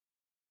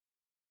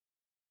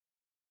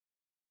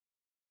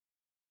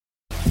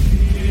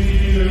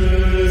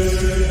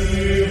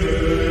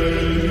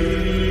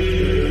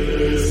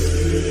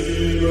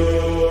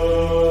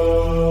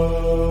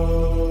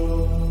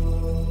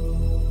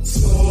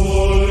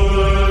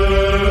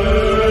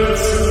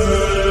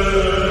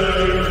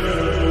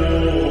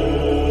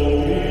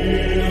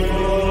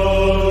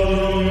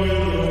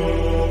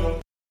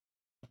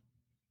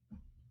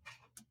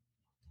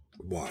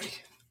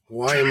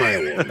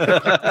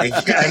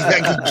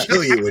I can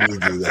kill you when you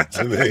do that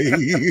to me.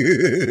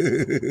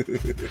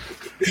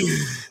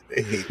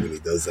 I hate when he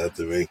does that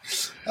to me.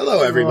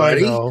 Hello,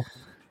 everybody.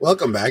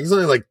 Welcome back. There's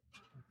only like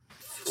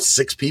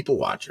 6 people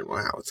watching.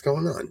 Wow, what's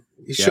going on?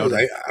 These shows,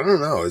 I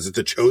don't know. Is it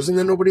The Chosen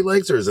that nobody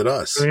likes, or is it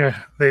us?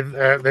 Yeah, they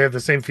have the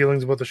same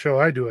feelings about the show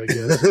I do, I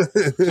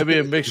guess. Maybe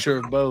a mixture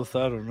of both.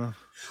 I don't know.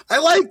 I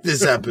like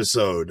this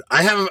episode.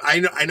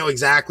 I know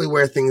exactly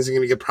where things are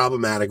going to get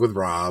problematic with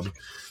Rob.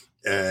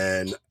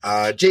 And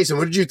Jason,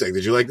 what did you think?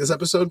 Did you like this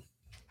episode?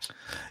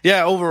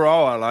 Yeah,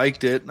 overall, I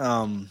liked it.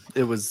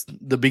 It was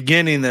the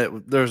beginning that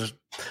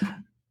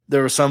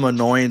there were some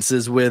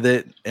annoyances with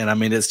it, and I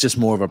mean, it's just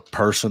more of a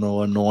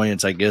personal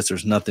annoyance. I guess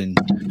there's nothing.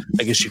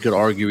 I guess you could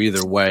argue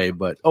either way,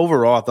 but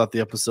overall, I thought the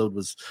episode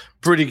was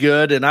pretty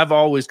good. And I've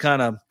always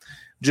kind of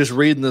just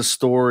reading the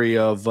story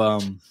of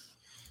the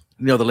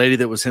lady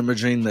that was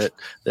hemorrhaging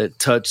that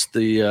touched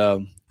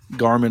the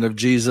garment of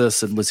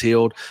Jesus and was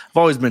healed. I've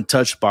always been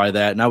touched by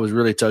that, and I was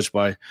really touched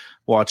by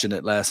watching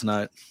it last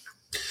night.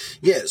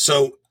 Yeah,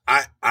 so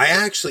I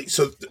actually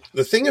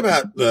the thing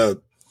about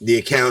the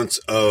accounts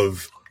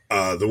of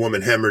the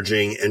woman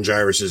hemorrhaging and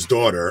Jairus'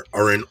 daughter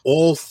are in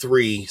all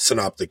 3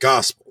 synoptic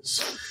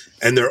gospels,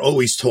 and they're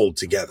always told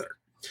together.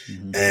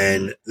 Mm-hmm.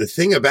 And the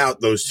thing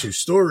about those 2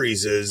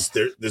 stories is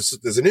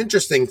there's an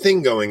interesting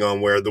thing going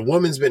on where the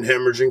woman's been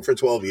hemorrhaging for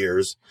 12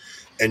 years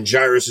and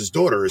Jairus'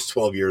 daughter is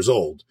 12 years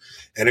old.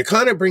 And it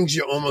kind of brings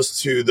you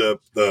almost to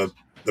the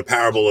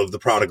parable of the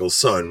prodigal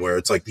son, where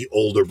it's like the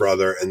older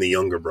brother and the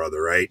younger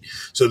brother, right?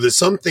 So there's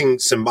something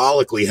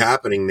symbolically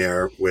happening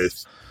there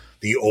with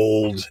the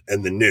old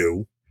and the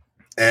new.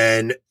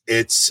 And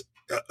it's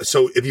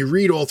so if you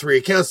read all 3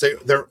 accounts,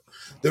 they're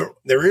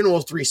in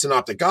all 3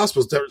 synoptic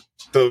gospels.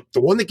 The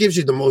one that gives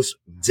you the most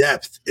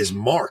depth is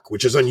Mark,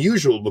 which is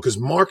unusual because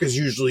Mark is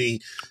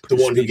usually the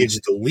one who gives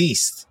you the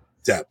least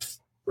depth,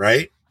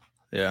 right?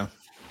 Yeah.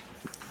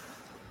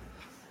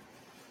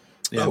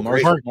 Yeah,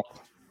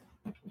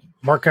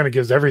 Mark kind of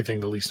gives everything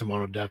the least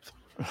amount of depth.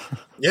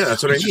 Yeah,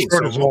 that's what I mean.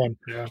 So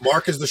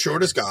Mark is the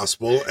shortest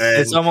gospel, and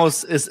it's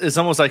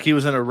almost like he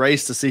was in a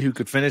race to see who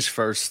could finish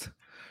first.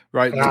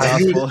 Right,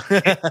 he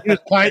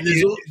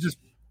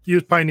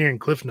was pioneering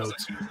Cliff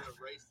Notes.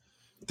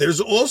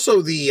 There's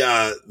also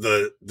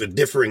the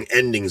differing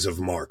endings of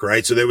Mark,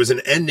 right? So there was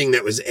an ending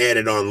that was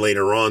added on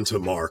later on to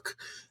Mark,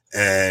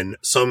 and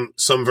some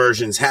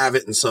versions have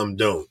it and some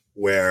don't.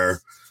 Where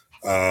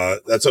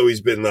that's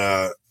always been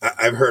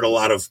I've heard a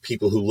lot of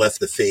people who left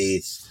the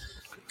faith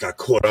got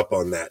caught up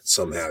on that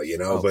somehow,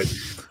 but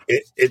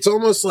it's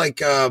almost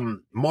like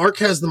Mark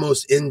has the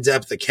most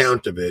in-depth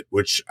account of it,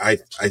 which I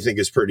think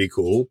is pretty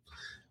cool.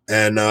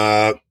 And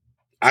I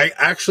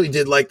actually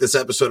did like this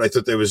episode. I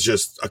thought there was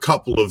just a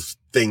couple of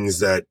things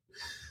that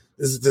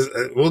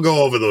we'll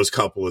go over those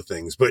couple of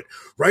things, but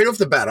right off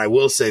the bat, I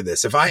will say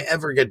this. If I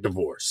ever get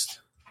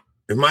divorced,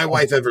 if my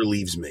wife ever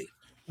leaves me,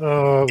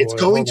 it's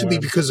going to be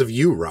because of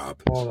you,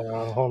 Rob.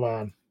 Hold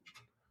on.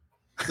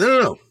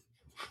 No.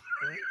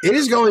 It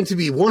is going to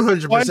be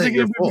 100% Why is it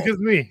your going to be fault. because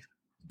of me?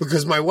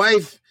 Because my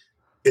wife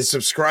is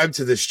subscribed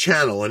to this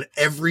channel, and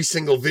every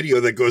single video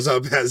that goes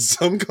up has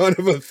some kind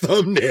of a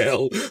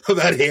thumbnail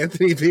about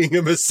Anthony being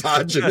a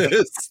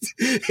misogynist,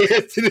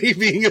 Anthony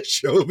being a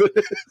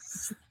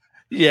chauvinist.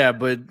 Yeah,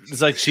 but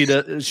it's like she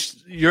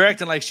does. You're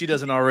acting like she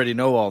doesn't already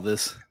know all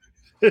this.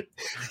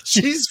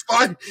 She's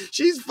fine.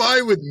 She's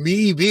fine with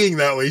me being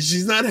that way.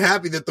 She's not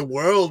happy that the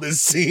world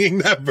is seeing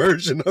that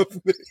version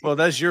of me. Well,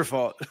 that's your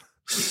fault.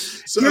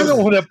 So, you're the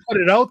one that put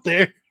it out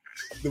there.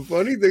 The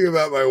funny thing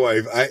about my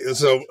wife,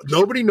 so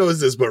nobody knows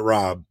this but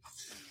Rob.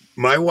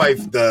 My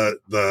wife,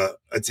 the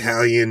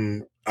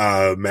Italian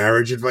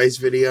marriage advice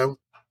video,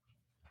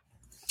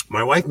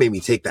 my wife made me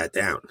take that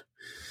down.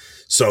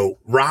 So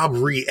Rob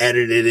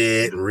re-edited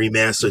it and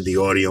remastered the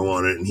audio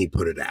on it, and he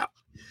put it out.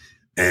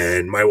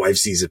 And my wife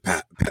sees it,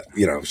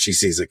 she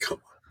sees it come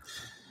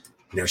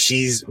on. Now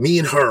me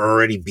and her are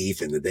already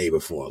beefing the day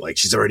before. Like,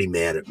 she's already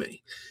mad at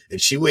me.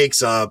 And she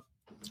wakes up.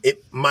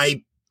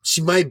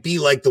 She might be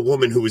like the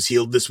woman who was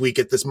healed this week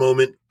at this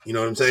moment. You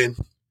know what I'm saying?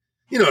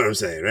 You know what I'm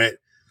saying, right?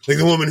 Like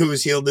the woman who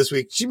was healed this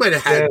week. She might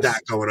have had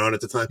that going on at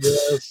the time.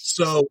 Yes.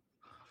 So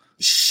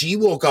she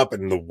woke up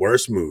in the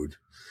worst mood,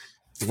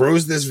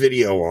 throws this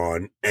video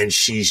on, and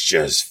she's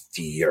just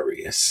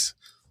furious.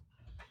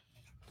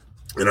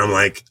 And I'm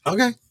like,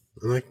 okay.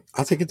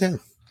 I'll take it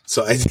down.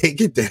 So I take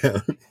it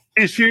down.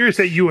 She's furious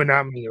at you and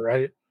not me,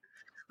 right?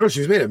 No, she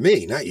was mad at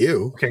me, not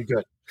you. Okay,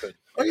 good.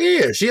 Oh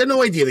yeah, she had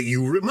no idea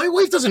that my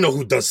wife doesn't know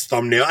who does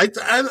thumbnail. I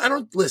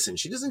don't listen.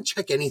 She doesn't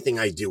check anything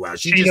I do out.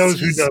 She just knows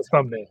who does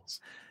thumbnails.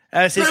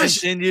 As he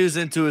continues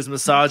into his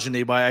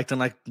misogyny by acting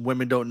like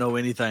women don't know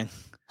anything.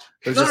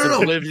 They're just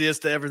oblivious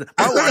to everything.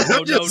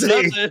 I'm just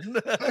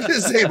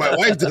saying, my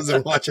wife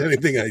doesn't watch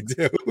anything I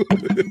do.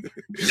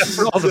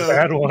 For all the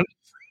bad ones.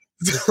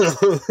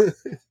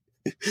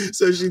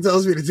 So she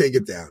tells me to take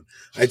it down.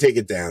 I take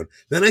it down.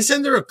 Then I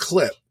send her a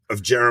clip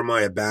of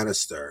Jeremiah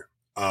Bannister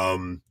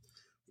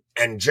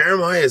And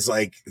Jeremiah is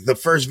like, the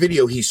first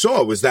video he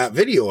saw was that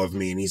video of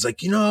me. And he's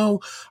like,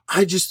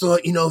 I just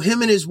thought,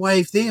 him and his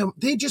wife,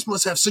 they just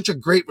must have such a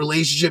great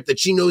relationship that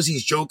she knows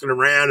he's joking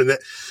around. And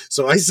that,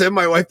 so I sent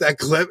my wife that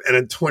clip, and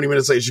then 20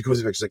 minutes later, she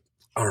comes back. She's like,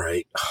 all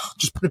right,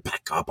 just put it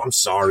back up. I'm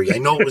sorry. I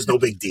know it was no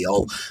big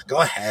deal.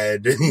 Go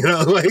ahead.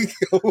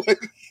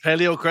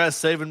 Heliocrest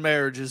saving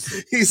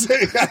marriages. He's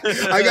like,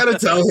 I got to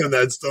tell him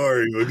that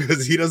story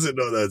because he doesn't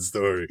know that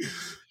story.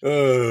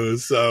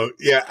 So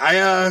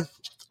yeah,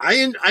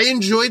 I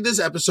enjoyed this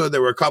episode.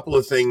 There were a couple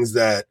of things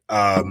that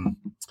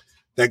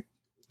that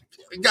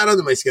got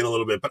under my skin a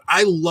little bit, but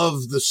I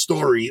love the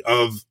story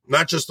of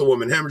not just the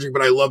woman hemorrhaging,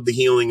 but I love the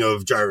healing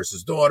of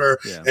Jairus' daughter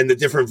and the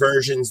different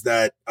versions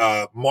that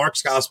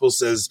Mark's gospel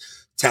says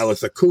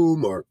Talitha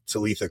Kum or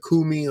Talitha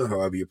Kumi, or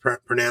however you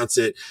pronounce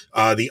it.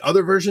 The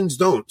other versions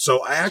don't.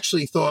 So I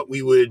actually thought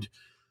we would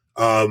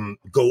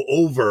go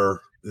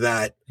over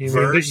that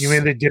verse. You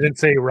mean they didn't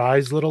say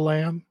 "Rise, little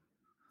lamb"?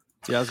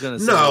 Yeah, I was going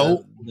to say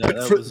no,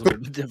 that was a little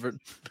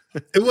different.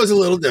 It was a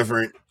little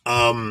different.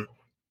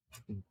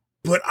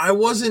 But I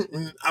wasn't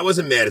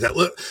mad at that.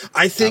 Look,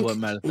 I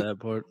wasn't mad at that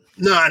part.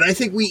 No, and I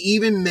think we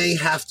even may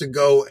have to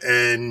go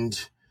and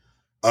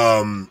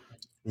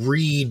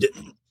read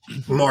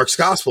Mark's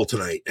gospel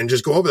tonight and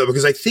just go over that,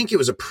 because I think it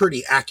was a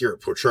pretty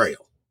accurate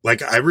portrayal.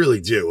 Like, I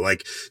really do.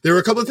 Like, there were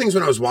a couple of things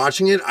when I was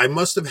watching it, I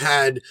must have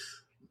had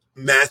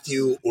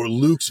Matthew or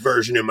Luke's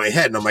version in my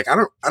head, and I'm like, I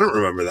don't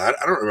remember that.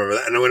 I don't remember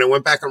that. And when I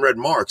went back and read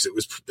Mark's, it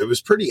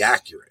was pretty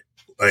accurate.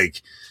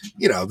 Like,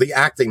 the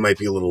acting might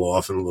be a little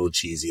off and a little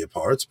cheesy at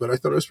parts, but I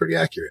thought it was pretty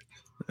accurate.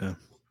 Yeah.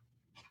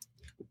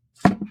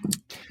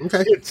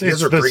 Okay. It's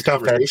the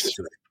stuff that's,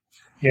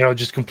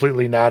 just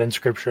completely not in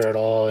scripture at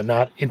all and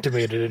not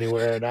intimated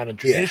anywhere, not in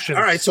tradition.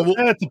 Yeah. All right. So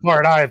that's the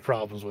part I have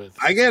problems with.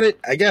 I get it.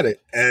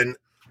 And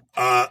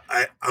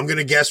I'm going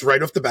to guess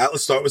right off the bat.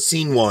 Let's start with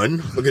scene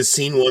 1, because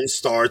scene 1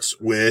 starts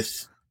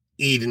with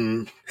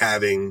Eden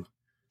having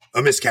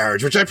a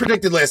miscarriage, which I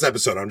predicted last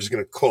episode. I'm just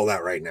going to call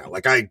that right now.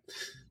 Like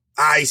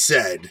I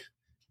said,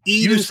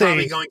 Eden's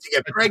probably going to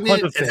get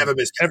pregnant and have a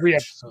miscarriage. Every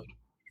episode.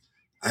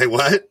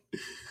 What?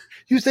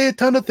 You say a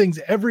ton of things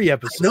every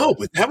episode. No,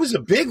 but that was a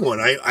big one.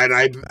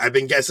 I've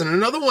been guessing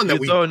another one that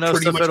we throw enough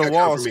pretty stuff much at a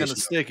wall, it's going to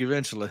stick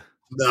eventually.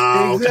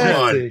 No,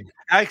 exactly. Come on.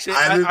 Actually,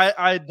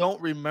 I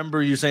don't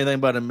remember you saying anything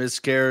about a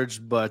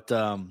miscarriage, but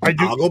I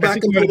do. I'll go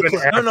back and pull the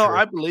clip. No,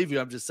 I believe you.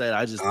 I'm just saying.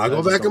 I'll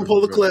go back and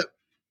pull the clip.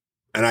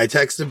 And I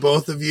texted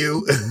both of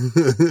you.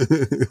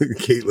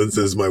 Caitlin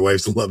says my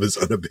wife's love is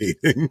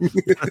unabating.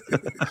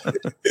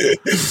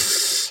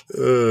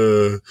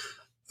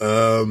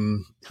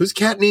 Who's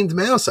Cat Named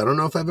Mouse? I don't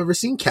know if I've ever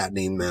seen Cat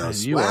Named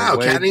Mouse. Wow,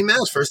 Cat Named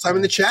Mouse, first time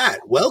in the chat.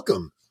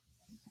 Welcome.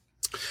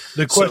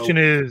 The question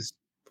is,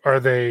 are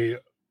they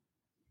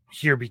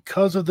here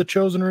because of the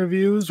Chosen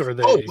reviews, or are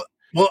they?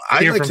 Well,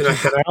 I'd like to know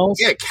how.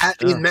 Yeah, Cat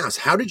Named Mouse.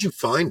 How did you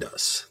find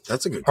us?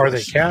 That's a good question. Are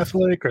they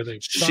Catholic? Are they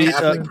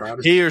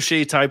Catholic? He or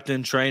she typed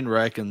in train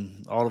wreck,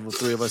 and all of the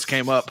three of us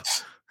came up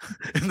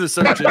in the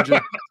search engine.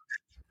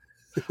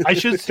 I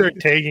should start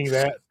tagging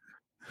that.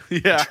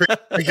 Yeah,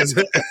 as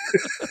a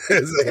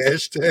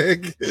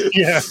hashtag.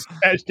 Yeah,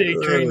 hashtag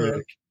train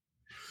wreck.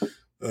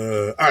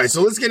 All right,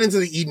 so let's get into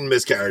the Eden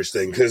miscarriage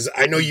thing, because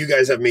I know you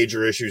guys have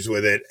major issues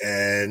with it.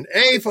 And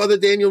hey, Father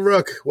Daniel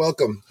Rook,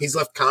 welcome. He's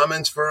left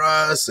comments for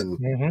us,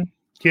 and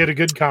he had a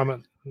good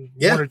comment.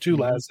 One or two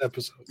last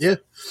episode. Yeah,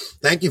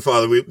 thank you,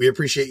 Father. We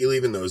appreciate you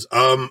leaving those.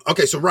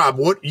 Okay, so Rob,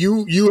 what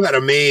you had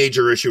a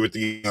major issue with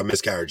the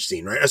miscarriage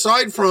scene, right?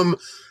 Aside from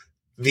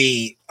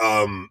the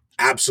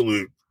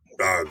absolute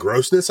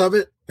grossness of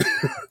it,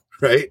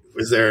 right?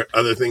 Was there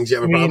other things you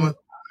have a problem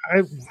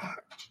with?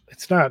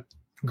 It's not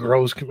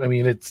gross. I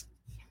mean,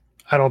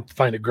 I don't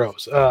find it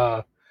gross.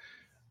 And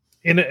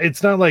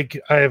it's not like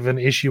I have an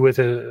issue with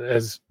it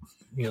as,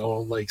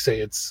 like say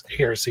it's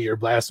heresy or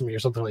blasphemy or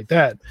something like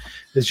that.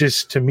 It's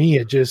just, to me,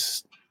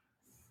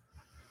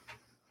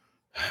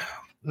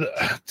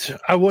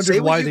 I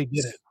wondered why they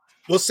did it.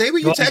 Well, say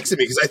what you texted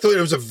me, because I thought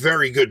it was a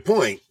very good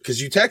point,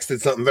 because you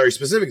texted something very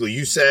specifically.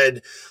 You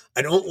said,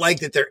 I don't like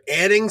that they're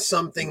adding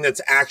something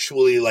that's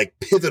actually like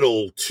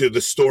pivotal to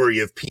the story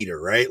of Peter,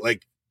 right?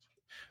 Like,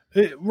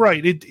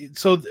 right.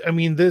 So, I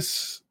mean,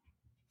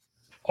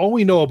 all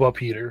we know about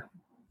Peter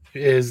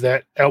is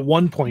that at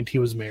one point he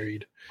was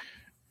married,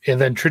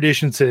 and then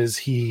tradition says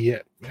he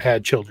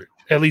had children,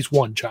 at least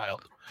one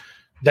child.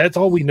 That's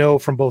all we know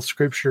from both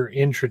scripture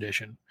and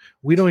tradition.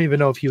 We don't even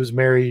know if he was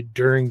married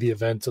during the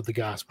events of the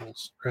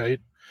Gospels,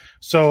 right?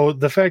 So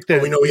the fact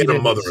that we know he had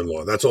a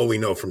mother-in-law, that's all we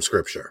know from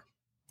scripture.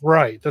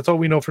 Right. That's all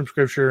we know from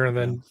scripture. And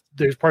then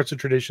there's parts of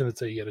tradition that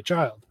say he had a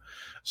child.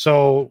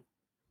 So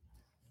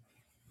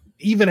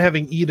even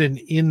having Eden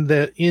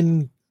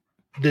in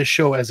this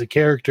show as a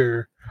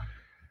character,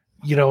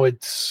 I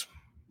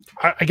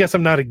guess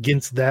I'm not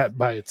against that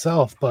by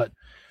itself, but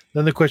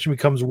then the question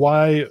becomes,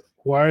 why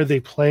are they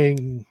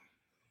playing,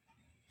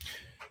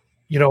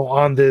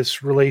 on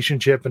this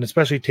relationship, and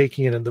especially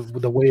taking it in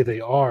the way they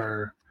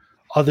are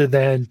other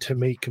than to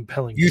make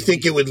compelling. You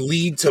think it would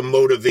lead to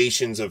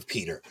motivations of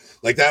Peter?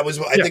 Like that was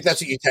what I think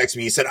that's what you texted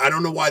me. You said, I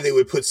don't know why they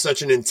would put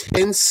such an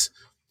intense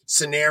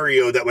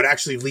scenario that would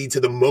actually lead to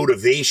the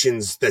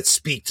motivations that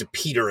speak to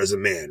Peter as a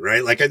man,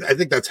 right? Like I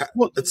think that's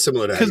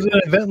similar to because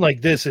an event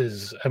like this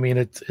is, I mean,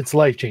 it's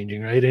life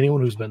changing, right?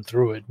 Anyone who's been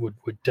through it would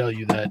tell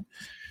you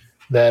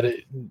that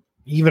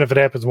even if it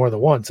happens more than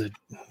once,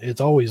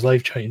 it's always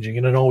life changing,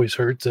 and it always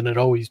hurts, and it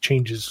always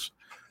changes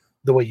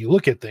the way you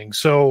look at things.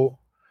 So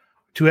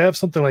to have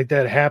something like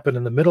that happen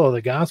in the middle of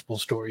the gospel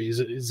story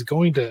is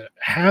going to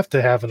have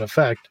an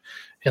effect,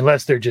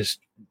 unless they're just,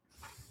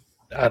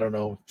 I don't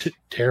know,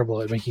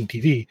 terrible at making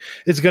TV.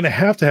 It's going to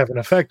have an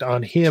effect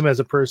on him as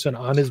a person,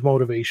 on his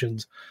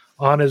motivations,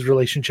 on his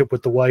relationship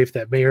with the wife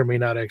that may or may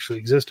not actually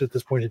exist at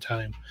this point in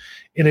time.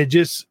 And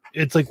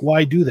it's like,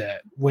 why do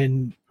that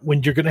when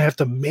you're going to have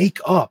to make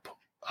up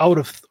out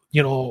of,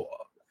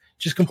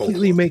 just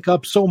completely make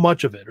up so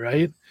much of it,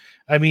 right?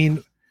 I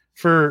mean,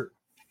 for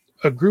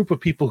a group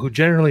of people who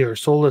generally are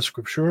sola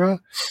scriptura,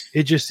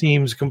 it just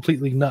seems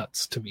completely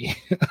nuts to me.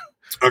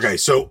 Okay,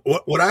 so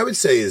what I would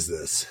say is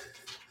this.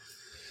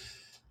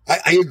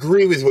 I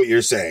agree with what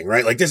you're saying,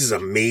 right? Like this is a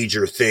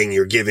major thing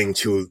you're giving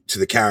to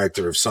the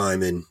character of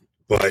Simon,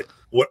 but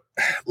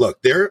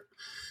what they're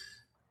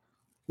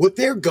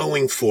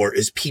going for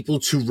is people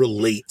to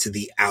relate to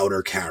the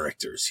outer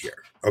characters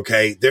here.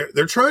 Okay.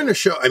 They're trying to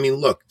show, I mean,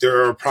 look,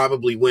 there are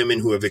probably women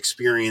who have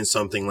experienced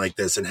something like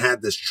this and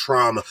had this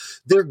trauma.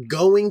 They're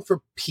going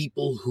for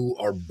people who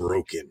are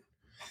broken.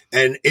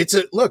 And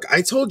look,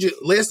 I told you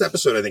last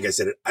episode, I think I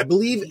said it. I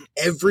believe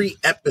every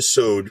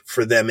episode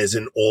for them is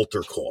an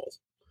altar call,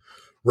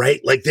 right?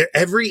 Like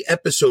every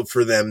episode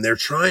for them, they're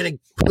trying to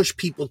push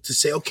people to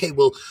say, okay,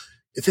 well,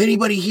 if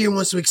anybody here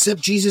wants to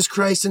accept Jesus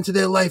Christ into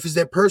their life as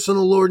their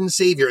personal Lord and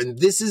Savior, and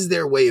this is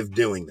their way of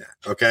doing that,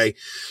 okay?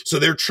 So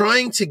they're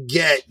trying to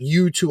get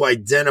you to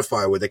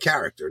identify with a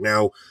character.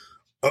 Now,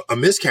 a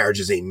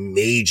miscarriage is a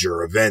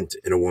major event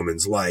in a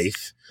woman's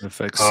life. It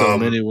affects so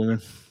many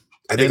women.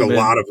 I think a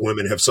lot of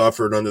women have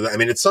suffered under that. I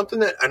mean, it's something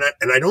that,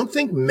 and I don't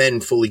think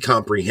men fully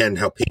comprehend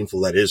how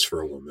painful that is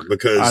for a woman,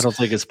 because I don't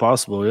think it's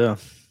possible. Yeah.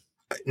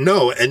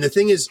 No. And the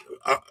thing is,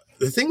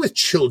 the thing with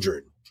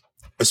children,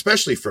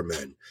 especially for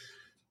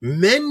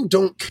men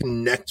don't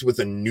connect with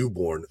a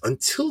newborn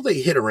until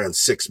they hit around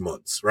 6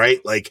 months,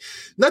 right? Like,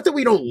 not that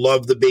we don't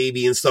love the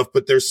baby and stuff,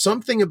 but there's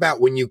something about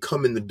when you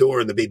come in the door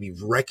and the baby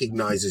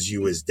recognizes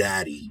you as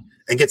daddy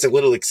and gets a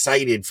little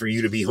excited for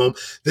you to be home.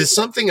 There's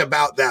something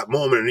about that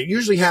moment. And it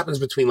usually happens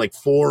between like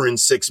 4 and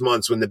 6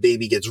 months when the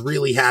baby gets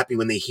really happy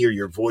when they hear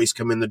your voice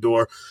come in the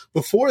door.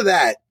 Before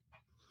that,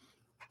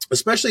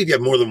 especially if you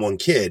have more than one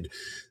kid,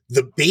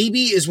 the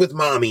baby is with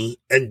mommy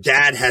and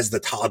dad has the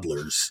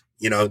toddlers.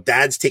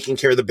 Dad's taking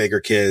care of the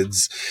bigger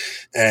kids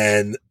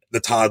and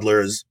the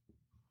toddlers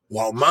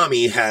while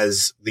mommy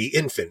has the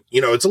infant.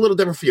 It's a little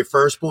different for your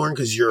firstborn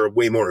because you're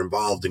way more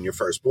involved in your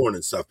firstborn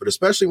and stuff. But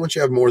especially once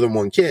you have more than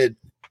one kid,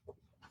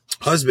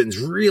 husbands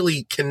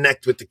really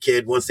connect with the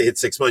kid. Once they hit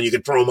 6 months, you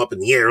can throw them up in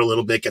the air a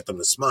little bit, get them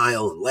to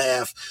smile and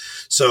laugh.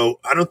 So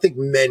I don't think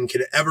men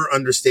can ever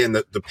understand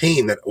the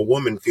pain that a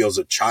woman feels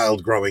a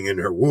child growing in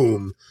her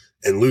womb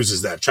and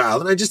loses that child.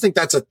 And I just think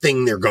that's a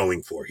thing they're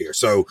going for here.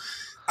 So,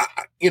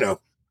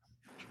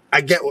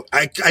 I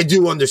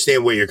do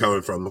understand where you're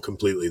coming from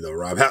completely, though,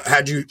 Rob.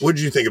 What did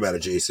you think about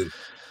it, Jason?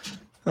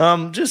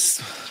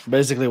 Just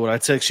basically what I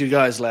texted you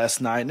guys last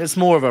night, and it's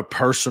more of a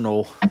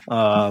personal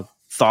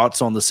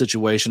thoughts on the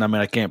situation. I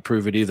mean, I can't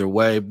prove it either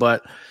way,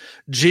 but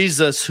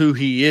Jesus, who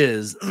he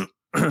is,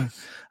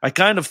 I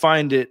kind of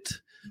find it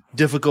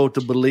difficult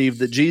to believe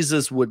that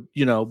Jesus would,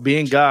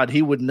 being God,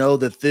 he would know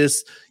that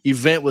this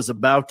event was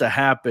about to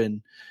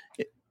happen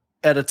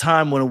at a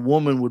time when a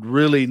woman would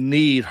really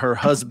need her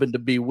husband to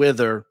be with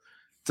her,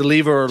 to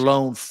leave her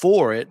alone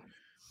for it.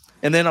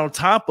 And then on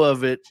top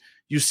of it,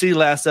 you see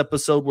last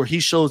episode where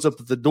he shows up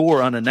at the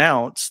door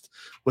unannounced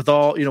with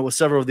with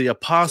several of the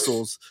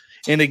apostles.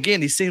 And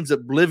again, he seems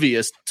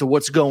oblivious to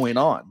what's going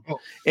on.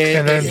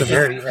 And then the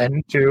very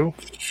end too.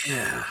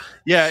 Yeah.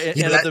 Yeah.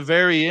 And at the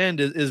very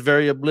end is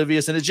very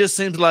oblivious. And it just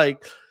seems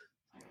like,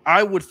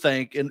 I would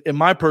think, in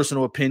my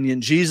personal opinion,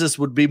 Jesus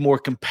would be more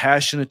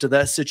compassionate to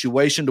that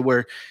situation, to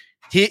where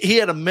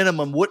he at a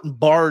minimum wouldn't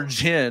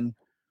barge in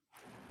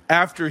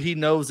after he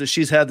knows that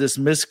she's had this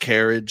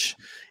miscarriage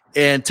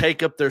and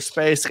take up their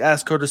space,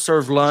 ask her to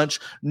serve lunch,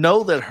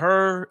 know that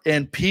her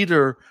and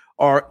Peter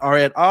are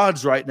at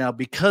odds right now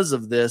because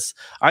of this.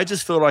 I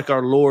just feel like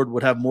our Lord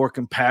would have more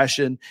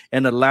compassion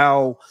and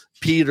allow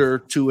Peter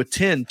to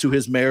attend to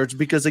his marriage,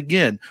 because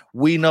again,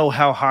 we know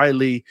how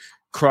highly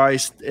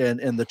Christ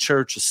and the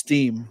church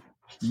esteem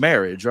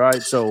marriage,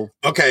 right? So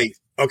okay,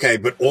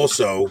 but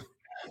also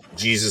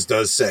Jesus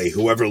does say,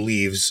 whoever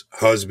leaves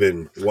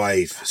husband,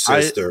 wife,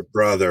 sister,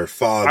 brother,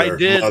 father,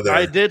 mother.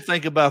 I did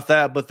think about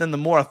that, but then the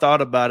more I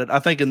thought about it, I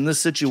think in this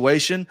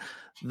situation,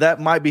 that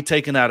might be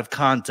taken out of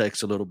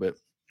context a little bit.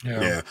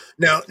 Yeah.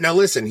 Now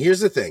listen, here's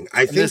the thing.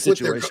 I think this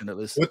situation, at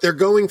least, what they're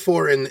going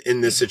for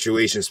in this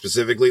situation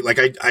specifically, like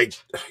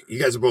you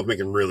guys are both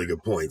making really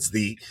good points.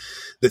 The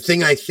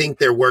thing I think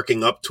they're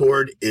working up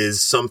toward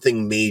is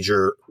something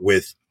major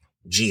with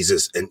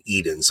Jesus and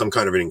Eden, some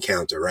kind of an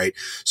encounter, right?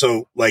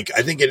 So like,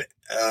 I think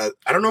I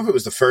don't know if it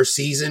was the first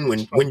season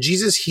when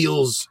Jesus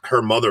heals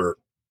her mother,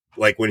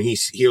 like when he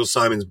heals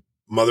Simon's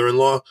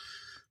mother-in-law,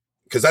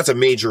 because that's a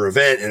major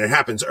event and it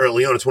happens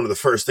early on. It's one of the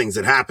first things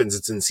that happens.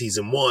 It's in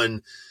season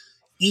 1.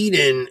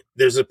 Eden,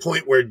 there's a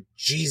point where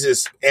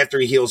Jesus, after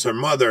he heals her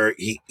mother,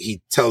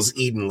 he tells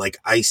Eden, like,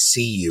 I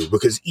see you,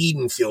 because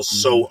Eden feels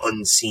so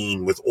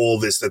unseen with all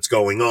this that's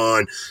going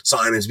on.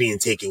 Simon's being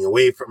taken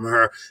away from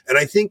her. And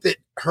I think that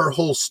her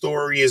whole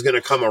story is going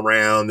to come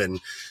around and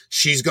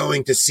she's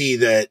going to see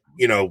that,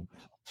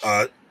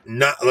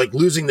 not like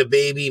losing the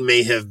baby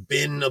may have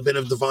been a bit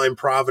of divine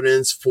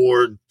providence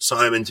for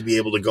Simon to be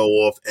able to go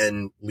off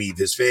and leave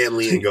his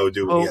family and go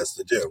do what he has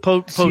to do.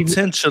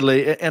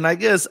 Potentially. And I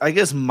guess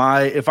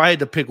if I had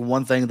to pick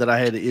one thing that I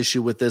had an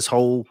issue with this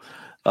whole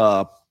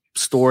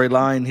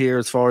storyline here,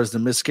 as far as the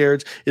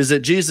miscarriage, is that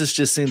Jesus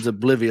just seems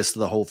oblivious to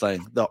the whole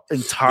thing, the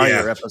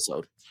entire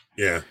episode.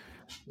 Yeah.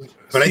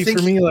 But I think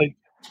for me, like,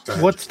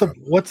 what's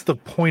the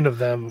point of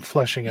them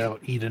fleshing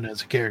out Eden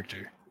as a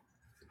character?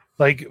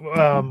 Like,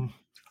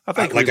 I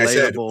think, like I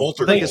said,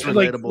 I think it's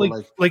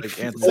relatable. Like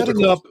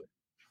setting up,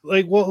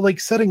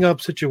 setting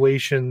up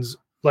situations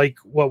like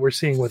what we're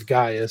seeing with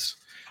Gaius.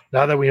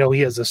 Now that we know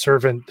he has a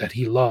servant that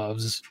he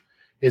loves,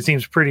 it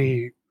seems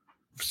pretty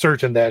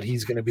certain that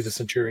he's going to be the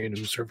centurion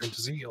whose servant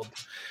is healed.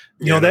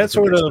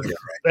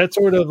 That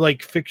sort of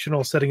like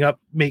fictional setting up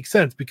makes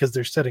sense because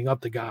they're setting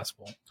up the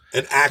gospel,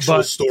 an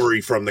actual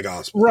story from the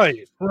gospel.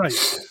 Right.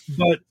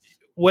 But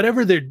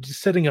whatever they're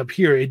setting up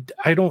here,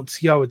 I don't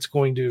see how it's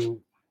going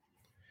to.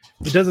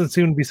 It doesn't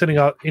seem to be setting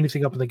out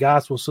anything up in the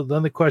gospel. So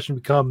then the question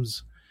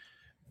becomes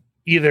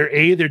either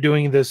A, they're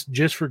doing this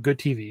just for good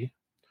TV,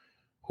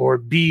 or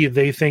B,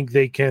 they think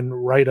they can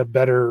write a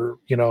better,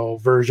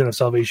 version of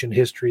salvation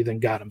history than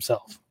God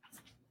himself.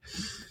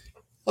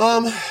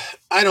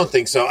 I don't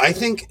think so. I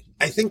think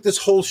this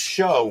whole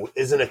show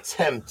is an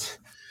attempt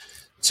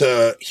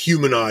to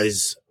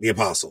humanize the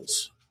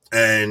apostles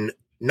and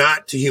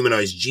not to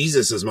humanize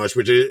Jesus as much,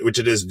 which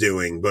it is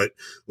doing. But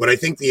what I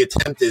think the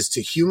attempt is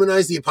to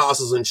humanize the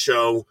apostles and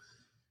show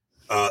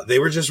they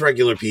were just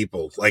regular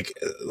people. Like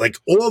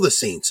all the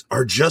saints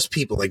are just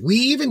people. Like we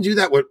even do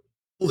that with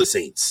all the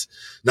saints,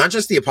 not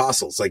just the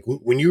apostles. Like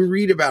when you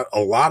read about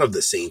a lot of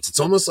the saints, it's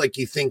almost like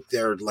you think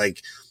they're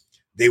like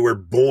they were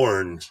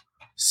born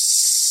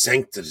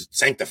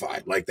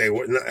sanctified. Like they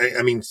were.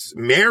 I mean,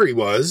 Mary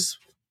was,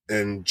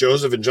 and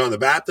Joseph and John the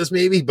Baptist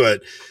maybe,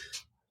 but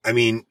I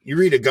mean, you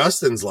read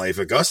Augustine's life.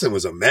 Augustine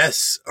was a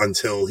mess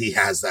until he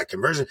has that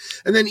conversion.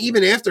 And then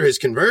even after his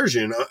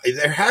conversion,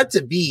 there had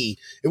to be,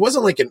 it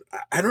wasn't like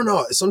I don't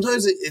know.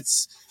 Sometimes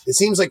it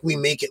seems like we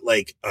make it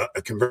like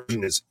a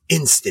conversion is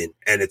instant.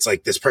 And it's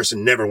like this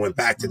person never went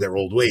back to their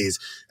old ways.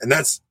 And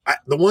that's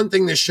the one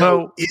thing this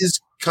show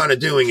is kind of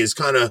doing is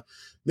kind of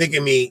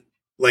making me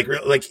like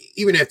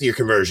even after your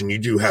conversion, you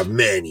do have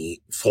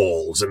many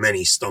falls and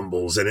many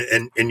stumbles,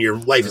 and your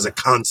life is a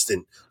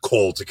constant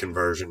call to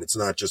conversion. It's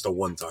not just a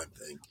one-time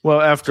thing. Well,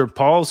 after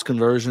Paul's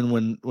conversion,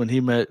 when he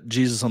met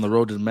Jesus on the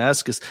road to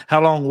Damascus, how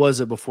long was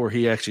it before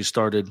he actually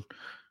started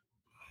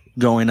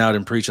going out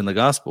and preaching the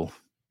gospel?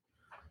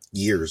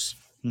 Years.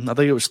 I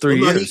think it was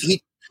 3 years.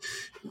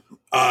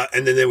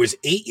 And then there was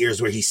 8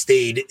 years where he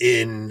stayed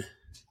in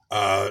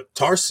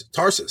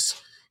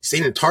Tarsus. He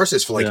stayed in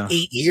Tarsus for 8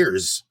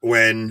 years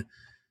when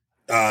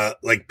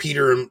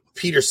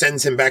Peter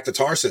sends him back to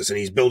Tarsus and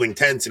he's building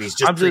tents and he's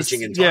just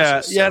preaching in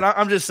Tarsus. Yeah. So.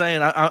 I'm just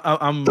saying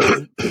I'm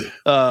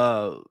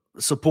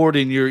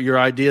supporting your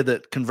idea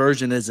that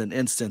conversion isn't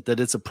instant, that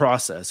it's a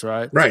process,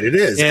 right? Right, it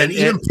is. And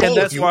even Paul,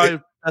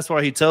 that's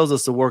why he tells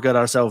us to work out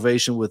our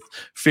salvation with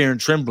fear and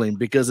trembling,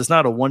 because it's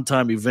not a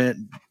one-time event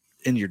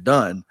and you're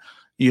done.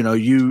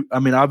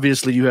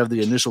 Obviously you have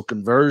the initial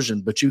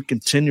conversion, but you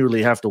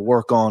continually have to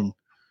work on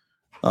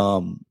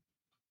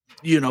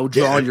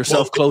drawing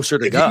yourself closer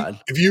to God.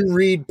 If you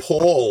read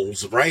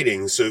Paul's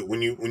writings, so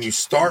when you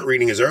start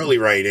reading his early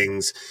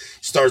writings,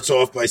 he starts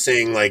off by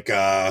saying like,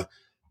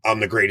 I'm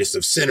the greatest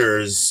of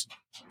sinners,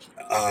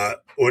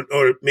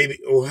 or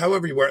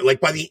however you were,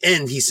 like by the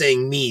end, he's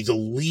saying me, the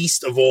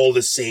least of all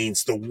the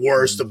saints, the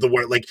worst of the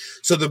worst. Like,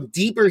 so the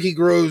deeper he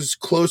grows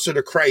closer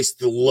to Christ,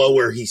 the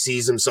lower he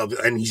sees himself.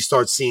 And he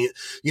starts seeing,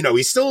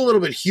 he's still a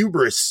little bit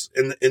hubris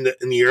in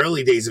the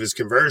early days of his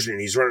conversion.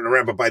 He's running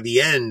around, but by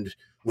the end,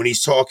 when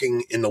he's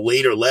talking in the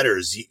later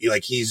letters,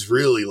 he's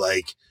really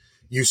like,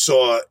 you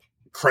saw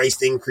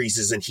Christ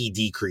increases and he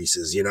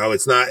decreases,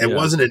 it's not, it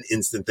wasn't an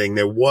instant thing.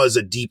 There was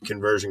a deep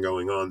conversion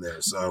going on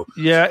there. So,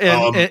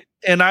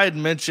 and I had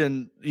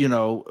mentioned,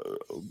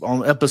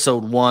 on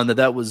episode 1,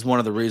 that was one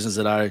of the reasons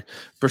that I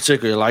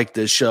particularly like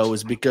this show,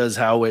 is because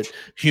how it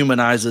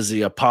humanizes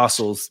the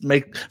apostles,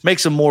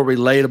 makes them more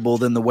relatable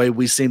than the way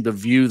we seem to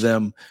view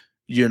them,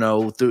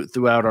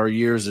 throughout our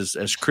years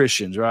as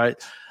Christians. Right.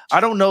 I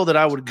don't know that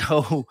I would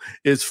go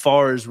as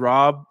far as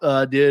Rob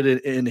did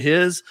in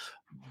his,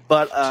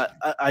 but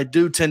I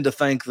do tend to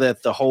think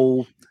that the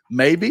whole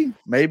maybe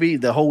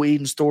the whole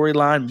Eden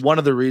storyline, one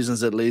of the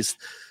reasons, at least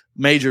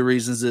major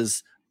reasons,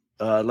 is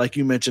like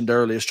you mentioned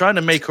earlier, is trying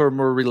to make her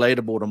more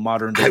relatable to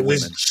modern day women. I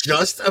was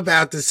just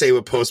about to say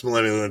what Post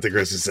Millennial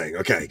Antichrist is saying.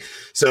 Okay,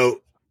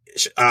 so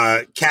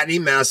Kattni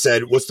Mouse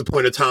said, "What's the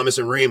point of Thomas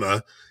and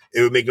Rhema?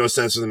 It would make no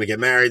sense for them to get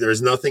married. There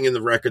is nothing in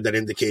the record that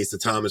indicates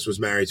that Thomas was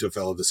married to a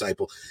fellow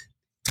disciple."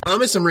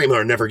 Thomas and Rhema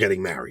are never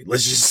getting married.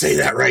 Let's just say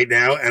that right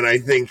now. And I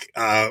think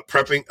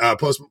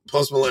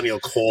Post Millennial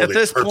called at it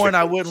this perfectly. point.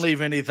 I wouldn't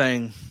leave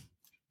anything.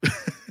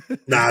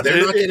 Nah,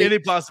 they're not getting any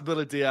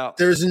possibility out.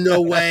 There's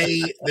no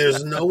way.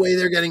 There's no way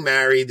they're getting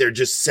married. They're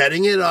just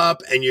setting it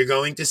up, and you're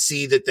going to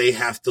see that they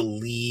have to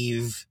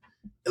leave.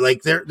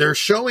 Like they're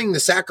showing the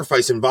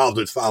sacrifice involved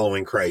with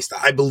following Christ,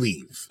 I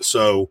believe.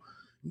 So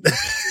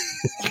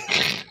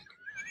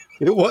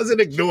it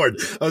wasn't ignored.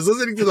 I was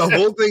listening to the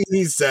whole thing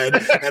he said,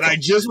 and I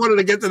just wanted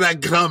to get to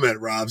that comment,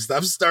 Rob.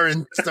 Stop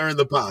stirring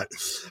the pot.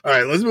 All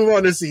right, let's move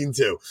on to scene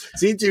 2.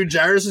 Scene 2,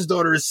 Jairus'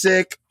 daughter is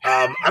sick.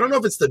 I don't know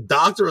if it's the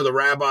doctor or the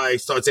rabbi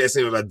starts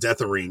asking him about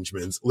death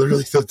arrangements.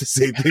 Literally thought the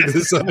same thing to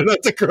the son,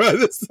 not to cry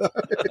this time.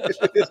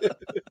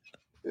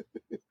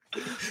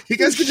 You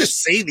guys can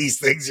just say these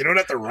things. You don't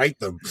have to write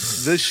them.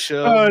 This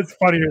show. It's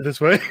funnier this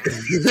way.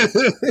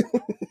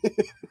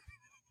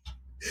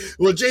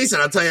 Well,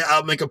 Jason, I'll tell you,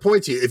 I'll make a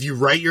point to you. If you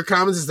write your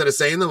comments instead of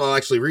saying them, I'll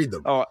actually read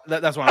them. Oh,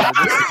 that's what I'm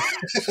going to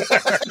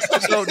do.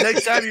 So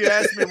next time you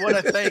ask me what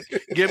I think,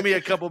 give me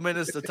a couple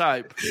minutes to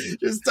type.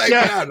 Just type it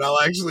out, and I'll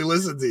actually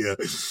listen to you.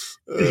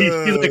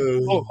 He's like,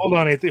 oh, hold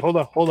on, Anthony. Hold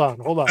on.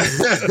 What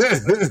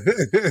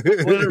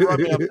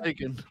I'm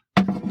thinking.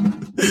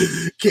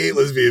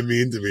 Caitlin's being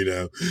mean to me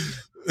now.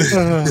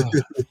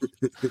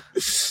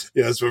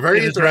 Yes, we're very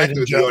interactive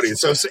with the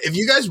audience. So if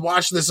you guys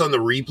watch this on the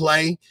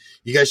replay,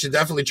 you guys should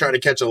definitely try to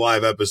catch a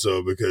live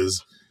episode,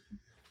 because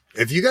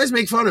if you guys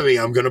make fun of me,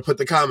 I'm going to put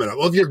the comment up.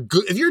 Well, if you're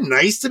good, if you're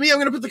nice to me, I'm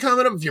going to put the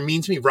comment up. If you're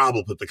mean to me, Rob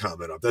will put the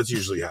comment up. That's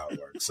usually how it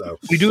works. So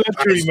we do have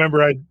to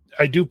remember,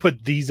 I do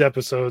put these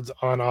episodes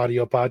on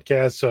audio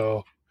podcasts,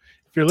 so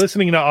if you're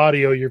listening to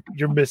audio,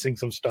 you're missing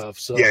some stuff.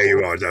 So yeah,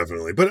 you are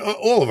definitely. But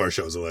all of our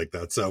shows are like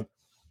that. So.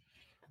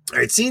 All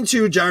right, scene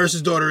 2,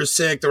 Jairus' daughter is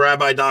sick. The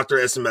rabbi doctor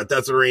asks him about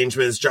death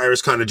arrangements.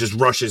 Jairus kind of just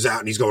rushes out,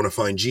 and he's going to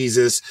find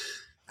Jesus.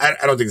 I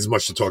don't think there's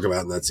much to talk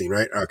about in that scene,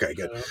 right? Okay,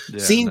 good. Yeah,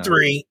 scene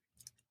 3,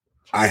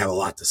 I have a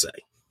lot to say.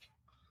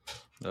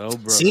 Oh,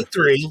 brother. Scene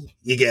 3,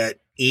 you get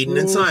Eden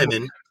and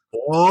Simon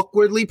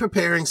awkwardly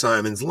preparing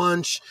Simon's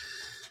lunch.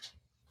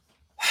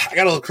 I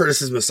got a little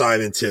criticism of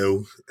Simon,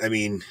 too. I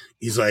mean,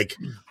 he's like,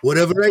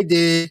 whatever I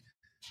did,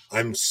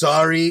 I'm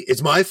sorry.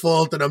 It's my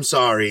fault, and I'm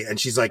sorry. And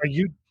she's like, Did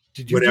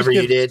you whatever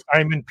you did,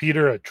 Simon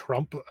Peter a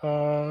Trump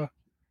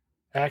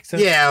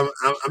accent? Yeah,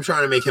 I'm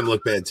trying to make him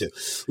look bad too.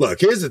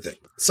 Look, here's the thing,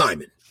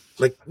 Simon.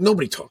 Like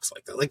nobody talks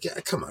like that. Like, yeah,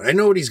 come on, I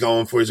know what he's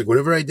going for. He's like,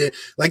 whatever I did.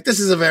 Like, this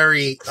is a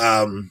very.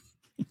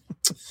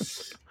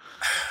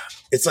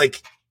 It's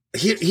like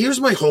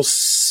here's my whole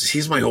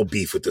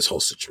beef with this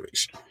whole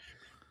situation.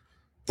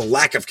 The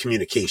lack of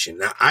communication.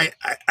 Now, I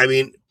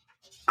mean,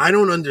 I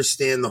don't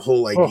understand the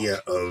whole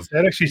idea of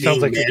that. Actually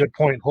sounds like a good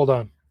point. Hold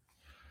on.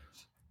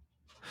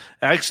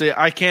 Actually,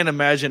 I can't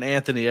imagine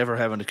Anthony ever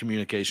having a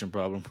communication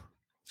problem.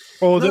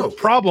 Oh, there are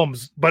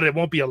problems, but it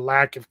won't be a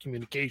lack of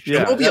communication.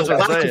 Yeah, it won't be a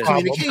lack of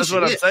communication. That's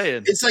what I'm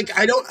saying. It's like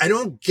I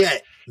don't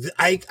get.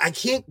 I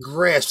can't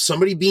grasp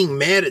somebody being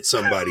mad at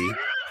somebody.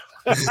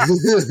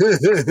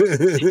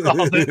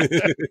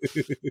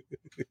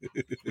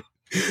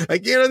 I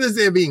can't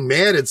understand being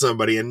mad at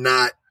somebody and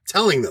not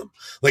telling them.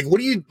 Like, what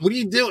do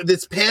you do?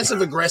 That's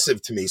passive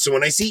aggressive to me. So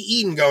when I see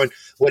Eden going,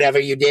 whatever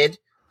you did.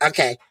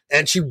 Okay.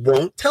 And she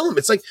won't tell him.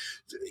 It's like,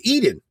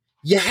 Eden,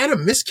 you had a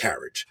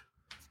miscarriage.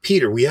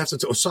 Peter, we have to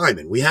talk.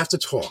 Simon, we have to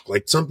talk.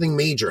 Like something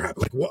major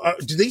happened. Like, what,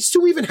 do they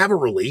still even have a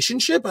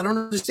relationship? I don't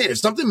understand. If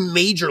something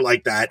major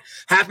like that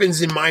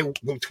happens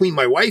between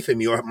my wife and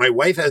me, or my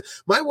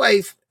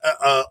wife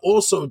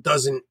also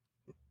doesn't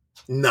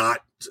not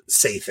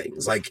say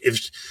things. Like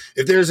if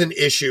there's an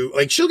issue,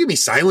 like she'll give me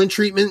silent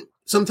treatment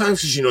sometimes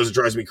because she knows it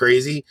drives me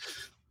crazy.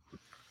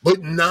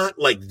 But not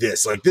like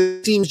this. Like,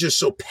 this seems just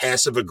so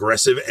passive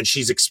aggressive, and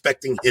she's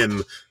expecting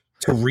him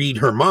to read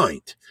her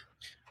mind.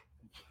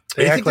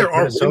 They I act think like there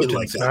are women Minnesotans,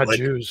 like that, not like,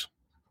 Jews.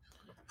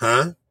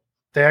 Huh?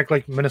 They act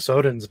like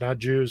Minnesotans, not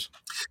Jews.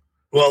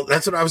 Well,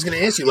 that's what I was going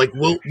to ask you. Like,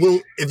 will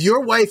if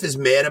your wife is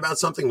mad about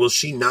something, will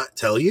she not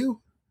tell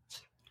you?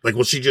 Like,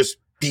 will she just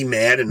be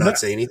mad and not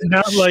say anything?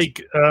 Not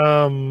like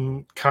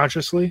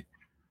consciously.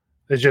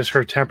 It's just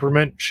her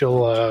temperament.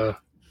 She'll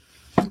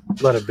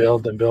let it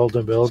build and build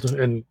and build,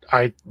 and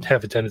I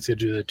have a tendency to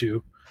do that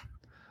too.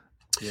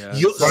 Yeah,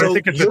 so I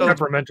think it's a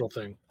temperamental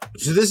thing.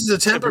 So this is a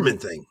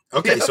temperament thing.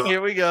 Okay, so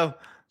here we go.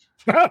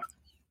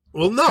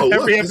 Well, no,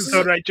 every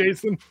episode, right,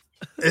 Jason?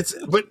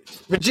 But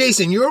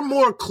Jason, you're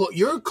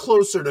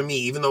closer to me,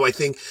 even though I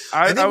think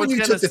when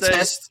you took the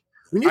test.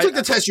 When you took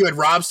the test, you had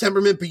Rob's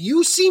temperament, but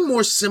you seem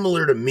more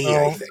similar to me,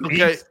 I think.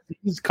 Okay.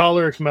 He's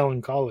choleric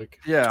melancholic.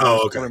 Yeah.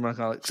 Oh, okay.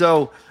 Melancholic.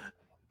 So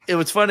it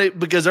was funny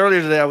because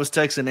earlier today I was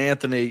texting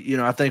Anthony. You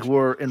know, I think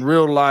we're in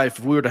real life.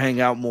 If we were to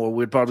hang out more,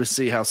 we'd probably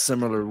see how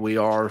similar we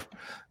are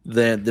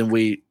than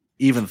we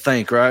even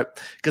think, right?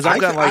 Because I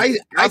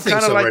think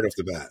so right off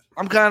the bat.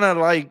 I'm kind of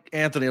like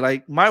Anthony.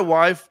 Like my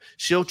wife,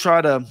 she'll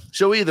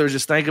either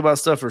just think about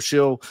stuff or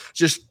she'll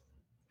just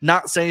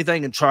not say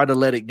anything and try to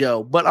let it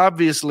go. But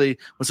obviously,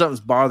 when something's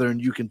bothering,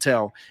 you can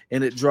tell,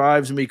 and it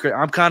drives me crazy.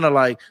 I'm kind of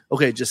like,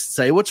 okay, just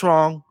say what's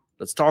wrong.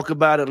 Let's talk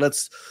about it.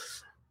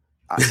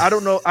 I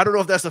don't know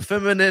if that's a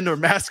feminine or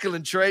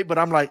masculine trait, but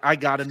I'm like, I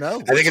gotta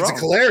know. I think it's a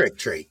choleric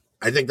trait.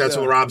 I think that's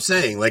what Rob's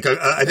saying. Like,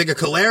 I think a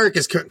choleric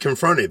is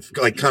confrontive,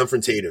 like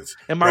confrontative.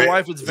 And my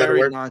wife is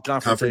very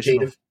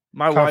non-confrontational.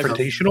 My wife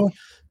confrontational.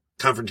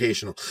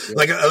 Confrontational.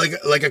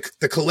 Yeah.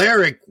 The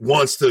choleric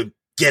wants to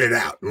get it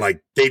out.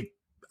 Like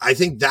I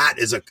think that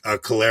is a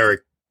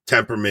choleric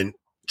temperament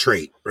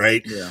trait,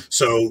 right? Yeah.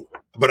 So,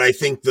 but I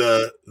think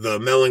the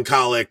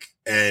melancholic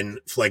and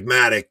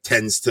phlegmatic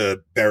tends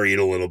to bury it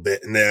a little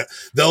bit, and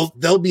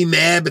they'll be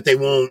mad, but they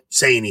won't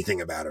say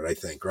anything about it. I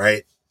think,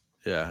 right?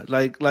 Yeah,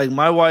 like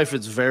my wife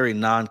is very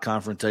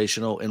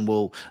non-confrontational and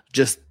will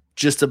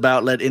just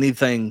about let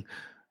anything,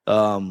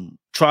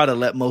 try to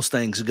let most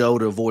things go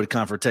to avoid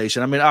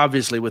confrontation. I mean,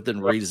 obviously within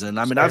reason.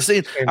 I mean, I've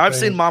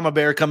seen Mama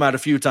Bear come out a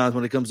few times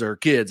when it comes to her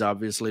kids,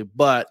 obviously,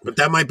 but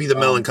that might be the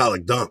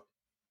melancholic dump.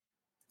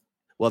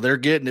 Well, they're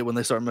getting it when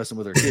they start messing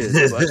with their kids.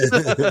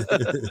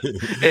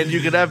 And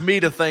you can have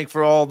me to thank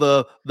for all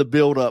the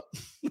build up.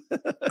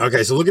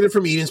 Okay, so look at it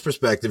from Eden's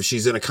perspective.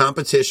 She's in a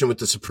competition with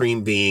the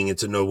supreme being.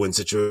 It's a no-win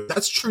situation.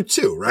 That's true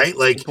too, right?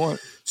 Like,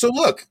 so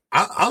look,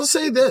 I'll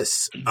say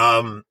this.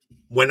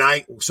 When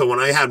I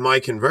had my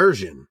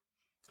conversion,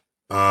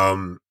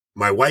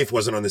 my wife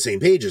wasn't on the same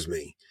page as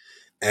me.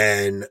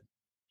 And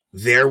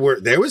there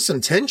was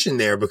some tension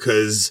there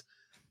because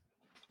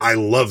I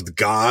loved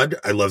God.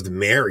 I loved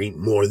Mary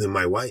more than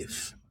my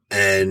wife,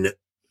 and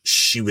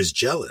she was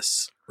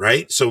jealous.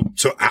 Right. So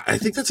I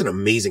think that's an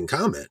amazing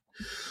comment.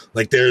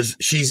 Like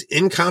she's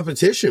in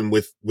competition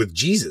with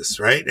Jesus.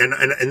 Right.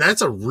 And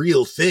that's a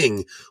real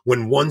thing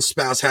when one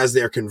spouse has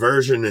their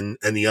conversion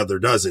and the other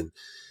doesn't.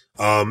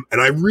 And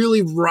I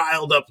really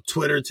riled up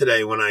Twitter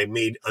today when I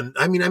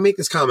make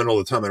this comment all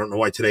the time. I don't know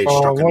why today it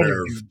struck a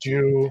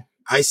nerve.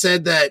 I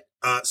said that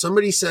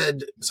somebody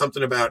said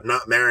something about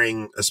not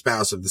marrying a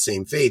spouse of the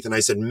same faith. And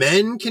I said,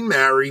 men can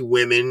marry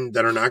women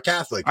that are not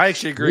Catholic. I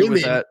actually agree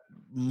with that.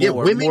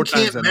 Women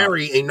can't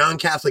marry a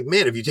non-Catholic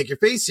man if you take your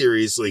faith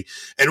seriously.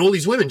 And all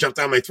these women jump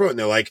down my throat and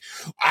they're like,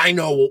 I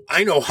know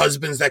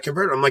husbands that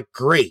convert. I'm like,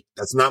 great.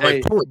 That's not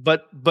my point.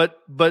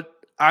 But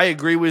I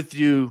agree with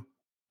you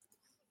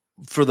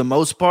for the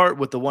most part,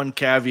 with the one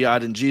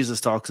caveat, and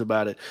Jesus talks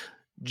about it.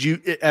 You,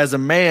 as a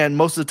man,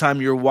 most of the time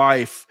your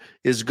wife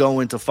is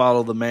going to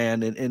follow the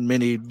man in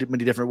many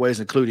different ways,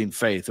 including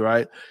faith,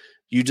 right?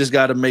 You just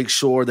got to make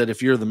sure that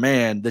if you're the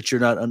man, that you're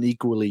not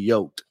unequally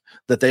yoked,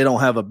 that they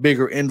don't have a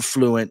bigger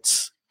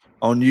influence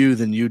on you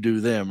than you do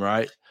them,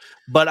 right?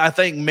 But I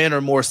think men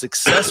are more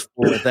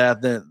successful at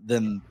that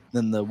than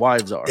the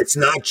wives are. It's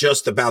not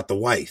just about the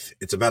wife.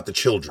 It's about the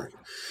children.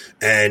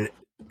 And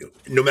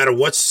no matter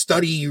what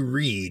study you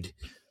read,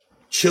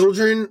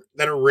 children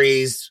that are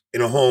raised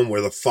in a home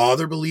where the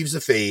father believes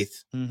the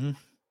faith,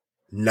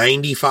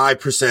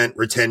 95%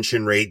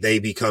 retention rate, they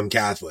become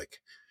Catholic.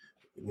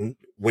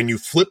 When you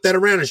flip that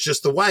around, it's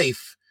just the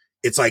wife,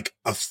 it's like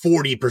a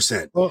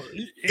 40%. Well,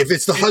 if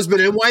it's the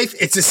husband and wife,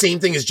 it's the same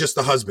thing as just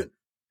the husband.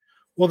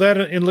 Well,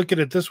 and look at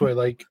it this way,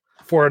 like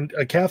for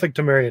a Catholic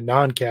to marry a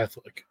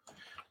non-Catholic,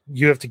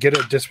 you have to get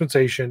a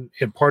dispensation,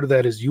 and part of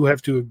that is you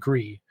have to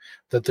agree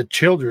that the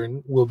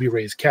children will be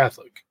raised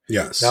Catholic.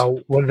 Yes. Now,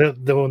 when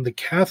the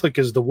Catholic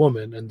is the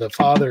woman and the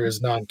father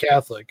is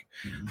non-Catholic,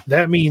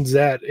 that means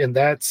that in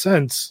that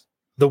sense,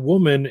 the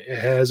woman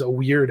has a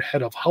weird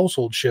head of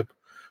householdship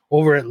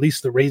over at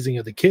least the raising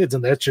of the kids,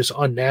 and that's just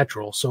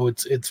unnatural. So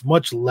it's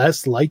much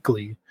less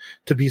likely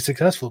to be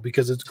successful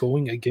because it's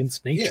going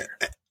against nature.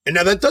 Yeah. And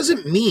now that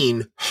doesn't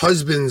mean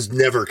husbands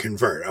never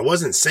convert. I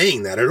wasn't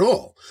saying that at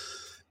all.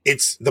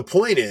 The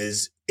point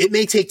is, it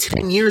may take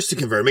 10 years to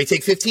convert. It may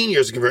take 15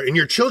 years to convert. And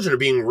your children are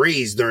being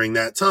raised during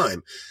that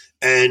time.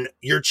 And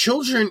your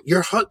children,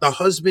 the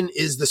husband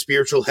is the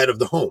spiritual head of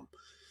the home.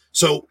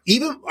 So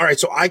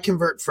so I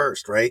convert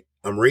first, right?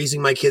 I'm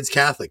raising my kids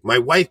Catholic. My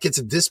wife gets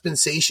a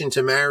dispensation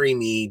to marry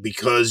me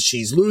because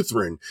she's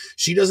Lutheran.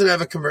 She doesn't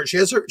have a convert.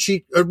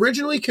 She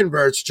originally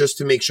converts just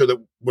to make sure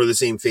that we're the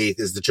same faith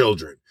as the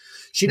children.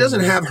 She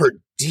doesn't have her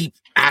deep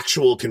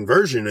actual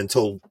conversion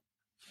until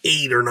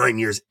 8 or 9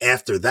 years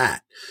after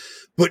that.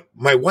 But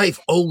my wife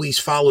always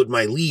followed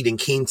my lead and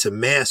came to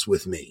mass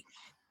with me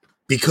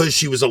because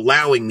she was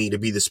allowing me to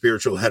be the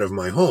spiritual head of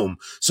my home.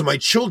 So my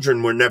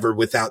children were never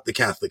without the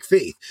Catholic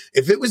faith.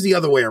 If it was the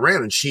other way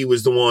around and she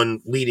was the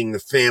one leading the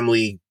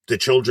family, the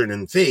children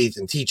in faith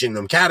and teaching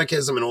them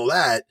catechism and all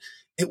that,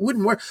 it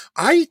wouldn't work.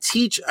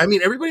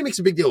 Everybody makes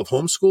a big deal of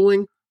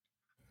homeschooling.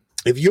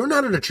 if you're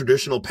not in a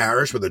traditional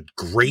parish with a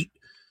great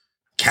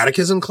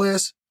catechism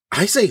class,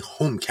 I say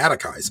home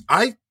catechize.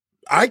 I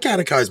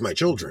catechize my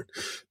children.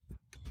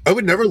 I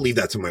would never leave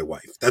that to my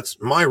wife. That's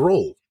my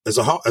role as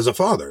a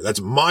father.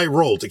 That's my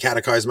role to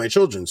catechize my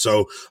children.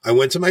 So I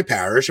went to my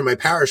parish, and my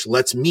parish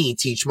lets me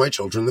teach my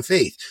children the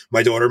faith.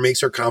 My daughter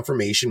makes her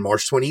confirmation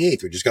March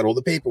 28th. We just got all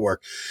the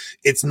paperwork.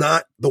 It's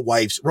not the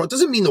wife's role. It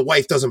doesn't mean the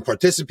wife doesn't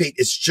participate.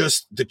 It's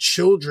just the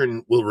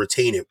children will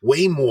retain it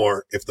way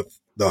more if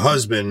the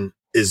husband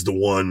is the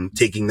one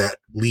taking that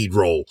lead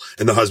role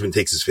and the husband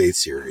takes his faith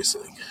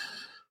seriously.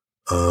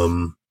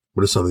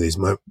 What are some of these?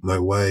 My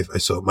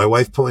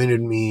wife pointed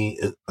me.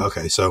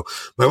 Okay. So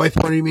my wife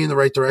pointed me in the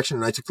right direction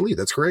and I took the lead.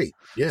 That's great.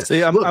 Yeah.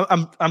 See,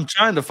 I'm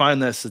trying to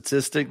find that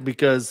statistic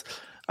because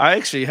I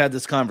actually had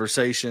this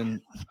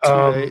conversation.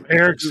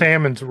 Eric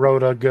Sammons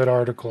wrote a good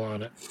article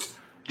on it.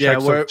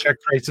 Check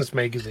Crisis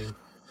Magazine.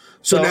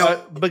 So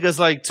now, because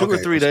like 2 or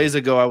 3 days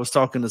ago, I was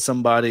talking to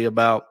somebody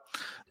about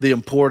we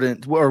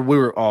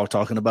were all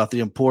talking about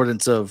the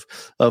importance of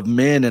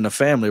men in a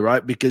family,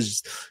 right?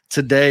 Because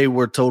today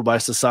we're told by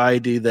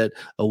society that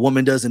a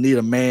woman doesn't need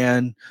a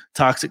man,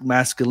 toxic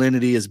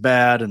masculinity is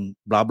bad, and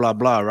blah, blah,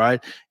 blah,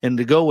 right? And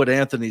to go what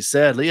Anthony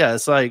said, yeah,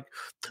 it's like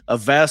a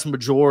vast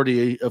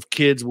majority of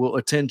kids will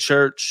attend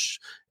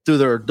church through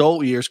their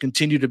adult years,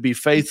 continue to be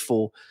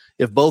faithful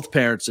if both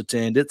parents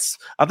attend.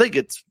 I think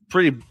it's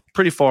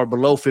pretty far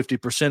below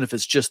 50% if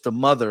it's just the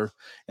mother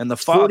and the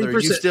father.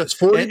 40%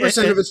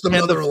 if it's the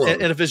mother alone.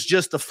 And if it's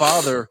just the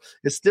father,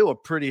 it's still a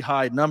pretty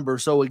high number.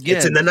 So again,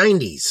 it's in the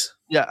 90s.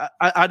 Yeah,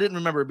 I didn't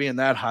remember it being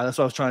that high. That's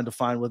what I was trying to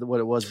find what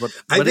it was. But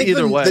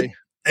either way,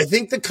 I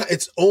think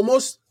it's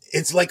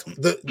like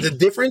the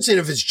difference in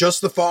if it's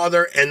just the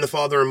father and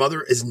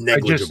mother is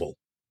negligible.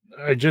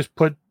 I just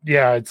put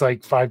it's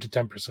like 5 to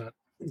 10%.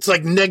 It's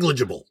like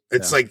negligible.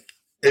 It's like.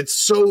 It's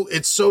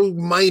so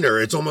minor.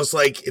 It's almost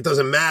like it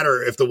doesn't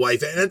matter if the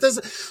wife, and it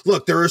doesn't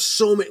look, there are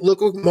so many, look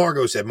what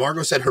Margot said.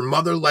 Margot said her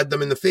mother led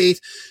them in the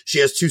faith. She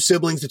has 2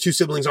 siblings. The 2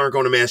 siblings aren't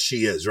going to mass.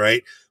 She is,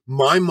 right?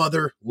 My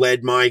mother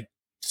led my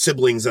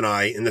siblings and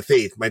I in the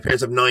faith. My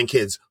parents have 9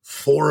 kids.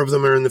 4 of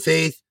them are in the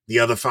faith. The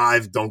other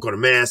 5 don't go to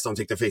mass, don't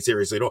take the faith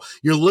seriously at all.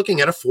 You're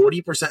looking at a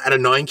 40% out of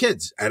 9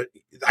 kids.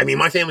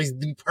 My family's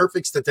the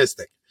perfect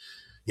statistic,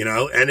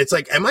 and it's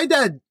like, and my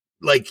dad,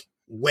 like,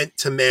 went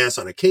to mass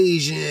on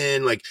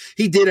occasion. Like,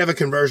 he did have a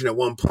conversion at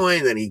one point,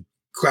 and then he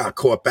got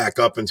caught back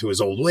up into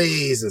his old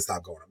ways and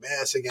stopped going to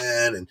mass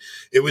again. And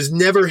it was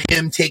never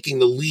him taking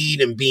the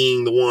lead and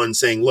being the one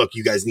saying, look,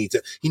 you guys need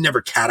to, he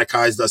never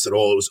catechized us at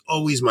all. It was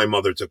always my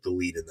mother took the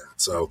lead in that.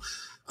 So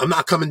I'm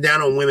not coming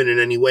down on women in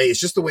any way. It's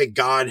just the way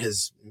God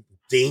has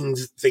deemed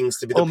things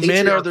to be.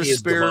 Men are the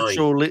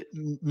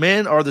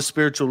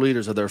spiritual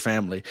leaders of their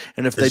family.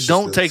 And if they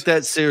don't take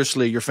that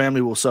seriously, your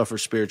family will suffer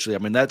spiritually. I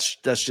mean, that's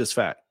just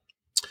fact.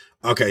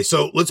 Okay,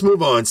 so let's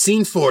move on.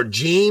 Scene 4.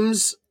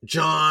 James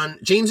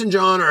and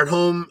John are at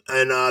home,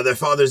 and their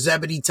father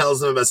Zebedee tells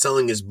them about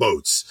selling his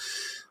boats.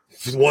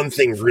 One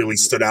thing really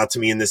stood out to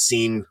me in this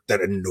scene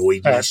that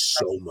annoyed me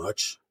so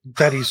much.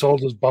 That he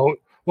sold his boat?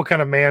 What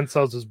kind of man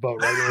sells his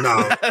boat? Right?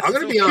 No, I'm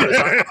going to be honest.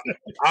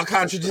 I'll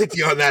contradict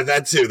you on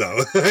that too,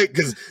 though.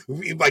 Because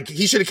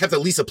he should have kept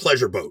at least a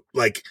pleasure boat.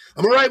 Like,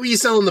 I'm all right with you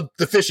selling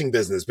the fishing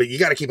business, but you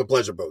got to keep a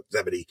pleasure boat,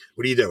 Zebedee.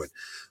 What are you doing?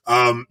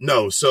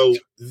 No,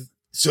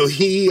 So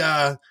he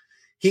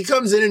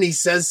comes in and he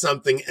says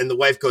something, and the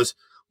wife goes,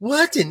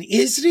 "What, in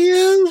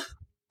Israel?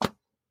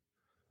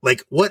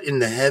 Like, what in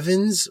the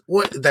heavens?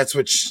 What?" That's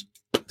what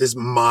this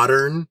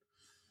modern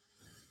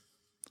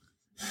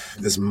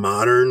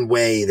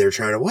way they're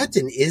trying to, what,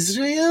 in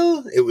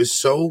Israel? It was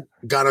so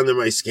got under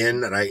my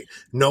skin that I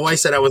know I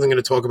said I wasn't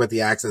going to talk about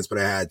the accents, but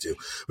I had to.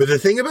 But the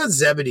thing about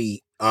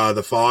Zebedee,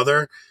 the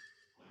father,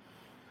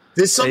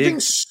 there's something.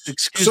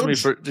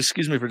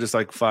 Excuse me for just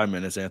like 5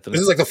 minutes, Anthony.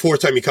 This is like the 4th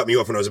time you cut me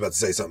off when I was about to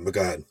say something, but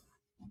go ahead.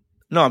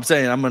 No, I'm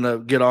saying I'm going to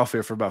get off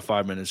here for about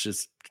 5 minutes.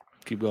 Just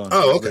keep going.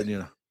 Oh, okay.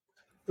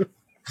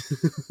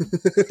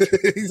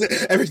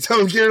 Every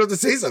time I'm gearing up to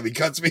say something, he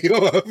cuts me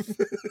off.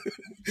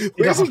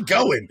 Where's he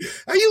going?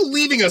 How are you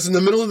leaving us in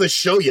the middle of the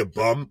show, you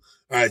bum?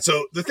 All right,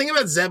 so the thing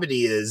about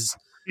Zebedee is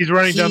he's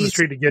running down the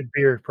street to get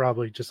beer,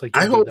 probably, just like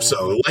I hope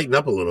so. Lighten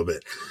up a little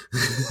bit.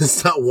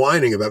 Stop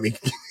whining about me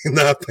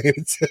not paying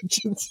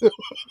attention to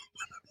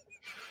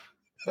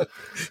him.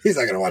 He's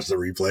not going to watch the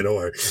replay. Don't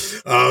worry.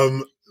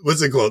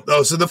 What's it called?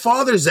 Oh, so the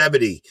father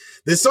Zebedee.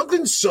 There's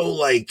something so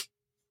like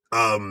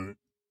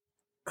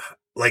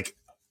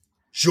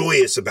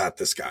joyous about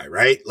this guy,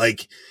 right?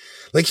 Like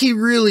he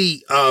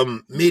really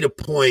made a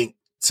point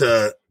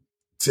to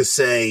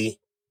say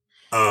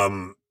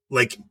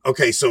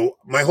okay, so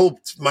my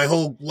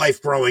whole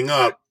life growing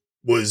up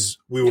was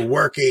we were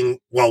working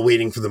while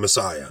waiting for the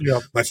Messiah.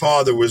 Yep. My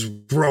father was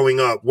growing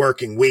up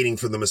working, waiting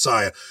for the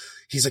Messiah.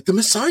 He's like, the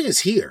Messiah's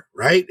here,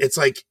 right? It's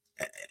like,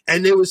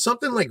 and there was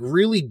something like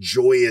really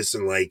joyous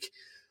and like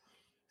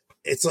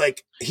it's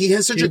like he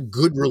has such a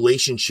good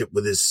relationship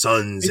with his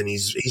sons, and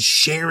he's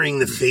sharing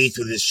the faith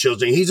with his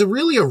children. He's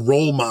really a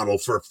role model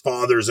for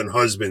fathers and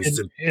husbands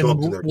to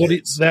talk to their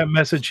kids. That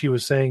message he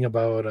was saying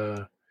about,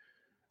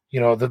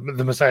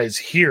 the Messiah is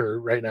here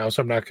right now,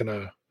 so I'm not going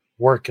to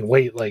work and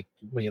wait like,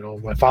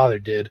 my father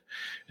did,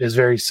 is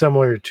very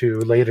similar to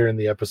later in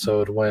the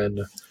episode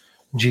when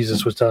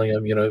Jesus was telling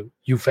him,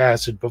 you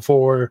fasted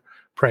before,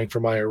 praying for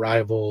my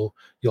arrival.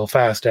 You'll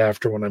fast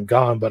after when I'm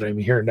gone, but I'm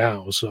here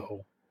now.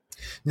 So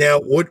now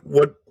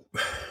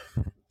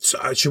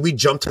so should we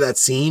jump to that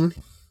scene?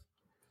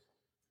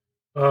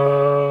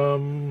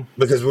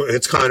 Because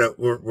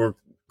we're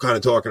kind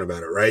of talking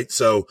about it, right?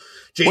 So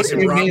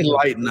Jason, what do you mean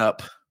lighten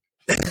up?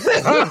 It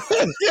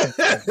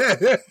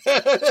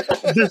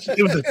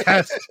was a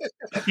test.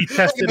 He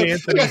tested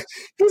Anthony.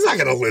 He's not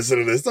going to listen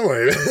to this. Don't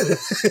worry.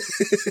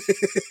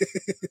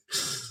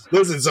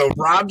 Listen, so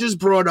Rob just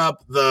brought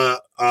up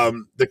the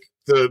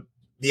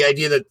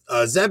idea that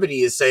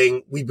Zebedee is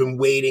saying we've been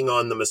waiting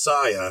on the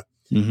Messiah,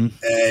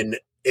 and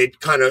it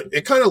kind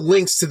of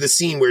links to the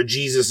scene where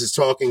Jesus is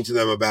talking to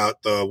them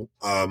about the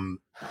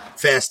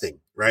fasting,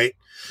 right?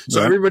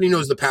 So everybody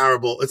knows the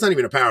parable. It's not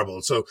even a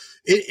parable. So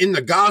in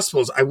the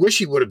Gospels, I wish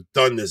he would have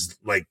done this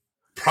like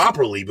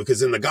properly,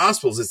 because in the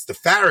Gospels, it's the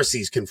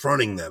Pharisees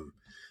confronting them.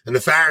 And the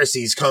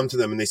Pharisees come to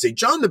them and they say,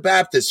 John the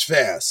Baptist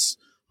fasts.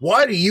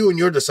 Why do you and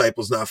your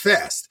disciples not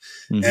fast?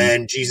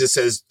 And Jesus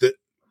says that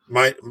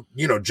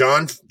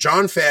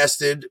John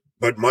fasted,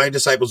 but my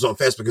disciples don't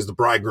fast because the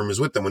bridegroom is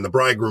with them. When the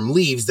bridegroom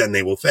leaves, then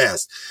they will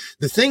fast.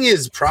 The thing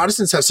is,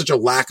 Protestants have such a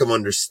lack of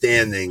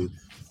understanding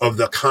of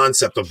the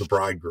concept of the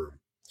bridegroom.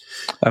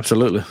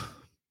 Absolutely.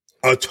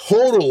 A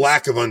total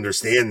lack of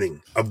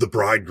understanding of the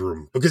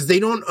bridegroom, because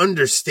they don't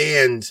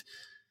understand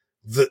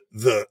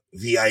the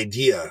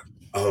idea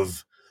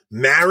of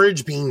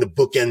marriage being the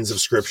bookends of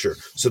Scripture.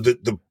 So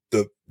the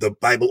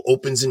Bible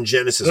opens in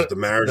Genesis with the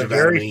marriage of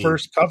Adam and Eve. The very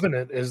first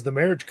covenant is the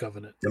marriage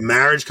covenant. The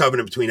marriage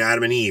covenant between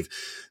Adam and Eve.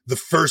 The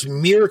first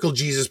miracle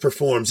Jesus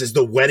performs is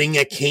the wedding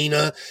at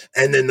Cana,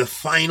 and then the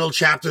final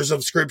chapters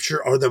of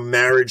Scripture are the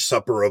marriage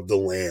supper of the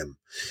Lamb.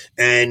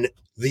 And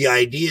the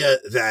idea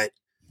that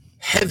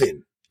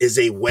heaven is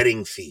a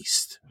wedding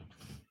feast.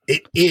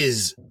 It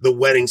is the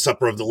wedding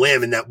supper of the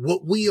Lamb, and that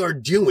what we are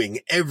doing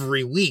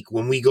every week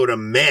when we go to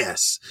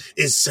Mass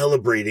is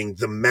celebrating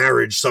the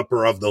marriage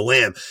supper of the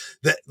Lamb.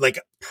 That, like,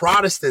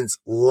 Protestants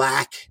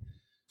lack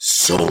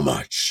so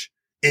much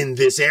in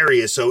this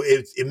area. So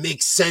it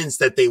makes sense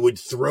that they would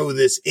throw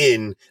this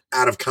in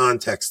out of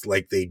context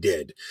like they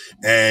did.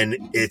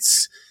 And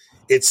it's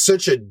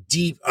such a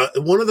deep,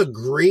 one of the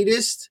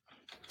greatest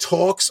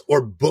talks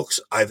or books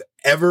I've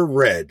ever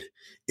read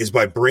is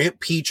by Brant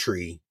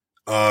Petrie.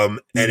 And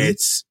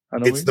it's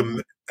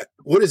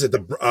what is it?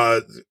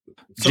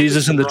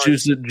 Jesus and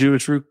the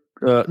Jewish root.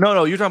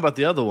 No, you're talking about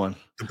the other one.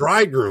 The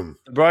bridegroom.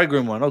 The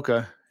bridegroom one.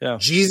 Okay. Yeah.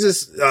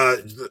 Jesus. I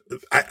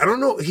don't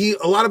know.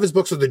 A lot of his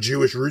books are the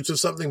Jewish roots of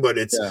something, but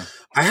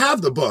I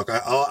have the book.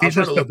 I'll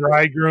Jesus the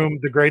bridegroom,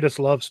 the greatest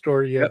love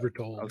story you ever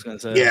told. I was going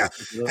to say. Yeah.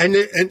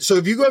 And so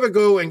if you ever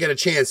go and get a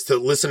chance to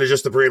listen to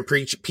just the Brant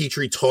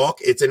Petrie talk,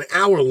 it's an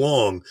hour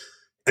long.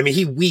 I mean,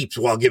 he weeps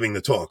while giving the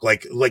talk.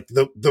 Like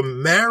the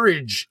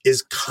marriage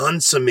is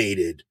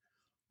consummated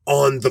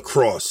on the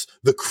cross.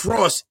 The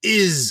cross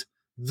is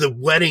the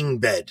wedding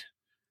bed.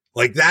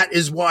 Like, that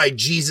is why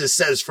Jesus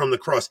says from the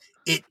cross,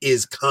 it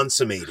is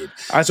consummated.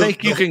 I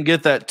think you can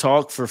get that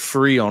talk for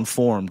free on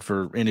Formed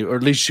or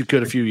at least you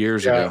could a few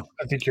years ago.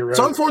 I think you're right. It's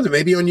on Formed, and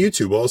maybe on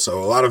YouTube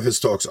also. A lot of his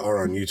talks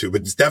are on YouTube,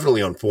 but it's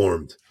definitely on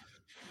Formed.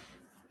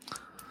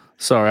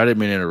 Sorry, I didn't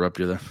mean to interrupt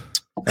you there.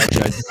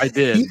 Actually, I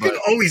did. You can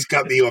always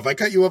cut me off. I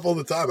cut you off all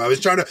the time. I was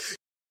trying to.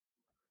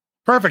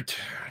 Perfect.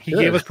 He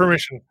gave us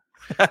permission.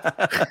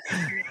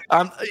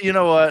 You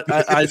know what?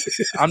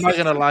 I'm not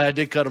gonna lie. I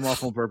did cut him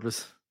off on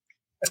purpose.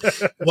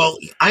 Well,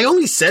 I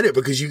only said it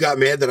because you got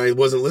mad that I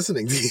wasn't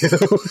listening to you.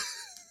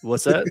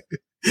 What's that?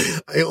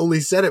 I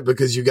only said it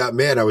because you got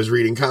mad. I was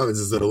reading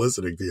comments instead of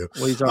listening to you.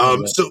 What are you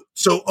talking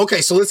about?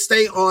 Okay, so let's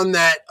stay on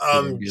that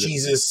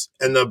Jesus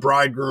and the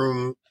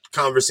bridegroom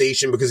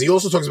conversation, because he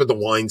also talks about the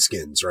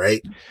wineskins,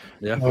 right?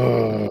 Yeah.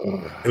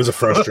 It was a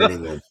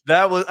frustrating one.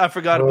 I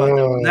forgot about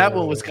that one. That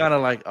one was kind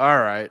of like, all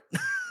right.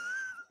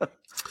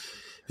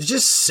 It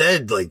just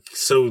said like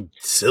so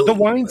silly. The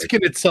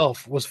wineskin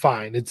itself was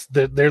fine. It's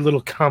their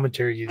little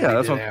commentary.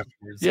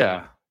 Afterwards.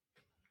 Yeah,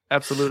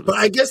 absolutely. But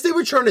I guess they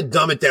were trying to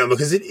dumb it down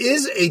because it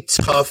is a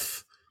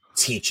tough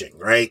teaching,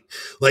 right?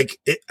 Like,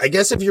 I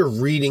guess if you're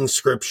reading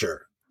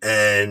Scripture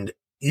and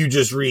you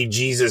just read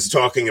Jesus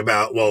talking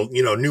about, well,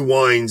 new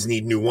wines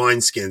need new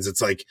wineskins.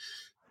 It's like,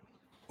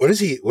 what is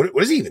he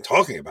even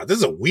talking about? This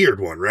is a weird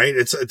one, right?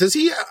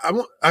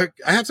 I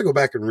have to go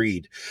back and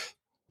read.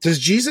 Does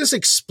Jesus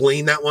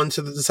explain that one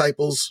to the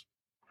disciples?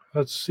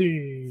 Let's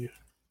see.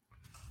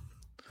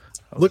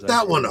 Look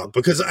that one up,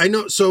 because I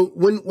know. So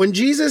when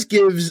Jesus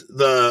gives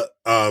the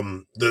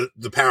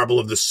parable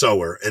of the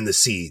sower and the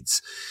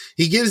seeds,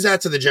 he gives that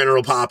to the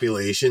general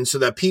population so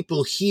that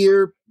people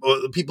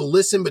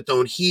listen but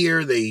don't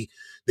hear. They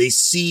they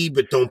see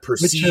but don't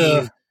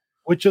perceive.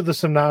 Which of the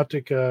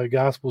synoptic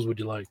gospels would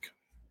you like?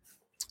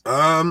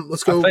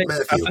 Let's go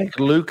Matthew. I think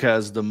Luke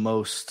has the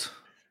most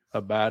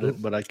about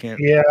it, but I can't.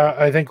 Yeah,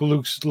 I think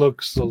Luke's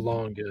looks the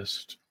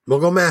longest. We'll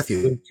go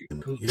Matthew.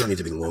 You don't need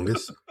to be the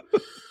longest.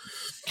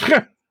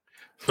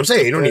 I'm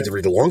saying you don't need to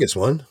read the longest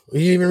one.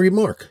 You even read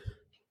Mark.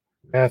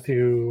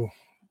 Matthew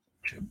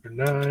chapter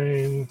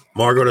 9.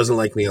 Margot doesn't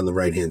like me on the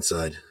right-hand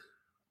side.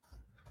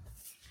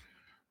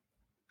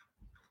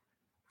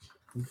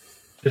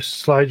 Just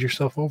slide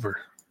yourself over.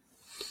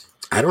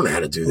 I don't know how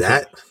to do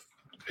that.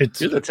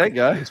 You're the tech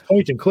guy. It's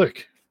point and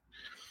click.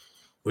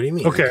 What do you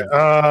mean? Okay.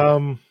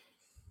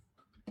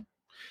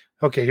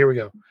 Okay, here we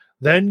go.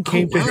 Then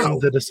came to him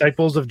the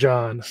disciples of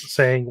John,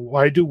 saying,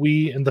 "Why do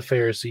we and the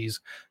Pharisees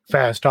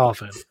fast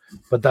often,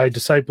 but thy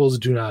disciples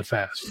do not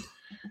fast?"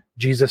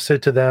 Jesus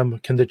said to them,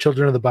 "Can the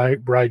children of the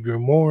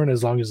bridegroom mourn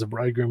as long as the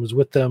bridegroom is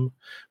with them?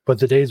 But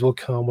the days will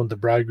come when the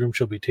bridegroom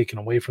shall be taken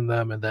away from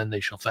them, and then they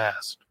shall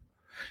fast.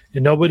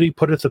 And nobody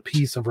putteth a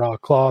piece of raw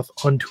cloth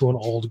unto an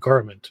old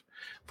garment,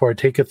 for it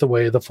taketh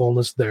away the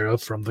fullness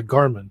thereof from the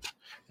garment,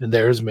 and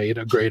there is made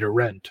a greater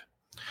rent.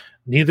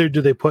 Neither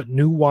do they put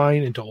new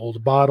wine into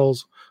old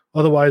bottles,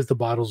 otherwise the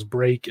bottles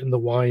break, and the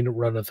wine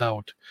runneth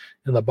out,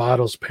 and the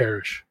bottles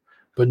perish.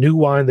 But new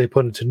wine they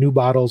put into new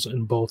bottles,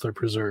 and both are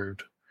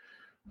preserved."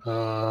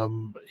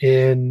 And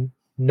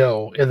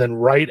then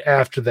right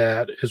after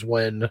that is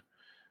when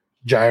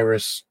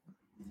Jairus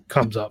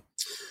comes up.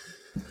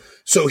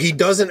 So he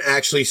doesn't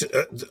actually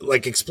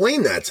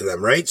explain that to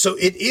them, right? So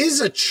it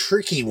is a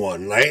tricky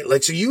one, right?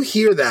 Like, so you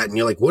hear that and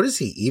you're like, what is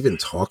he even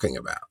talking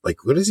about?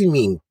 Like, what does he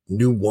mean?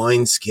 New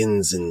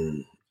wineskins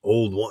and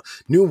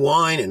new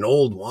wine and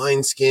old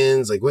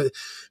wineskins? Like what?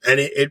 And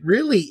it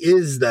really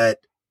is that,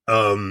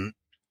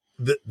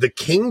 the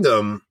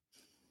kingdom,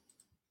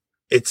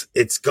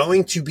 it's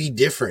going to be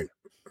different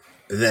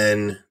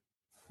than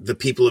the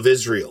people of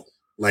Israel.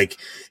 Like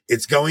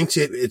it's going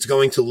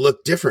to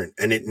look different,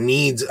 and it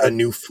needs a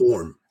new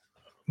form.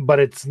 But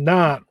it's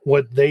not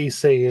what they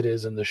say it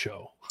is in the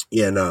show.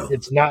 Yeah, no,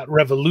 it's not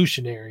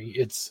revolutionary.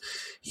 It's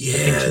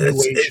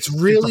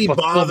really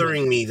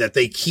bothering me that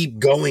they keep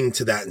going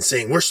to that and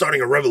saying we're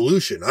starting a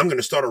revolution. I'm going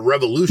to start a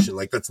revolution.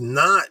 Like that's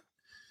not.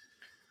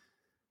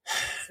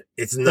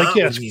 It's not. Like,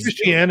 yes,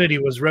 Christianity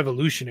was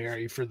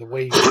revolutionary for the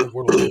way the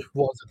world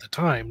was at the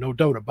time, no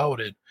doubt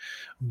about it.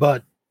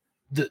 But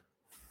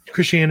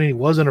Christianity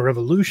wasn't a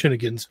revolution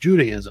against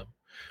Judaism.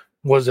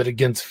 Was it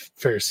against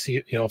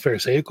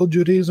Pharisaical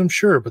Judaism?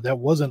 Sure, but that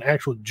wasn't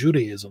actual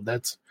Judaism.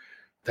 That's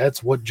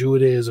what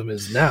Judaism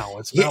is now.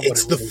 It's not.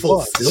 It's the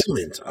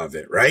fulfillment of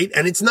it, right?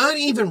 And it's not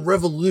even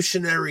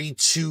revolutionary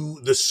to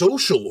the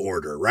social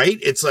order, right?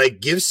 It's like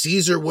give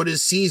Caesar what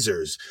is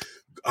Caesar's.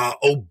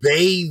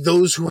 Obey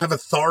those who have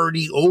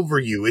authority over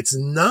you. It's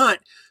not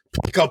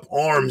pick up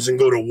arms and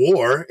go to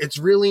war. It's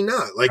really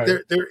not. Like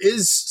right. There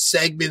is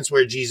segments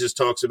where Jesus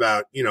talks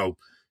about, the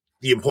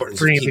importance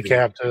freeing of the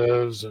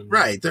captives.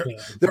 Right.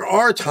 There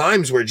are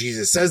times where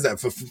Jesus says that.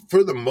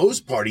 For the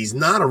most part, he's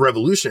not a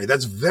revolutionary.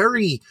 That's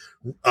very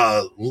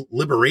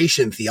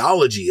liberation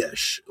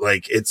theology-ish.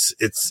 Like it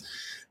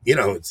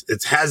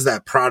has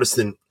that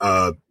Protestant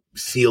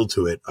feel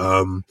to it.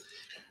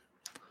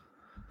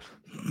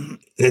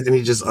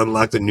 Anthony just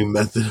unlocked a new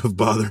method of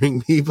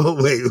bothering people.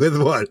 Wait,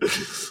 with what?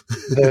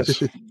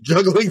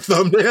 Juggling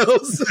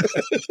thumbnails.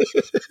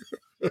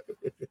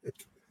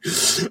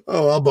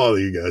 Oh, I'll bother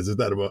you guys. Is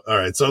that about all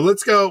right? So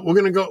let's go. We're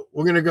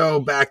gonna go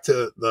back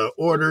to the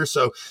order.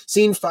 So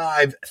scene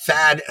 5,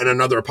 Thad and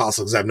another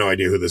apostle, because I have no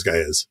idea who this guy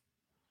is.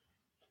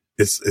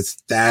 It's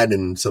Thad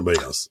and somebody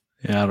else.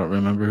 Yeah, I don't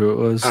remember who it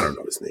was. I don't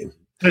know his name.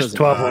 There's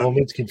 12 of them.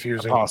 It's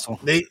confusing. Apostle.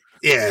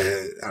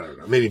 Yeah, I don't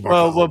know. Maybe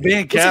Bartholomew. Well,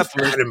 being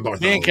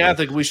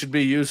Catholic, we should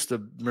be used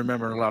to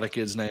remembering a lot of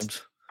kids'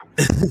 names.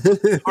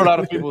 Or a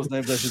lot of people's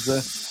names, I should say.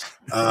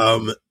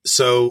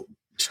 So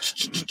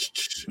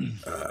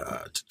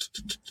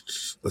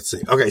let's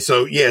see. Okay,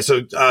 so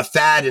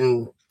Thad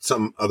and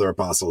some other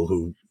apostle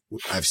who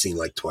I've seen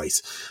like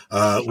twice.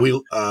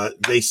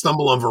 They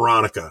stumble on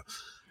Veronica,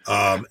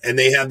 and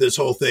they have this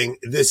whole thing.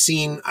 This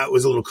scene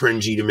was a little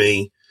cringy to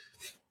me.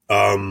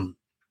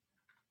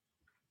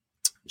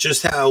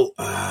 Just how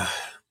I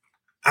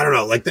don't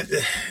know, like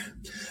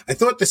I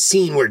thought the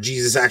scene where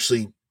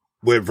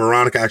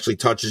Veronica actually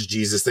touches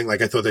Jesus thing,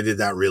 like I thought they did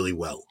that really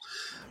well,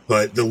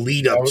 but the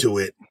lead up to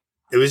it,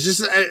 it was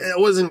just I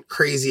wasn't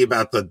crazy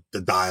about the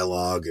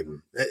dialogue,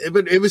 and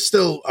it was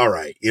still all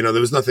right. There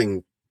was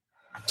nothing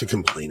to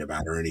complain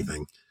about or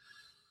anything.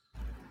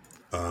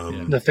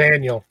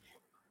 Nathaniel.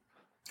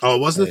 Oh, it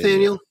was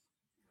Nathaniel.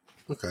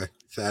 Okay,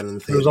 Thad and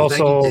Nathaniel. It was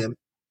also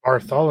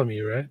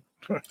Bartholomew, right?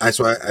 That's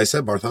why I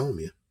said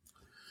Bartholomew.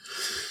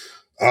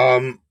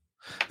 Then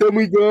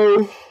we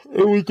go.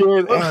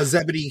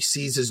 Zebedee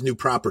sees his new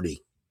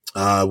property,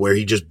 where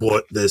he just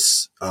bought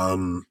this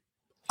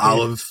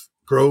olive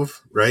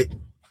grove, right?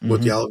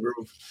 Bought the olive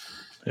grove.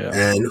 Yeah.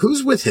 And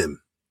who's with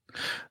him?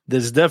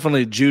 There's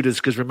definitely Judas,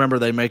 because remember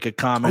they make a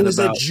comment is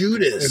that about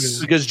Judas?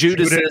 because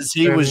Judas says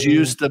he was and-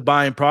 used to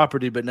buying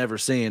property but never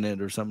seeing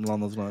it, or something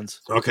along those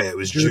lines. Okay, it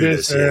was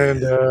Judas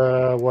Judas.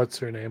 and what's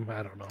her name?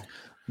 I don't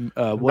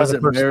know. Was it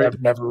Another person Mary?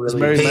 I've never Was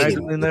really. Mary pagan,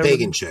 Magdalene the there?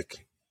 pagan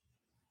chick.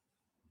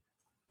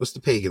 What's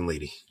the pagan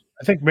lady?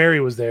 I think Mary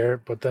was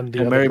there, but then the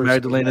Well, other Mary person-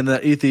 Magdalene and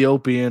the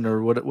Ethiopian,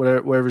 or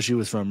whatever, wherever she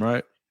was from,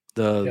 right?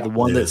 The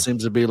one Yeah. that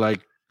seems to be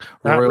like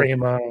not royal.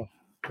 Rama.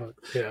 But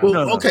yeah. Well,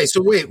 No. okay,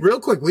 so wait, real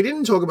quick. We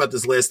didn't talk about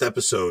this last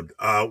episode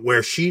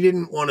where she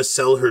didn't want to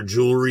sell her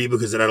jewelry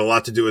because it had a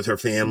lot to do with her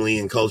family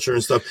and culture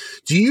and stuff.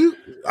 Do you,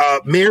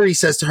 Mary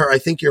says to her, I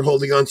think you're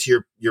holding on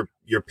to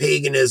your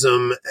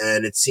paganism,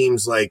 and it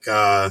seems like,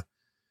 was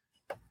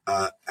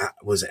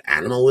it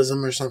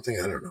animalism or something?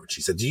 I don't know what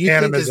she said. Do you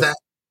think is that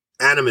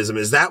animism?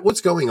 Is that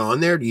what's going on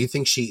there? Do you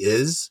think she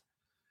is?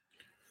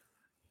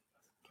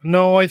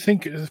 No, I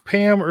think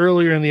Pam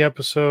earlier in the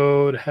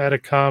episode had a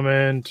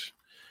comment.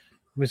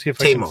 Let me see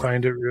if I Tamar. can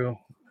find it real.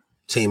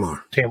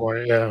 Tamar.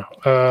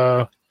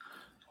 Yeah.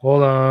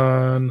 Hold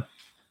on.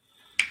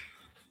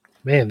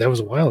 Man, that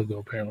was a while ago,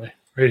 apparently.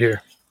 Right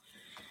here.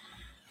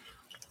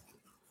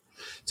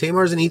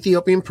 Tamar is an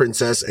Ethiopian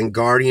princess and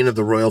guardian of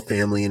the royal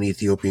family in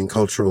Ethiopian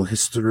cultural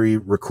history.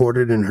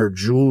 Recorded in her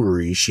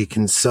jewelry, she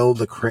can't sell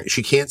the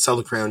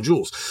crown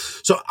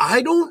jewels. So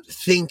I don't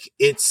think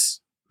it's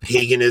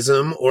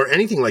paganism or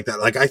anything like that.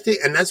 Like I think,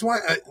 and that's why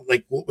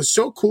what was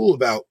so cool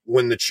about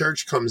when the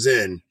church comes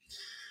in,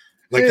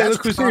 like Hey, that's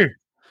look who's here.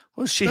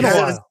 Well, she Been a has.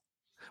 while.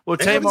 Well,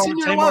 I haven't seen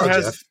you in a while,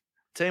 Jeff.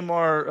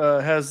 Tamar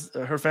has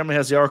her family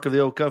has the Ark of the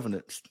Old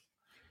Covenant.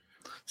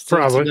 Still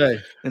Probably. today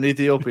in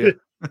Ethiopia.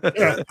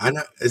 Yeah, I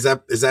know. Is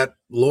that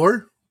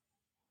lore?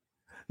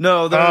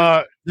 No,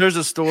 there's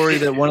a story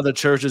that one of the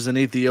churches in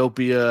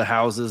Ethiopia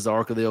houses the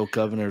Ark of the Old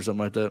Covenant or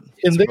something like that.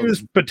 And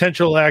there's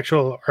potential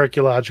actual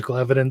archaeological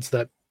evidence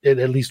that it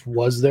at least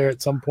was there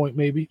at some point,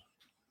 maybe.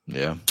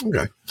 Yeah.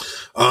 Okay.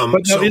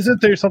 But now,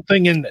 isn't there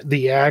something in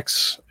the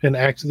Acts of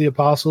the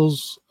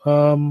Apostles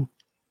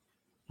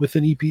with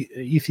an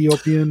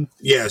Ethiopian?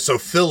 Yeah. So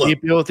Philip.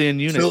 Ethiopian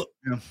eunuch.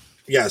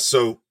 Yeah.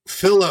 So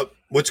Philip.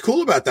 What's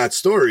cool about that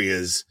story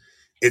is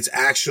it's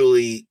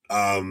actually.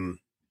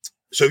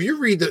 So if you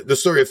read the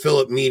story of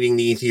Philip meeting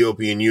the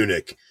Ethiopian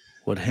eunuch,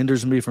 what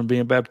hinders me from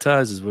being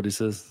baptized is what he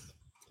says.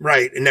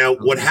 Right. And now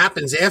what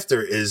happens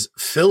after is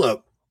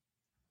Philip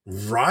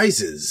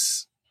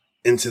rises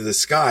into the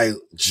sky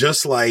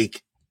just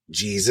like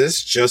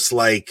Jesus, just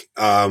like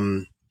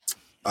who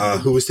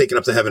was taken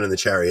up to heaven in the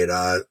chariot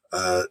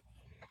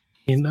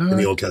in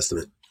the Old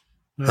Testament.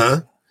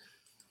 Huh?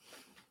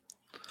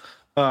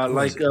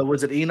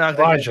 Was it Enoch?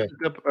 Elijah.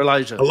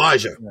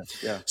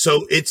 Yeah.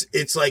 So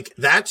it's like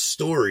that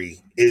story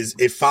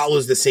it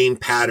follows the same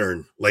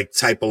pattern, like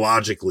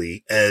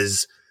typologically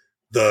as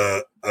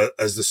the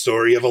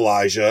story of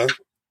Elijah.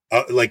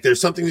 Like there's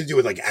something to do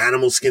with like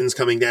animal skins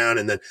coming down,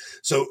 and then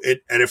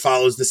it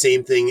follows the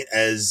same thing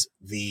as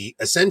the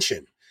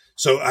ascension.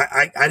 So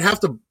I'd have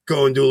to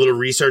go and do a little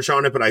research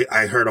on it, but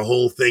I heard a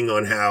whole thing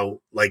on how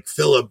like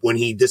Philip, when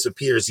he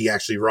disappears, he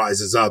actually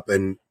rises up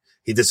and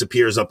he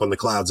disappears up on the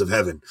clouds of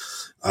heaven.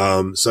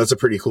 So that's a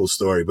pretty cool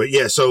story. But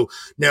yeah, so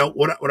now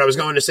what I was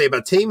going to say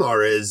about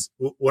Tamar is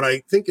what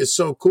I think is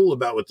so cool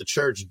about what the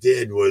church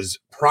did was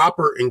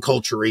proper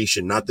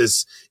enculturation, not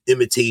this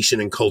imitation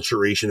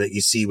enculturation that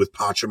you see with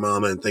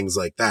Pachamama and things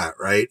like that,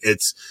 right?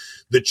 It's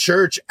the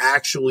church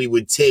actually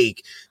would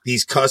take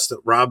these custom.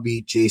 Rob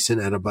beat Jason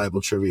at a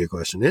Bible trivia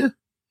question. Yeah.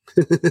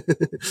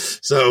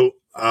 So,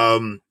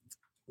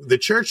 the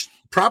church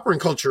proper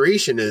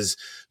enculturation is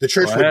the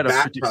church would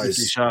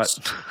baptize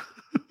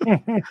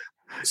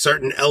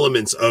certain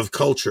elements of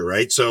culture,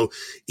 right? So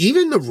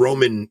even the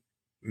Roman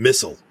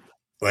Missal,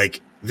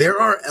 like there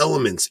are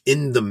elements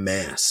in the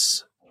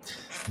Mass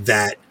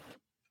that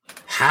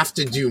have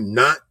to do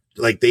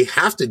they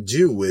have to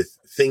do with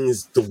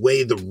things the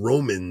way the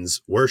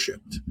Romans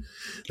worshipped.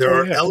 There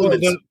are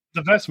elements. Well,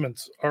 the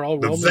vestments are all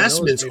Roman. The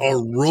vestments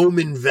are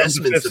Roman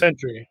vestments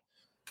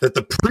that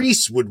the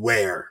priests would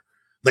wear.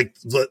 Like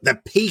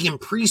that pagan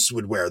priests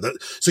would wear.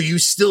 So you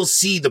still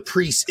see the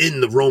priests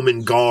in the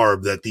Roman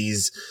garb that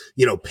these,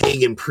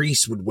 pagan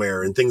priests would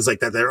wear and things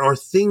like that. There are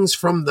things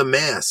from the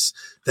Mass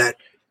that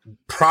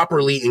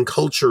properly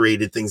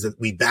enculturated things that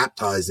we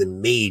baptized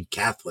and made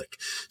Catholic.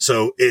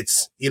 So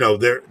it's,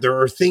 there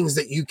are things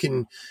that you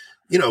can,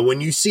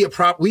 when you see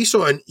we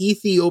saw an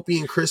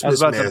Ethiopian Christmas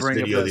Mass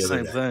video the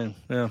other day. Thing.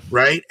 Yeah.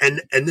 Right.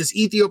 And this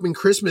Ethiopian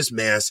Christmas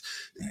Mass,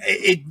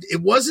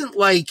 it wasn't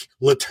like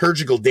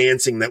liturgical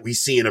dancing that we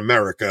see in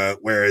America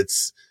where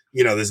it's,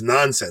 this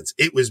nonsense.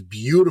 It was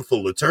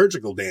beautiful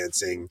liturgical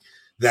dancing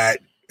that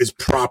is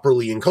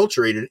properly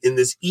enculturated in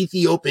this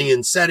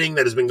Ethiopian setting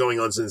that has been going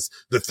on since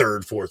the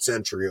 3rd, 4th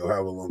century or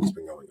however long it's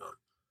been going on.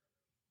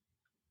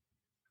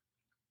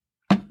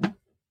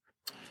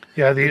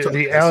 Yeah,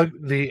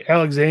 the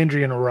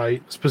Alexandrian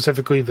rite,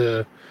 specifically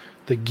the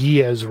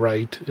Giaz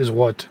rite, is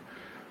what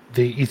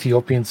the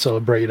Ethiopians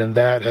celebrate, and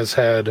that has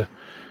had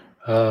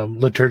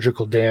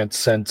liturgical dance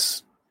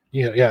since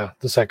the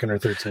 2nd or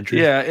 3rd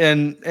century. Yeah,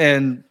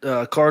 and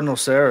Cardinal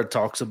Sarah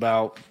talks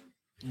about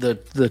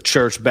the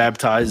church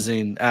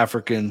baptizing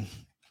African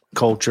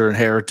culture and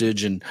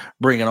heritage and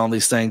bringing on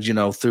these things,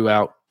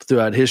 throughout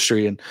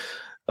history. And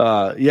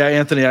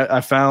Anthony,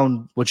 I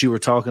found what you were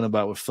talking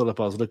about with Philip.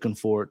 I was looking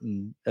for it,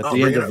 and at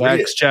the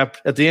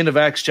end of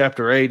Acts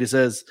chapter 8, it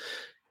says,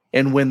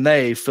 "And when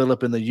they,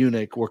 Philip and the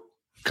eunuch, were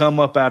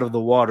come up out of the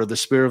water, the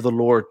Spirit of the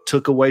Lord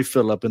took away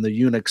Philip, and the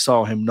eunuch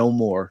saw him no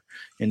more,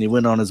 and he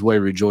went on his way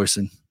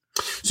rejoicing."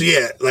 So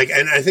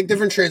and I think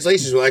different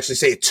translations will actually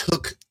say it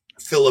took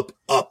Philip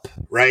up,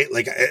 right?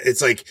 Like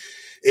it's like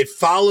it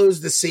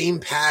follows the same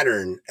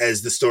pattern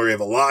as the story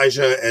of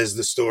Elijah, as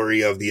the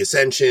story of the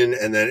ascension,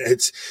 and then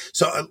it's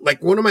so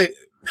like one of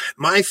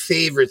my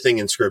favorite thing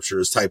in Scripture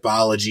is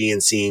typology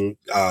and seeing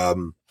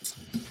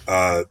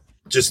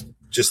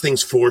just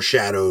things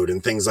foreshadowed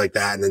and things like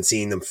that, and then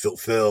seeing them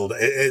fulfilled.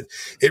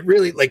 It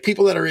really, like,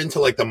 people that are into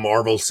like the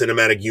Marvel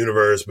Cinematic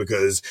Universe,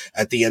 because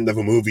at the end of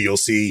a movie you'll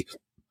see,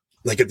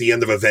 like at the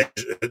end of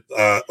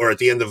or at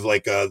the end of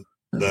like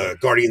the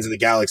Guardians of the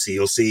Galaxy,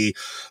 you'll see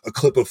a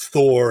clip of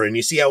Thor, and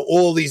you see how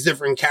all these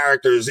different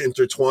characters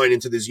intertwine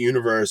into this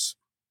universe.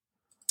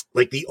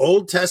 Like the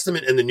Old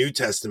Testament and the New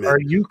Testament. Are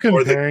you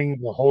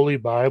comparing the Holy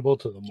Bible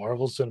to the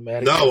Marvel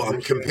Cinematic No, Universe?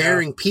 I'm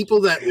comparing people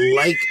that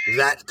like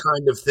that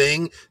kind of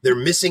thing. They're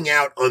missing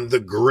out on the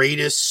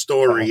greatest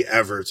story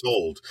ever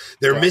told.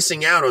 They're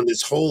missing out on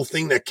this whole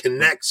thing that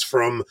connects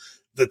from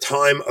the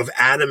time of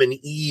Adam and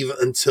Eve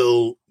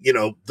until,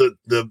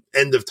 the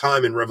end of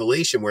time in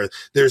Revelation, where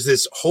there's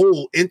this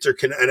whole and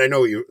I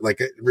know you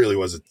like, it really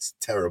was a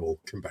terrible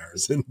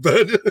comparison,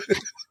 but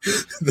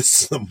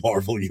this is the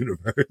Marvel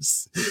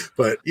universe,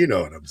 but you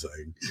know what I'm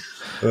saying.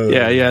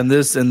 And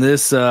this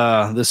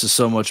is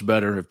so much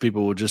better if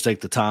people would just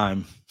take the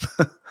time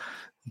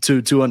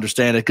to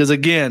understand it. Because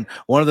again,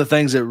 one of the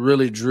things that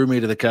really drew me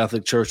to the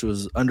Catholic Church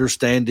was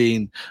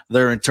understanding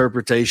their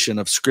interpretation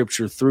of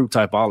Scripture through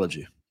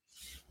typology.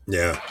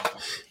 Yeah.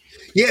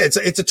 It's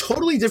a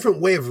totally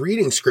different way of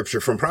reading Scripture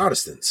from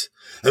Protestants.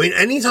 I mean,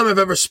 anytime I've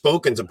ever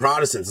spoken to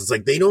Protestants, it's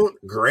like they don't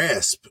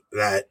grasp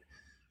that,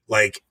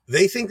 like,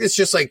 they think it's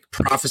just like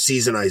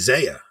prophecies in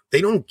Isaiah.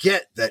 They don't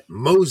get that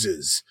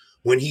Moses,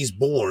 when he's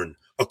born,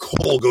 a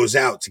call goes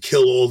out to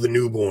kill all the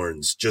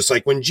newborns. Just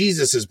like when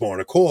Jesus is born,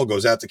 a call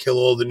goes out to kill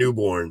all the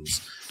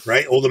newborns,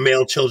 right? All the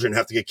male children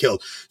have to get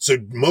killed. So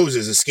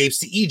Moses escapes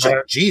to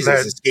Egypt.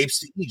 Jesus escapes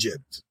to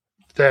Egypt.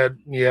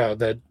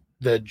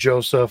 That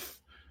Joseph,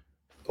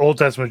 Old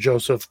Testament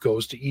Joseph,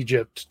 goes to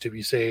Egypt to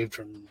be saved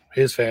from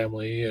his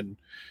family, and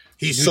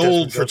he's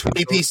sold for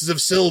 20 pieces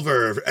of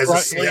silver as a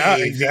slave. Yeah,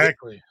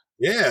 exactly.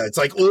 Yeah, it's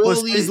like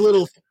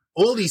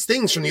all these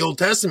things from the Old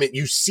Testament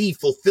you see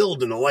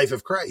fulfilled in the life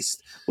of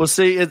Christ. Well,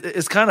 see,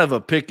 it's kind of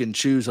a pick and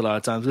choose a lot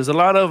of times, because a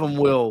lot of them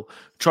will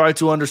try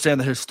to understand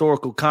the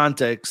historical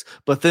context,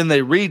 but then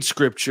they read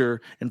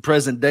Scripture in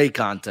present day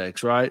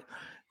context, right?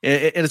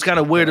 And it's kind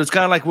of weird. It's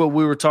kind of like what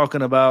we were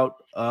talking about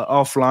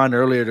offline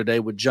earlier today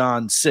with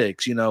John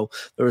 6. There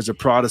was a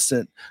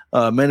Protestant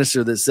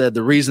minister that said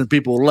the reason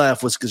people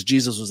left was because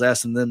Jesus was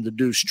asking them to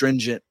do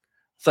stringent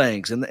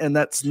things, and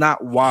that's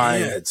not why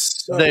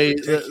it's so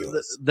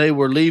they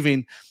were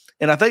leaving.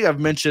 And I think I've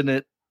mentioned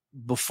it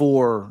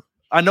before.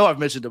 I know I've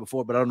mentioned it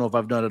before, but I don't know if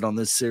I've done it on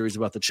this series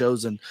about the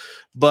Chosen.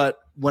 But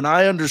when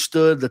I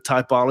understood the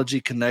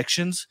typology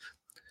connections,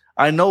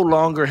 I no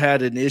longer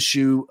had an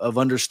issue of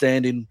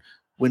understanding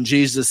when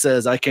Jesus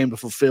says, "I came to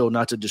fulfill,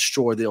 not to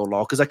destroy the old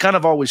law," because I kind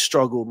of always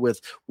struggled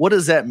with what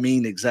does that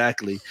mean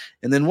exactly.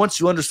 And then once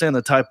you understand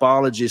the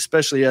typology,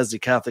 especially as the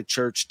Catholic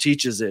Church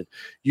teaches it,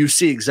 you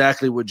see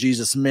exactly what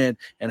Jesus meant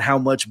and how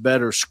much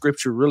better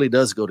Scripture really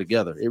does go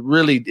together. It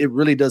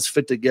really does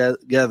fit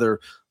together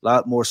a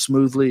lot more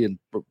smoothly and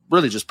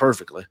really just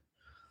perfectly.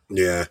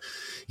 Yeah.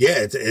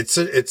 It's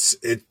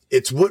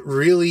what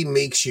really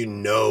makes you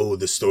know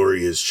the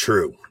story is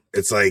true.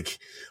 It's like,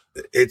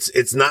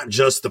 it's not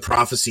just the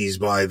prophecies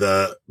by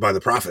the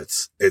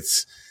prophets.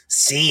 It's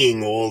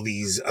seeing all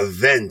these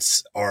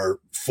events are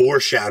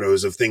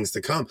foreshadows of things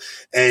to come.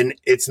 And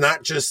it's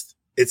not just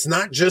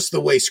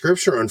the way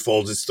Scripture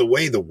unfolds, it's the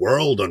way the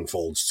world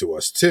unfolds to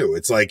us too.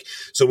 It's like,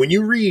 so when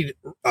you read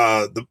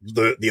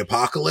the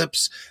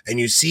Apocalypse and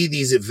you see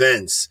these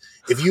events,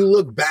 if you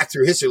look back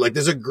through history, like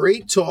there's a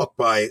great talk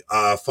by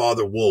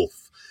Father Wolf,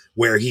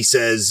 where he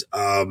says,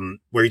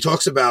 where he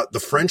talks about the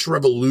French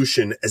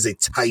Revolution as a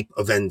type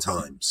of end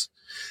times.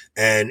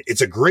 And it's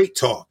a great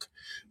talk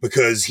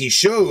because he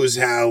shows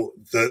how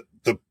the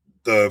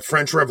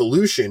French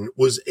Revolution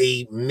was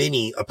a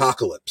mini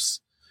apocalypse.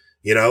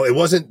 It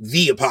wasn't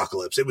the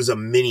apocalypse. It was a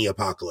mini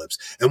apocalypse.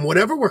 And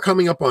whatever we're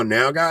coming up on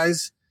now,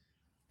 guys,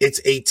 it's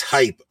a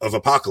type of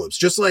apocalypse.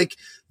 Just like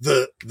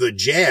the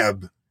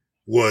jab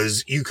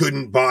was, you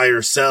couldn't buy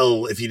or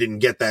sell if you didn't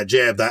get that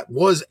jab. That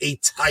was a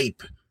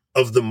type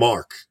of the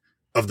mark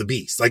of the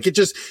beast. Like it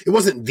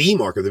wasn't the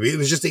mark of the beast. It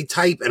was just a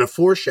type and a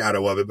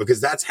foreshadow of it,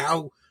 because that's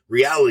how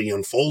reality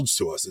unfolds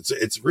to us.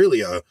 It's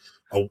really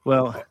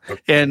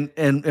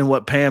and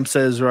what Pam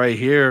says right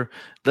here,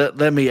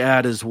 let me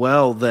add as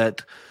well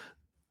that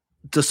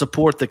to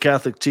support the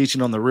Catholic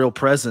teaching on the real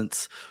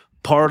presence,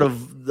 part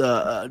of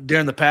the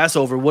during the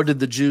Passover, what did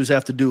the Jews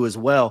have to do as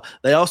well?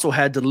 They also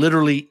had to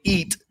literally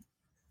eat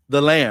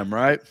the lamb,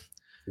 right?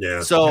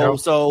 Yeah.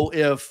 So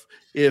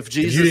if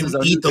Jesus is a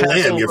eat the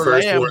lamb, your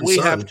firstborn we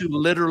son, have to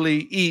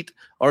literally eat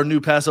our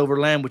new Passover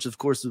lamb, which of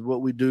course is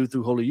what we do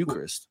through Holy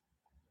Eucharist.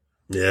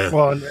 Yeah.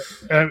 Well,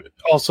 and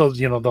also,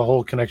 the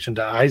whole connection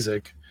to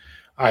Isaac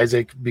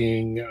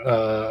being,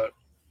 brought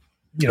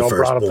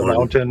up the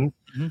mountain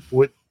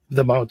with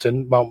the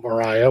mountain, Mount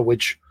Moriah,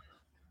 which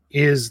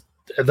is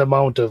the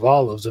Mount of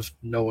Olives. If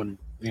no one,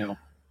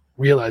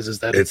 realizes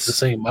that it's the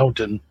same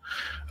mountain.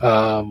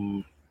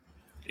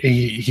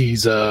 He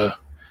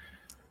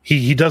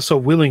does so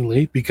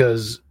willingly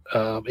because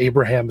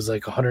Abraham is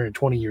like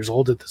 120 years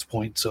old at this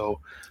point.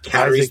 So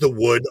carries the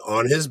wood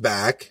on his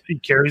back. He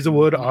carries the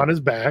wood on his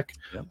back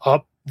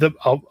up the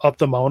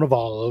Mount of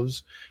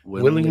Olives.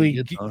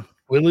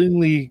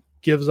 Willingly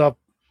gives up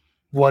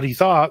what he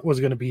thought was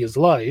going to be his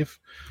life,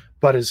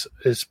 but is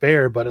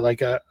spared. But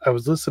like I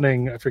was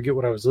listening, I forget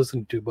what I was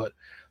listening to, but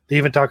they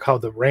even talk how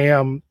the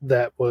ram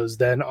that was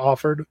then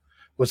offered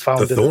was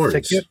found in the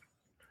thicket.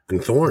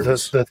 And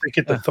thorns. The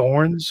thicket, the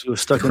thorns. It was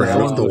stuck in the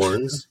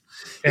thorns.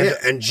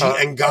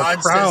 And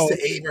God says to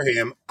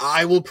Abraham,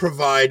 I will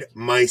provide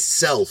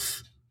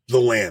myself the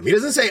lamb. He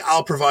doesn't say,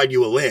 I'll provide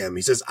you a lamb.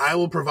 He says, I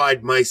will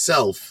provide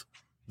myself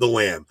the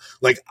lamb.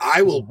 Like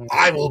I will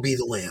be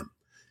the lamb.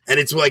 And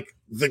it's like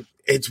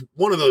it's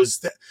one of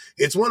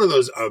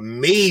those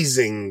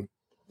amazing,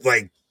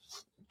 like,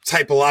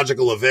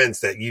 typological events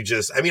that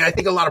I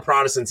think a lot of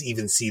Protestants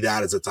even see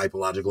that as a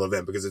typological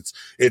event because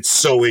it's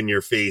so in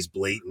your face,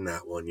 blatant,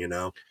 that one,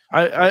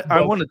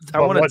 I want to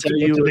tell you, what did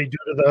they do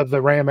to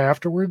the ram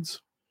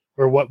afterwards,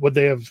 or what would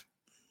they have?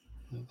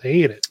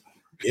 They ate it.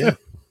 Yeah.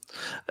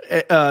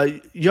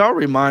 Y'all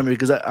remind me,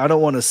 because I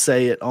don't want to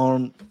say it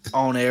on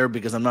air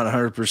because I'm not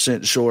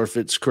 100% sure if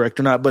it's correct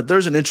or not, but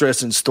there's an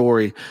interesting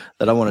story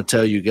that I want to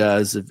tell you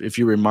guys if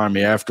you remind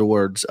me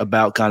afterwards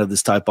about kind of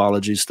this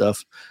typology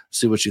stuff.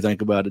 See what you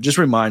think about it. Just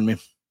remind me.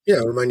 Yeah,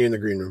 I'll remind you in the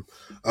green room.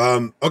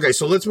 Okay,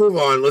 so let's move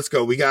on. Let's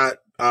go. We got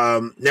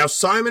now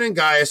Simon and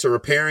Gaius are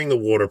repairing the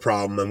water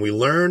problem, and we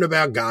learn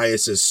about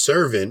Gaius's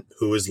servant,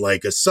 who is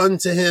like a son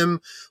to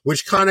him,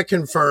 which kind of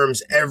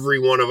confirms every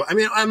one of. I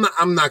mean, I'm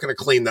not going to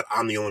claim that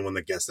I'm the only one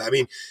that guessed that. I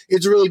mean,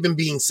 it's really been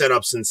being set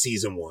up since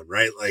season 1,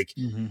 right? Like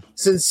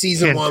since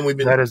season 1, we've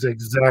been. That is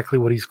exactly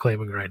what he's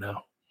claiming right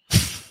now.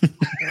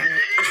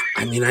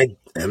 I mean, I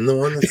am the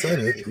one that said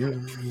it.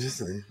 I'm just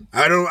saying.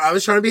 I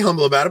was trying to be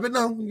humble about it, but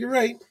no, you're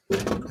right.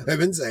 I've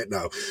been saying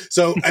no.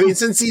 So, I mean,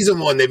 since season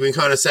 1, they've been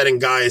kind of setting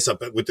Gaius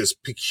up with this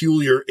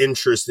peculiar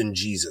interest in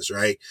Jesus,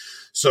 right?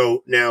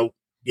 So now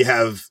you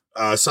have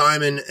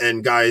Simon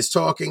and Gaius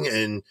talking,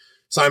 and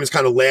Simon's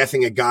kind of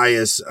laughing at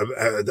Gaius.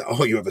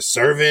 Oh, you have a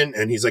servant?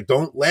 And he's like,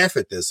 don't laugh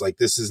at this. Like,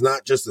 this is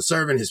not just a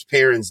servant. His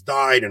parents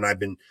died, and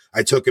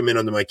I took him in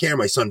under my care.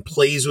 My son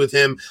plays with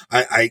him.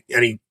 I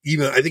think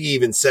he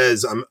even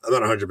says, I'm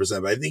not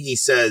 100%, but I think he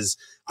says,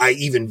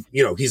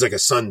 he's like a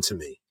son to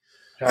me.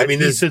 I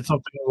mean, he said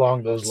something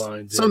along those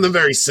lines. Something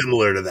very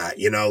similar to that,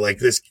 like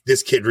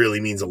this kid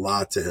really means a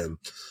lot to him.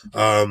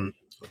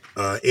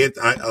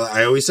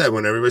 I always said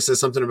when everybody says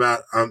something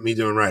about me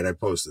doing right, I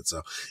post it.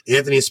 So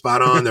Anthony is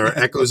spot on. There are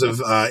echoes of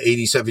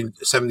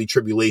 70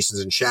 tribulations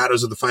and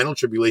shadows of the final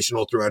tribulation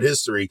all throughout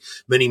history.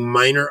 Many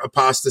minor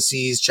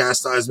apostasies,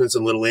 chastisements,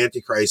 and little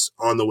antichrists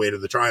on the way to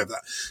the triumph.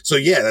 So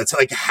yeah, that's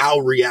like how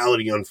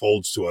reality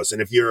unfolds to us.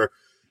 And if you're,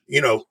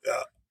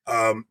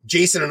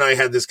 Jason and I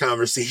had this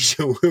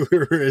conversation when we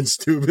were in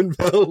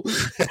Steubenville.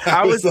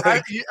 I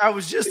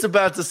was just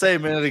about to say a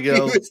minute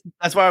ago.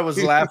 That's why I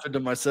was laughing to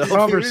myself.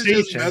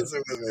 Conversation.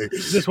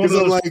 Is this one of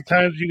those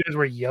times you guys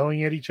were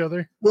yelling at each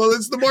other? Well,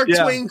 it's the Mark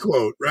Twain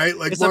quote, right?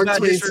 Like Mark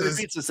Twain says,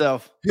 repeats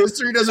itself.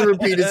 History doesn't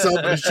repeat itself,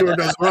 but it sure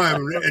does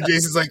rhyme. And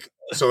Jason's like,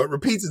 so it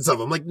repeats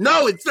itself. I'm like,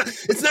 no, it's not.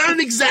 It's not an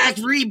exact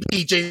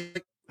repeat,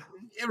 Jason.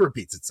 It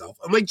repeats itself.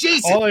 I'm like,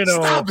 Jason,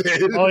 stop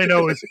it. All I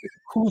know is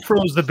who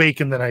froze the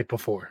bacon the night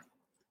before.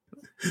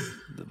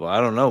 Well,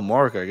 I don't know,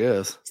 Mark, I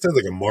guess. Sounds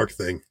like a Mark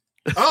thing.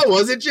 Oh,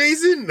 was it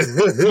Jason?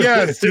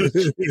 Yes.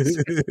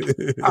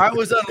 I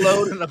was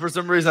unloading, and for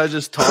some reason I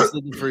just tossed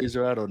it in the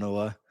freezer. I don't know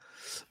why.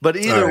 But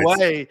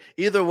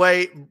either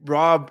way,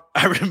 Rob,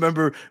 I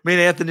remember me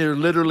and Anthony are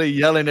literally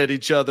yelling at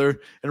each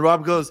other, and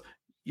Rob goes,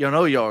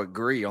 y'all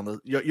agree on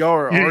y'all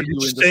are arguing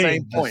the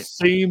same point.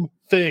 Same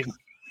thing.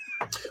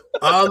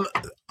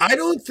 I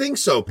don't think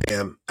so,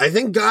 Pam. I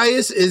think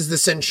Gaius is the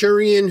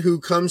centurion who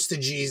comes to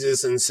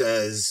Jesus and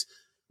says,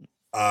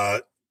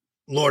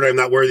 Lord, I'm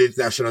not worthy that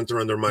thou should enter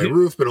under my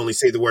roof, but only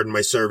say the word and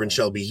my servant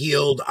shall be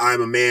healed.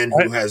 I'm a man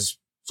who has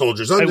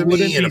soldiers under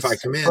me, and if I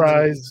command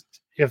them.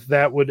 If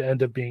that would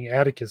end up being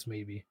Atticus,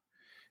 maybe.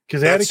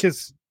 Because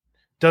Atticus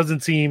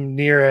doesn't seem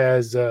near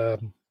as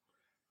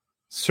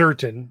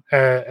certain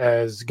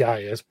as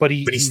Gaius, but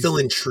he's still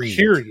intrigued,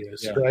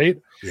 curious, right?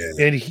 Yeah.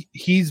 And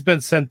he's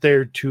been sent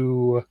there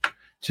to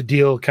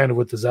deal kind of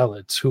with the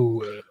zealots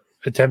who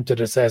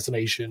attempted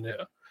assassination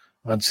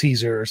on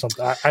Caesar or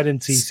something. I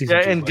didn't see Caesar.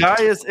 Yeah, and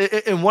Gaius,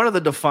 and one of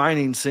the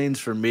defining scenes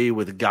for me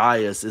with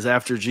Gaius is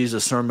after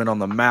Jesus' Sermon on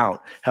the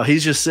Mount, how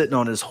he's just sitting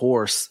on his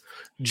horse,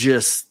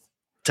 just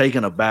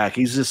taken aback.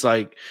 He's just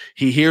like,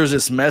 he hears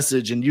this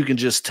message, and you can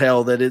just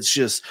tell that it's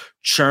just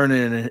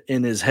churning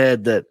in his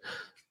head that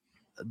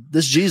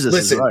this Jesus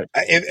is right.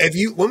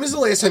 When was the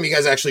last time you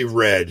guys actually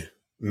read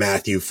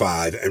Matthew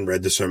 5 and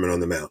read the Sermon on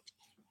the Mount?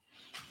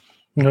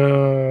 It's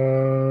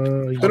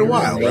been a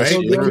while, right?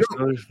 A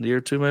year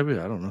or two, maybe.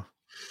 I don't know.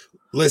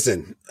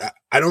 Listen,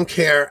 I don't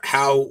care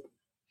how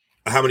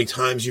many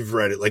times you've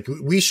read it. Like,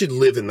 we should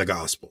live in the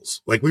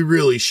Gospels. Like, we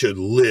really should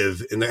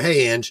live in the.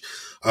 Hey, Ange,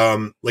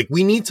 like,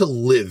 we need to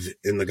live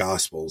in the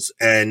Gospels.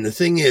 And the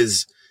thing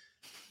is,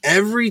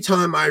 every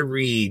time I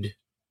read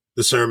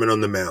the Sermon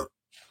on the Mount,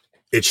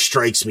 it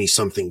strikes me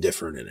something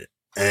different in it,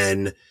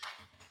 and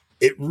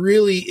it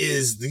really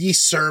is the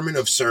sermon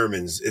of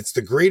sermons. It's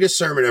the greatest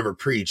sermon ever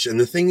preached. And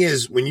the thing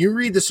is, when you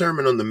read the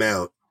Sermon on the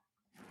Mount,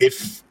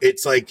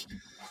 it's like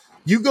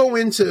you go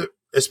into,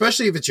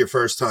 especially if it's your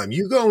first time,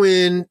 you go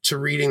into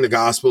reading the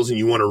Gospels and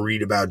you want to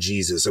read about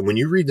Jesus. And when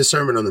you read the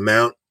Sermon on the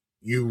Mount,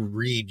 you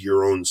read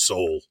your own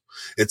soul.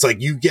 It's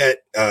like you get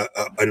an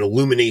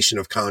illumination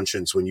of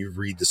conscience when you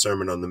read the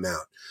Sermon on the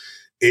Mount.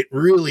 It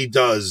really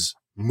does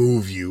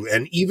move you.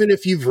 And even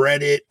if you've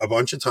read it a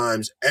bunch of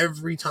times,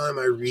 every time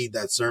I read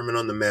that Sermon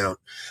on the Mount,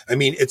 I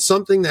mean, it's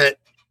something that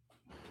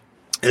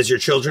as your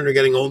children are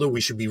getting older,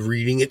 we should be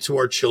reading it to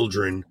our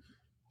children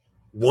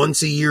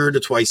once a year to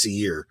twice a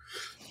year,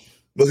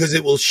 because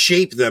it will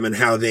shape them and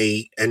how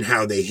they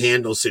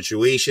handle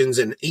situations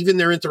and even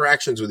their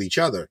interactions with each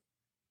other.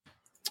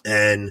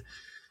 And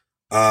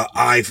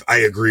I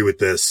agree with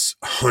this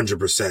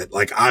 100%.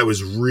 Like, I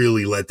was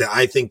really let down.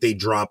 I think they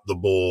dropped the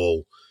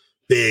ball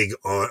big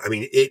on. I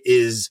mean, it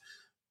is.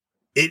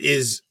 But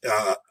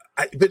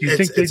do you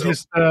think they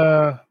just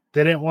they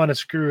didn't want to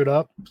screw it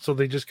up, so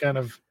they just kind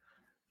of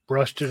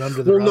brushed it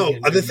under the rug?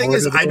 No, the thing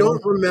is, I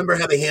don't remember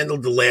how they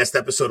handled the last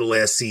episode of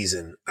last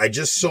season. I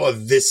just saw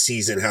this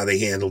season how they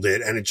handled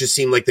it, and it just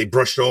seemed like they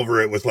brushed over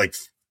it with like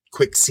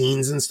quick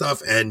scenes and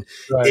stuff, and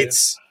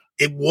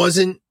it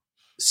wasn't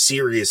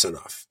serious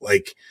enough.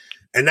 Like,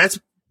 and that's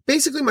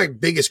basically my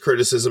biggest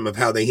criticism of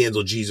how they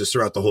handle Jesus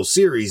throughout the whole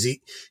series.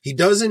 He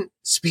doesn't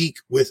speak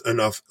with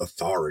enough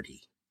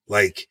authority.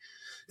 Like,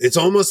 it's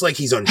almost like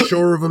he's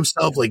unsure of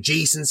himself. Like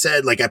Jason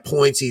said, like at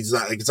points, he's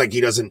not, like, it's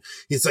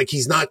like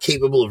he's not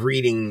capable of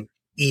reading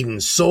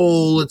Eden's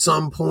soul at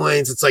some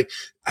points. It's like,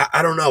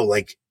 I don't know.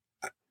 Like,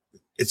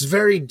 it's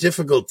very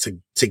difficult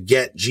to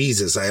get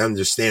Jesus. I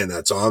understand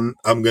that. So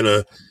I'm going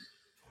to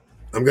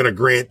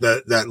grant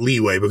that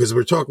leeway, because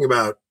we're talking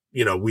about,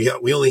 you know, we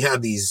only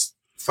have these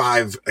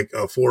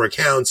 4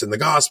 accounts in the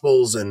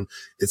Gospels, and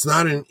it's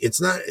not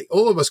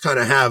all of us kind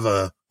of have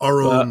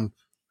our own.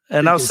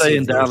 And I'll say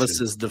in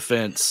Dallas's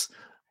defense,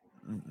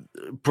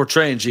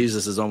 portraying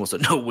Jesus is almost a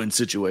no-win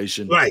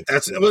situation. Right.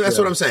 That's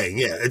what I'm saying.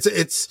 Yeah.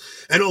 It's,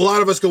 and a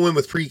lot of us go in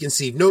with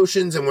preconceived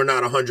notions, and we're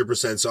not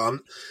 100%. So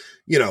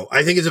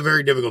I think it's a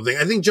very difficult thing.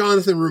 I think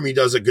Jonathan Rumi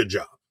does a good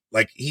job.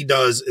 Like, he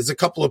does. It's a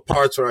couple of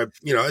parts where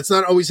it's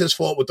not always his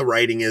fault what the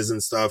writing is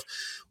and stuff.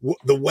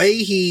 The way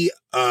he,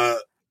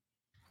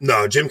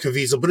 Jim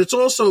Caviezel, but it's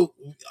also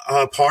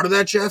part of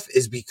that, Jeff,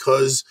 is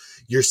because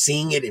you're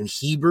seeing it in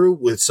Hebrew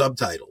with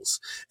subtitles,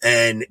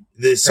 and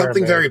there's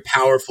something very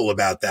powerful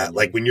about that.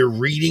 Like, when you're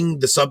reading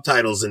the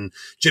subtitles and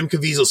Jim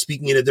Caviezel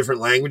speaking in a different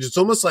language, it's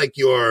almost like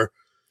you're.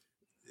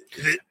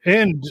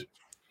 And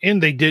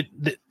he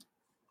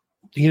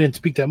didn't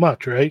speak that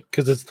much, right?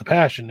 Because it's the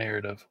Passion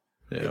narrative.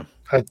 Yeah.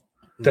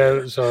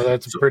 So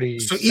that's pretty.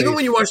 So even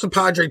when you watch the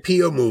Padre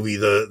Pio movie,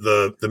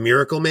 the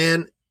Miracle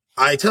Man,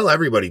 I tell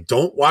everybody,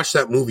 don't watch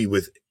that movie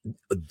with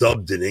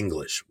dubbed in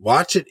English.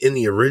 Watch it in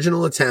the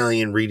original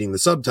Italian, reading the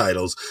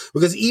subtitles,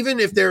 because even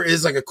if there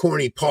is like a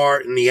corny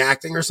part in the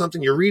acting or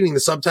something, you're reading the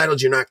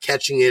subtitles, you're not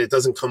catching it. It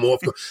doesn't come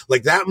off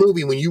like that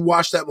movie. When you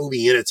watch that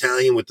movie in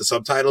Italian with the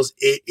subtitles,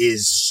 it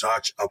is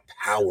such a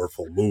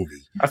powerful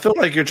movie. I feel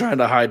like you're trying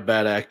to hide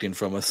bad acting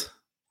from us.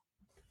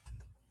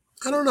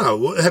 I don't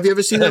know. Have you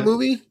ever seen that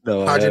movie?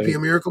 No, Padre Pio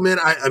Miracle Man?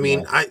 I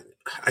mean, I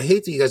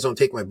hate that you guys don't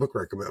take my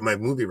my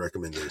movie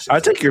recommendations. I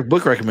take your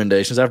book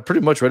recommendations. I've pretty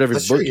much read every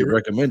book you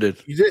recommended.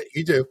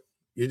 You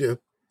do.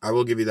 I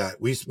will give you that.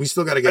 We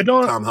still got to get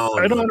Tom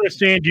Holland. I don't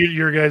understand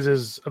your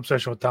guys'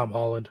 obsession with Tom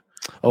Holland.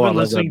 I've been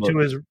listening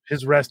to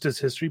his Rest is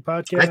History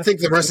podcast. I think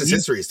the Rest is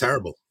History is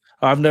terrible.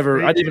 I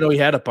didn't even know he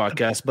had a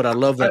podcast, but I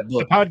love that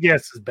book. The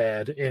podcast is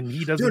bad, and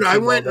he doesn't. Dude, I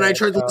went and I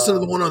tried to listen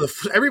to the one on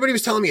the. Everybody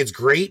was telling me it's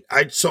great.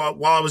 I saw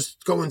while I was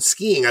going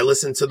skiing, I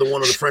listened to the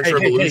one on the French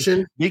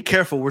Revolution. Be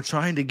careful, we're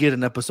trying to get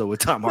an episode with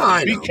Tom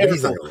Hardy. I know, be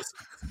careful.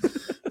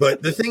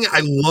 But the thing,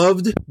 I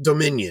loved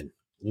Dominion.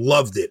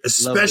 Loved it,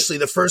 especially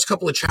the first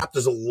couple of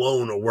chapters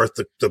alone are worth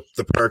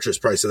the purchase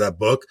price of that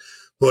book.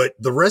 But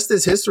the Rest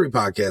is History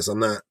podcast, I'm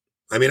not.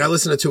 I mean, I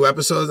listened to 2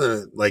 episodes,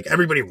 and like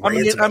everybody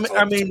rants about it.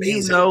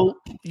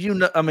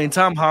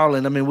 Tom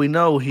Holland. I mean, we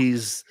know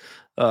he's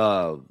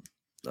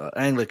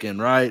Anglican,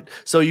 right?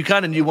 So you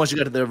kind of knew once you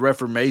got to the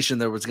Reformation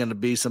there was going to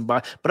be some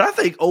bias. But I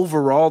think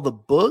overall the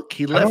book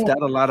he left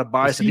out a lot of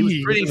bias, and he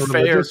was pretty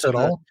fair to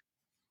all.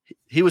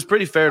 He was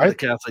pretty fair to the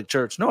Catholic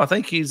Church. No, I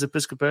think he's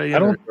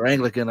Episcopalian or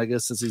Anglican, I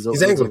guess, since he's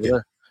Anglican.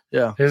 There.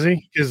 Yeah. Is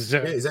he? Because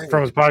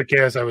from his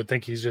podcast, I would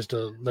think he's just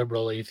a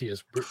liberal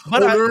atheist.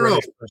 But no.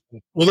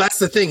 Well, that's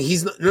the thing.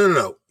 He's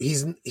no.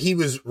 He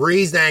was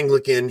raised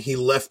Anglican. He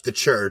left the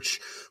church.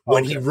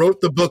 When he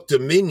wrote the book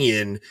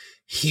Dominion,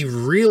 he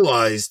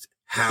realized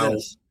how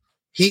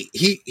he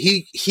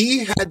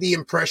had the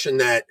impression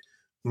that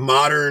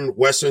modern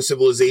Western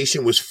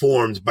civilization was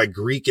formed by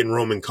Greek and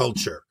Roman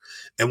culture.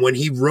 And when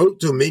he wrote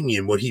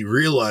Dominion, what he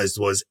realized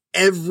was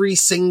every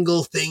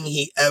single thing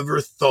he ever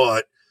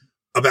thought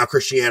about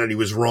Christianity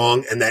was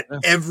wrong, and that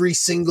every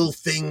single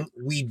thing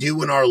we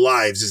do in our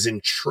lives is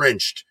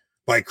entrenched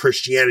by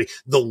Christianity.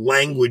 The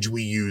language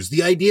we use,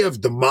 the idea of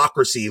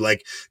democracy,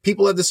 like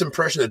people have this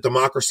impression that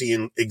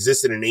democracy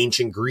existed in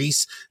ancient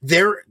Greece.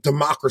 Their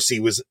democracy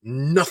was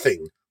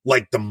nothing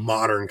like the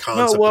modern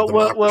concept of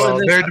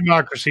democracy. Their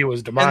democracy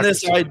was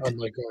democracy,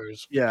 unlike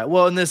ours. Yeah,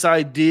 well, and this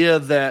idea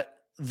that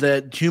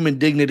human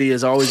dignity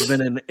has always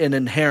been an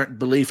inherent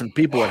belief in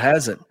people. It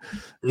hasn't.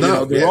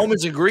 The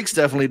Romans and Greeks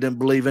definitely didn't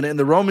believe in it. And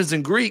the Romans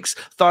and Greeks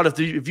thought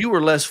if you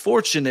were less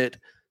fortunate,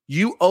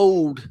 you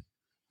owed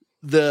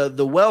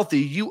the wealthy,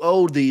 you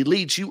owed the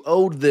elites, you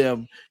owed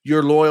them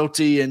your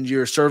loyalty and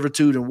your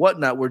servitude and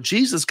whatnot. Where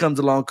Jesus comes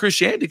along,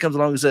 Christianity comes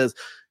along and says,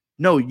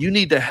 no, you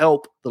need to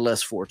help the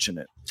less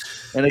fortunate.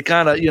 And it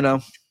kind of,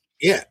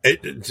 Yeah,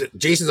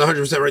 Jason's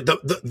 100% right.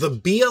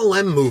 The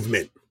BLM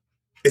movement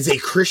is a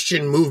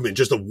Christian movement,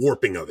 just a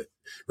warping of it,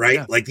 right?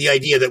 Yeah. Like the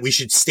idea that we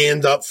should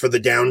stand up for the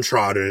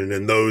downtrodden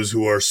and those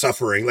who are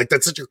suffering. Like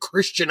that's such a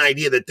Christian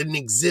idea that didn't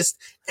exist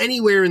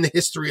anywhere in the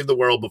history of the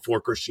world before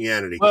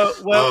Christianity.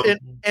 Well,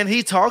 and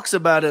he talks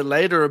about it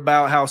later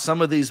about how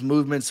some of these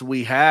movements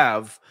we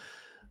have,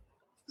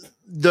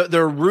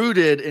 they're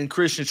rooted in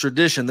Christian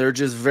tradition. They're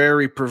just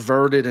very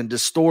perverted and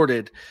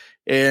distorted.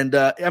 And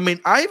I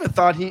even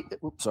thought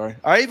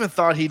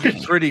he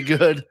did pretty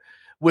good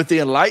with the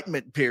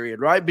Enlightenment period,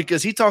 right?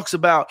 Because he talks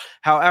about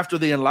how after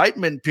the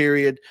Enlightenment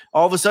period,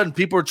 all of a sudden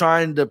people are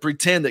trying to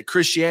pretend that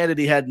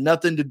Christianity had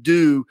nothing to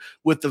do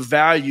with the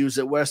values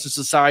that Western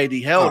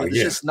society held. It's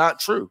just not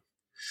true.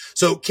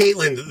 So,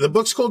 Caitlin, the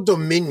book's called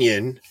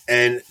Dominion,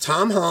 and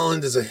Tom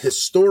Holland is a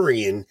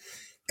historian,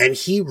 and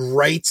he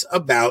writes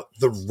about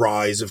the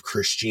rise of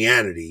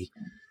Christianity.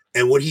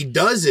 And what he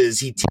does is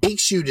he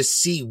takes you to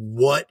see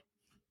what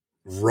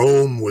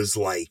Rome was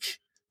like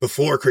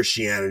before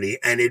Christianity,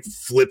 and it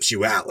flips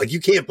you out. Like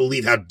you can't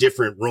believe how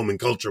different Roman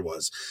culture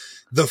was.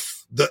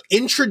 The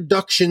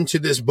introduction to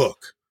this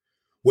book,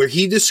 where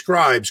he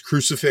describes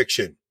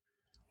crucifixion,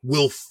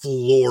 will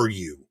floor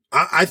you.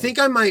 I think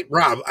I might,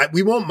 Rob,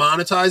 we won't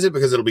monetize it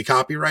because it'll be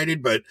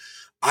copyrighted, but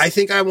I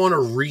think I want to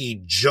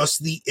read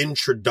just the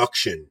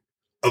introduction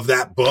of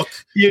that book.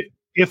 Yeah,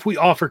 if we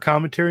offer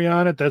commentary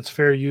on it, that's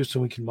fair use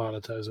and we can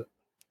monetize it.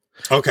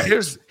 Okay.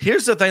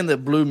 Here's the thing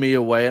that blew me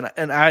away,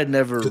 and I had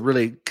never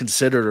really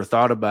considered or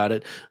thought about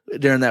it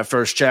during that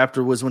first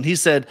chapter, was when he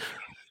said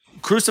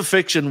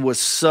crucifixion was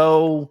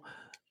so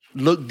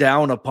looked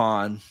down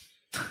upon,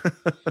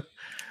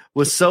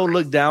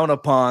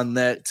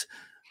 that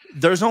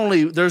there's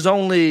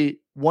only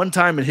one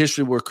time in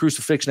history where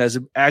crucifixion has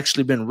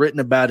actually been written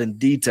about and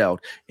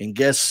detailed. And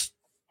guess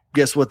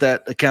what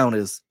that account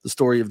is? The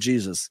story of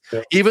Jesus.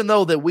 Yeah. Even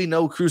though that we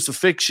know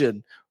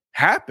crucifixion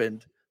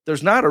happened,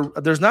 there's not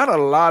a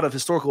lot of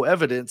historical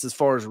evidence as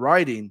far as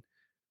writing.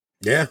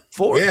 Yeah.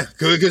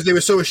 Because they were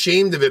so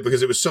ashamed of it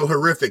because it was so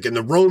horrific, and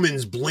the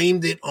Romans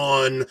blamed it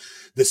on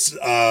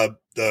the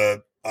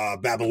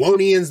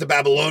Babylonians. The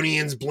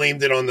Babylonians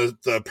blamed it on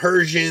the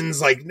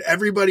Persians. Like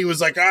everybody was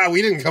like,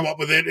 we didn't come up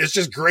with it. It's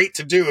just great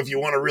to do if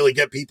you want to really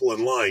get people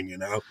in line,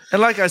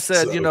 And like I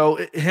said,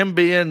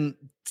 him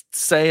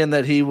saying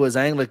that he was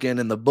Anglican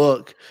in the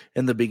book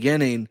in the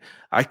beginning,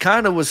 I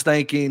kind of was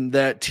thinking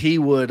that he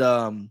would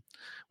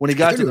when he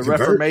got to the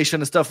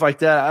Reformation and stuff like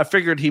that, I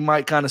figured he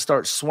might kind of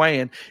start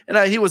swaying. And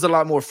he was a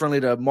lot more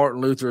friendly to Martin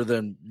Luther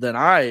than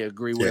I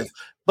agree with.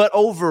 But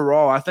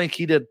overall, I think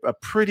he did a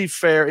pretty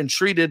fair and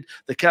treated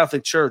the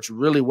Catholic Church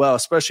really well,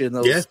 especially in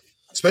those. Yeah,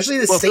 especially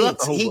the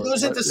saints. He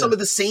goes into some of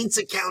the saints'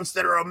 accounts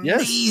that are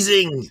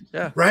amazing,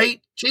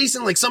 right?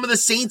 Jason, like some of the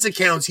saints'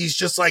 accounts, he's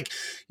just like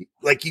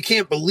you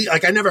can't believe.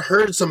 Like I never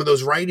heard some of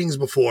those writings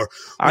before.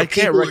 I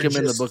can't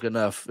recommend the book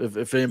enough.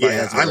 If anybody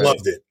has, I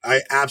loved it.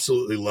 I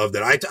absolutely loved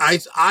it.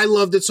 I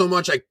loved it so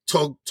much. I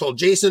told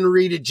Jason to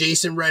read it.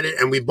 Jason read it,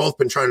 and we've both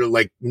been trying to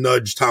like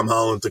nudge Tom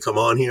Holland to come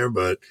on here,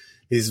 but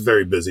he's a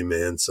very busy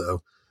man.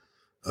 So,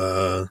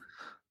 Don,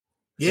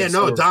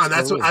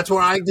 that's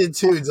where I did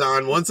too,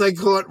 Don. Once I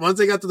got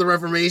to the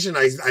Reformation,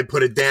 I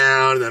put it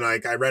down, and then I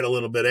read a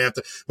little bit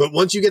after. But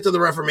once you get to the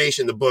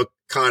Reformation, the book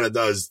kind of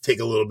does take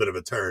a little bit of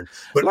a turn.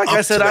 But like I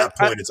said, to that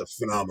point, it's a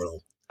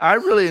phenomenal. I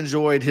really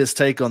enjoyed his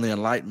take on the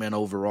Enlightenment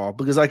overall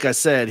because, like I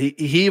said, he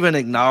even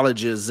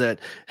acknowledges that,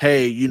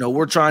 hey, you know,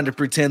 we're trying to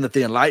pretend that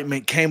the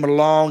Enlightenment came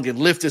along and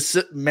lifted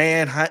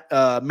man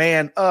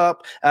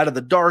up out of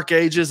the Dark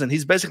Ages, and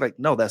he's basically like,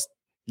 no, that's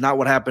not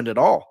what happened at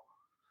all.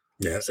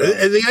 Yeah,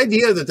 and the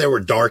idea that there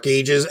were Dark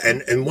Ages,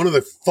 and one of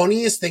the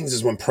funniest things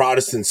is when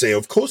Protestants say,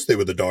 of course they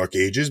were the Dark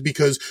Ages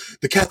because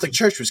the Catholic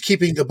Church was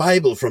keeping the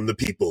Bible from the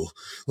people.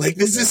 Like,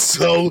 this is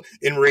so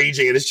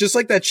enraging, and it's just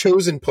like that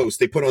Chosen post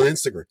they put on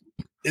Instagram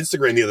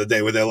the other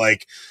day where they're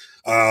like,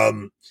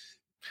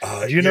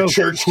 your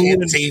church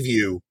can't save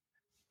you.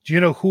 Do you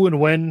know who and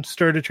when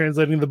started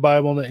translating the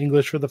Bible into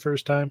English for the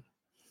first time?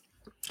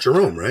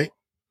 Jerome, right?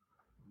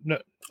 No.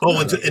 Oh,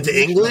 into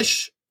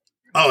English?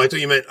 Oh, I thought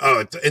you meant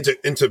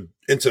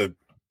into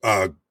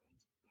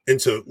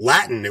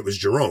Latin. It was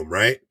Jerome,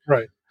 right?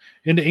 Right.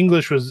 Into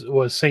English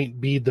was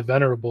Saint Bede the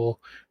Venerable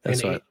in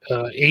right.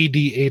 AD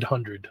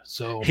 800.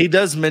 So he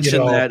does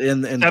mention that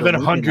in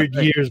 700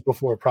 years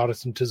before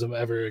Protestantism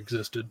ever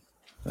existed.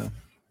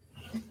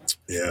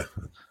 Yeah.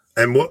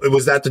 And what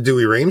was that? The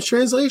Douay-Rheims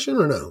translation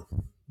or no?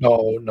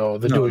 No.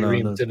 The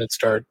Douay-Rheims didn't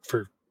start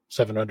for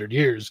 700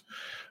 years.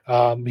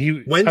 When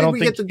did we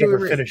get the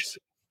Douay-Rheims?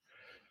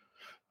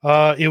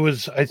 It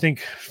was, I think,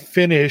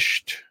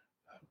 finished.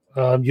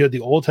 You had the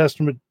Old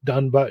Testament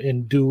done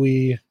in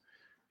Douay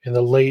in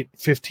the late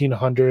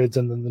 1500s,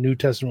 and then the New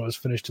Testament was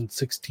finished in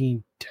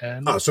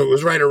 1610. Oh, so it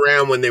was right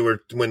around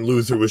when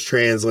Luther was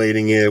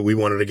translating it. We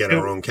wanted to get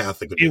our own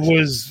Catholic edition. It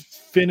was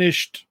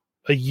finished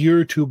a year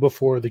or two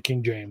before the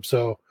King James.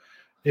 So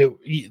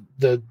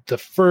the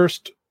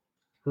first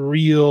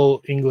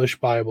real English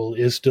Bible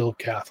is still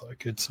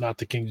Catholic. It's not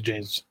the King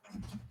James.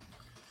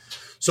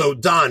 So,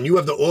 Don, you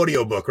have the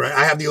audiobook, right?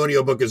 I have the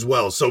audiobook as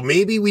well. So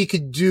maybe we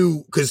could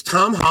do, because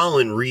Tom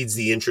Holland reads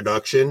the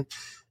introduction,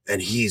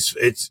 and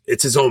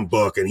it's his own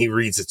book, and he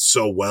reads it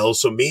so well.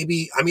 So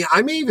maybe,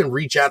 I may even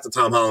reach out to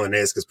Tom Holland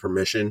and ask his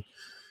permission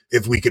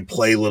if we could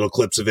play little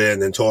clips of it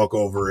and then talk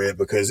over it,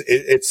 because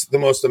it's the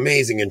most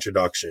amazing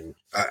introduction,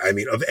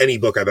 of any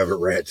book I've ever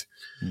read.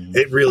 Mm-hmm.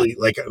 It really,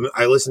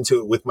 I listened to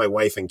it with my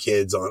wife and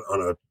kids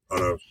on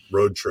a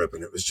road trip,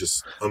 and it was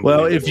just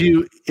unbelievable.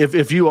 Well,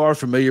 if you are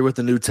familiar with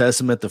the New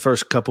Testament, the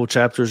first couple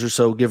chapters or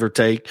so, give or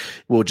take,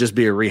 will just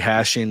be a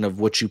rehashing of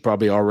what you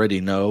probably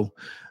already know.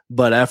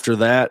 But after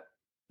that,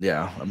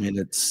 yeah,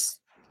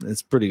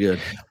 it's pretty good.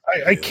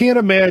 I can't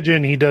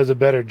imagine he does a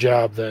better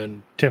job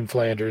than Tim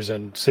Flanders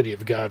and City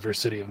of God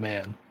versus City of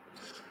Man.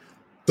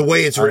 The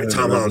way it's written,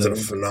 Tom Holland's a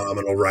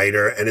phenomenal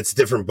writer, and it's a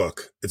different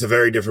book. It's a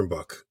very different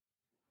book.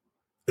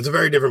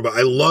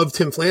 I love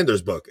Tim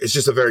Flanders' book. It's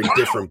just a very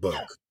different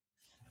book.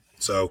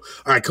 So,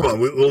 all right, come on.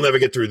 We'll never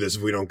get through this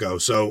if we don't go.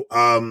 So,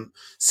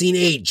 scene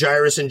 8,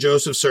 Jairus and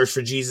Joseph search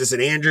for Jesus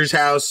at Andrew's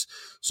house.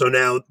 So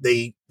now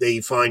they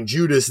find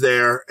Judas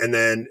there, and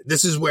then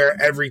this is where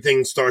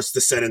everything starts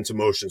to set into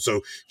motion.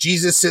 So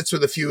Jesus sits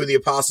with a few of the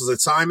apostles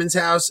at Simon's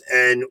house,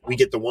 and we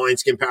get the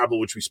wineskin parable,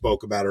 which we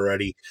spoke about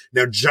already.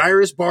 Now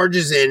Jairus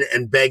barges in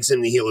and begs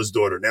him to heal his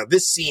daughter. Now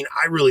this scene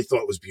I really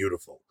thought was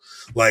beautiful.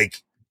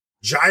 Like,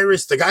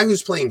 Jairus, the guy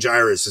who's playing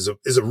Jairus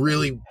is a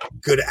really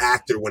good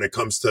actor when it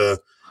comes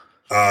to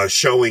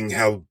showing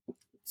how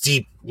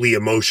deeply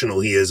emotional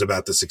he is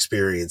about this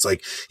experience.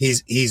 Like,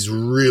 he's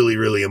really,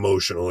 really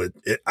emotional.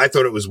 I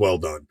thought it was well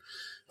done.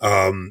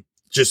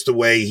 Just the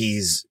way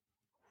he's,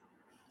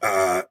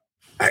 I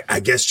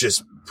guess,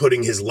 just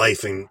putting his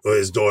life or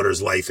his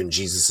daughter's life in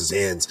Jesus's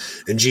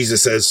hands. And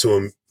Jesus says to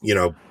him,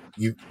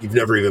 you've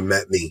never even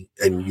met me,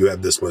 and you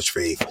have this much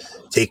faith.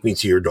 Take me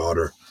to your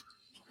daughter.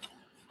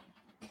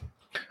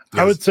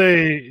 I would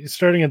say,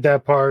 starting at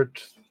that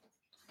part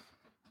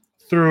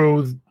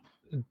through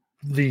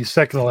the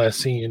second to last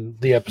scene,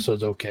 the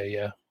episode's okay.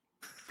 Yeah,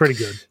 pretty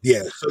good.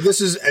 Yeah. So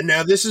this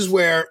is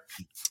where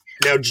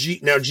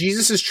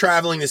Jesus is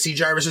traveling to see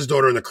Jairus'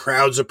 daughter, and the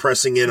crowds are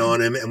pressing in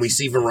on him, and we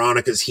see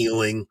Veronica's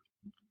healing.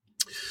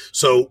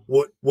 So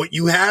what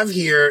you have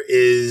here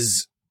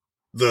is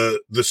the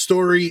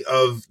story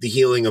of the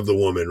healing of the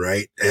woman,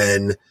 right?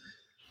 And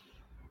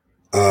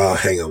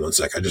hang on one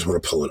sec. I just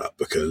want to pull it up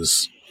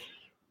because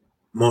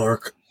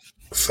Mark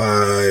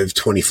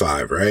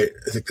 5:25, right?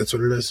 I think that's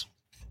what it is.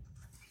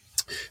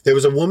 There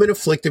was a woman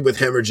afflicted with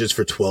hemorrhages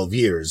for 12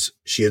 years.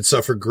 She had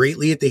suffered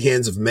greatly at the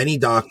hands of many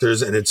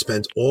doctors and had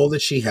spent all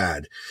that she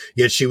had.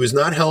 Yet she was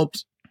not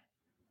helped,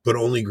 but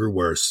only grew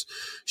worse.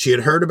 She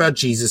had heard about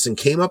Jesus and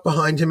came up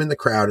behind him in the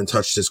crowd and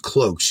touched his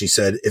cloak. She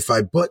said, "If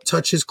I but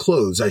touch his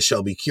clothes, I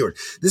shall be cured."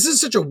 This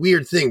is such a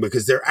weird thing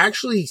because they're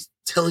actually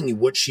telling you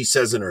what she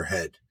says in her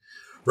head,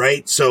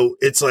 right? So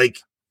it's like,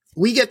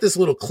 we get this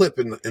little clip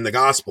in the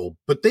gospel,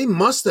 but they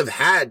must have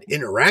had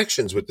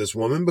interactions with this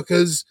woman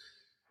because,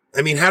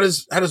 how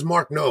does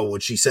Mark know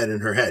what she said in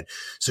her head?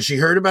 So she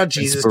heard about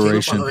Jesus, came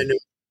up behind him,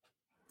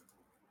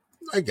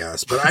 I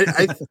guess, but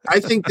I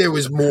think there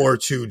was more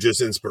to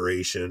just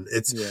inspiration.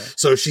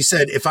 So she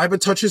said, "If I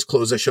but touch his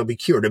clothes, I shall be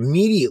cured."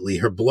 Immediately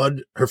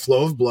her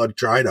flow of blood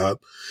dried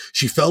up.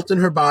 She felt in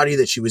her body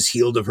that she was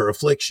healed of her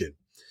affliction.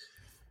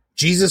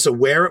 Jesus,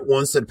 aware at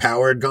once that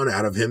power had gone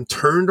out of him,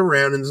 turned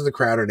around into the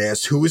crowd and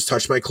asked, "Who has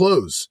touched my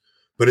clothes?"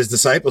 But his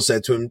disciples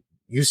said to him,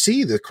 "You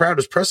see, the crowd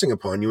is pressing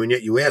upon you, and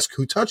yet you ask,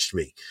 'Who touched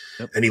me?'"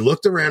 Yep. And he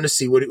looked around to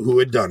see who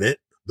had done it.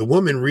 The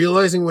woman,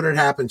 realizing what had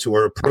happened to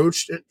her,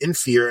 approached in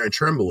fear and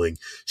trembling.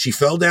 She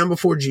fell down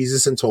before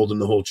Jesus and told him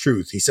the whole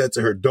truth. He said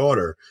to her,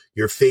 "Daughter,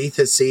 your faith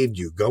has saved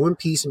you. Go in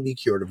peace and be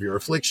cured of your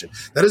affliction."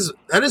 That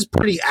is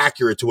pretty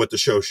accurate to what the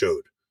show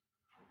showed.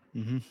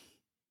 Mm-hmm.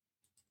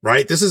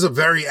 Right? This is a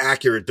very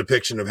accurate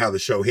depiction of how the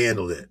show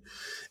handled it.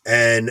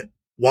 And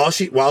while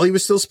he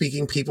was still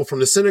speaking, people from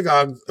the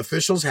synagogue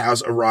official's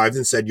house arrived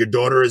and said, "Your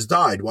daughter has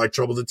died. Why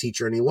trouble the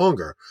teacher any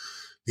longer?"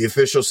 The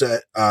official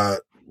said,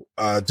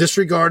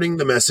 disregarding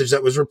the message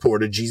that was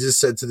reported, Jesus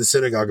said to the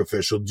synagogue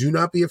official, "Do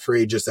not be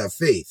afraid, just have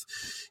faith."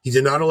 He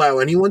did not allow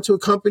anyone to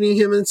accompany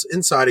him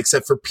inside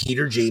except for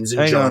Peter, James,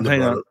 and John.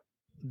 Hang on.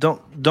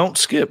 Don't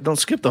skip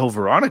the whole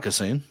Veronica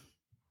scene.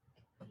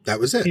 That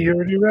was it. You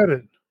already read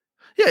it.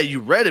 Yeah, you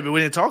read it, but we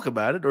didn't talk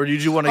about it. Or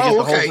did you want to get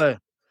the whole thing?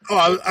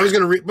 Oh, I was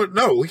going to read, but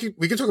no, we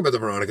can talk about the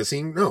Veronica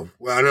scene. No,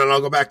 well, and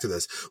I'll go back to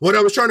this. What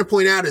I was trying to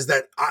point out is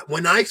that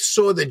when I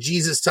saw that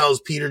Jesus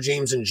tells Peter,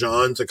 James, and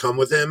John to come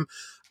with him,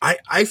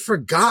 I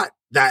forgot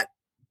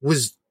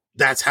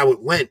that's how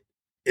it went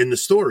in the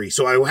story.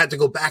 So I had to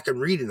go back and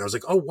read it. And I was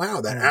like, oh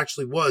wow, that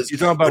actually was. You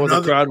talking about when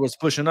the crowd was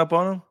pushing up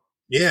on him?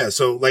 Yeah.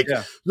 So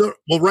no,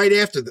 well, right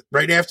after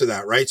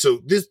that, right?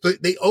 So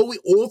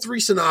all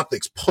three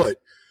synoptics put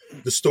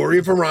the story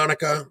of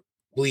Veronica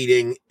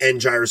bleeding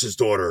and Jairus'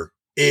 daughter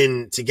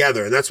in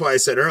together. And that's why I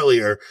said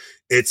earlier,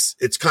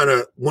 it's kind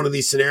of one of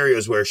these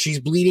scenarios where she's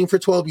bleeding for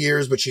 12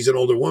 years, but she's an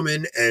older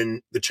woman,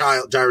 and the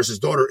child, Jairus'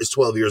 daughter, is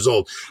 12 years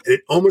old. And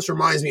it almost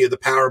reminds me of the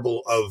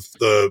parable of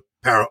the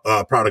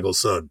prodigal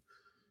son,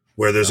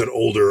 where there's an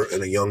older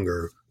and a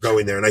younger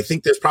going there. And I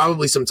think there's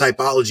probably some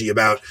typology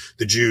about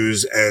the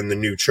Jews and the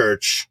new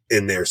church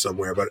in there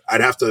somewhere, but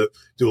I'd have to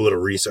do a little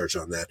research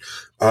on that.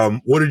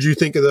 What did you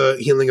think of the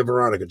healing of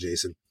Veronica,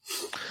 Jason?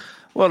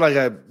 Well, like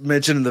I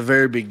mentioned in the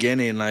very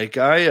beginning, like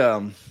I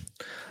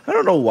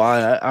don't know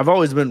why. I've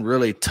always been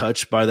really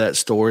touched by that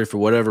story for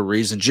whatever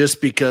reason,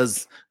 just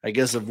because I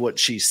guess of what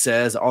she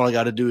says. All I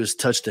got to do is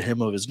touch the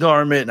hem of his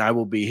garment and I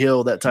will be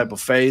healed, that type of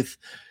faith.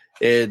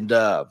 And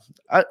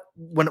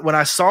when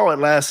I saw it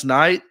last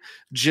night,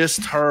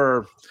 just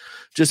her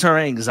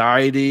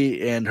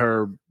anxiety and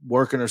her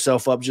working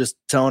herself up, just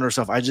telling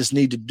herself, I just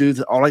need to do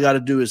all I got to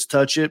do is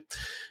touch it.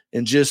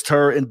 And just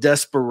her in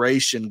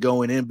desperation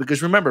going in.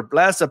 Because remember,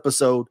 last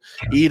episode,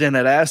 Eden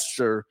had asked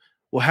her,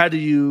 well, how do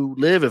you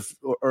live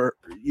or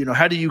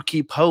how do you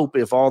keep hope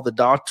if all the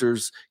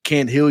doctors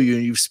can't heal you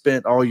and you've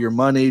spent all your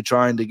money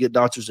trying to get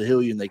doctors to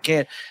heal you and they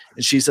can't?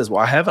 And she says,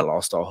 well, I haven't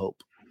lost all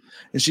hope.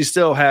 And she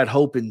still had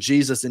hope in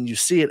Jesus. And you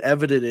see it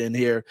evident in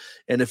here.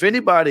 And if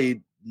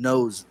anybody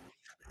knows,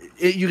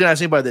 you can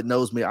ask anybody that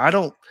knows me.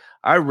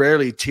 I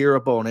rarely tear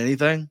up on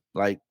anything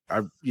like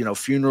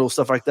funeral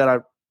stuff like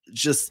that.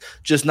 Just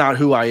not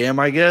who I am,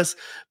 I guess.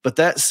 But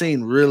that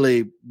scene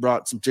really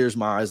brought some tears to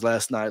my eyes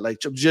last night. Like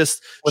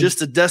just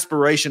the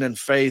desperation and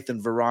faith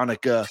in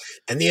Veronica.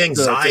 And the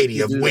anxiety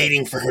of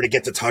waiting for her to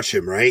get to touch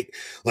him, right?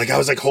 Like I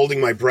was like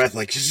holding my breath,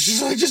 like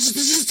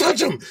just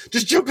touch him.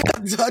 Just jump out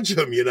and touch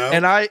him,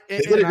 And they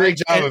did a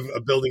great job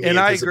of building. And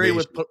I agree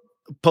with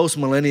Post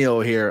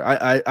Millennial here.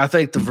 I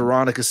think the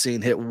Veronica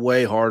scene hit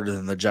way harder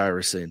than the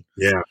Jairus scene.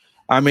 Yeah.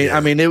 I mean,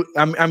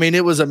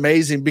 it was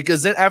amazing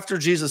because then after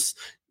Jesus,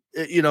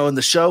 in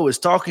the show is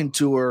talking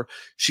to her,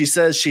 she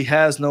says she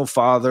has no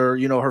father.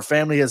 Her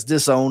family has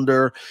disowned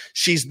her.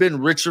 She's been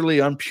ritually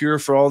impure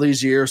for all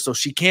these years, so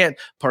she can't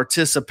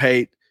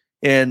participate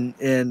in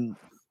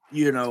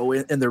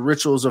the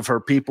rituals of her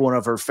people and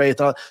of her faith.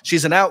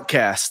 She's an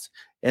outcast.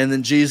 And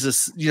then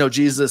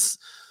Jesus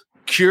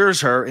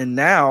cures her, and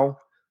now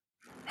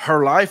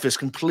her life is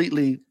going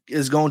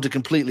to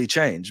completely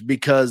change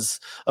because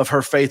of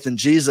her faith in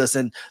Jesus.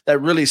 And that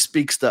really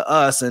speaks to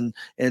us and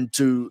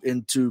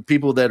to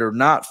people that are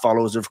not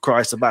followers of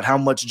Christ about how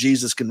much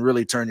Jesus can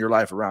really turn your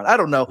life around. I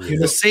don't know. Yeah.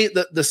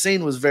 The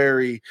scene was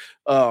very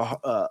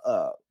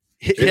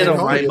hit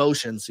on my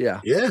emotions.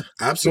 Yeah. Yeah,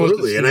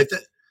 absolutely. And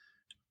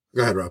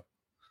go ahead, Rob.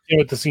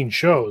 What the scene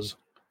shows: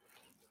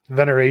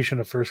 veneration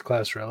of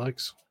first-class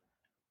relics.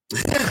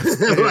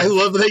 I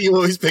love that you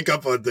always pick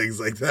up on things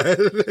like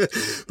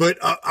that. But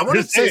I want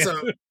to say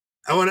something.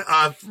 I want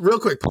to real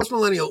quick. Post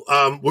Millennial.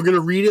 We're going to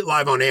read it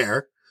live on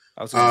air.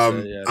 I'm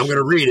going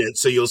to read it,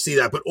 so you'll see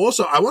that. But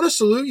also, I want to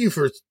salute you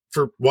for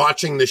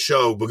watching the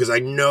show because I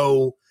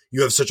know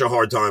you have such a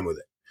hard time with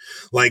it.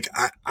 Like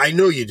I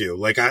know you do.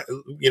 Like I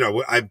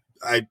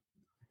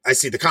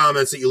see the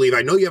comments that you leave.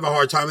 I know you have a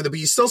hard time with it, but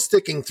you're still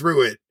sticking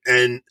through it.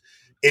 And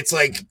it's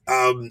like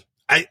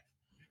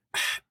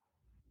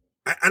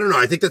I don't know.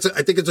 I think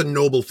it's a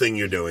noble thing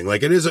you're doing.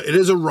 Like it is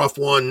a rough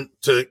one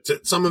to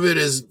some of it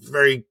is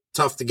very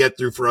tough to get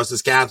through for us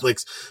as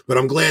Catholics, but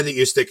I'm glad that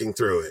you're sticking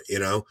through it,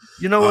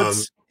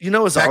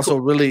 what's also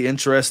really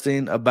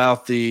interesting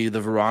about the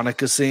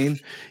Veronica scene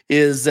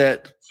is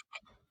that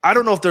I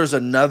don't know if there's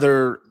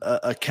another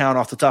account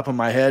off the top of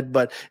my head,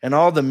 but in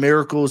all the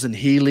miracles and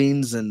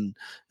healings and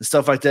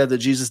stuff like that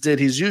Jesus did,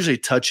 he's usually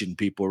touching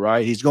people,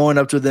 right? He's going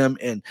up to them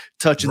and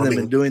touching them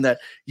and doing that.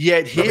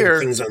 Yet here,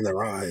 things on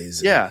their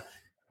eyes. Yeah.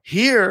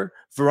 Here,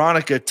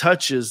 Veronica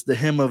touches the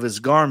hem of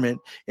his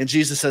garment, and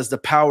Jesus says, "The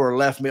power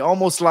left me."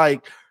 Almost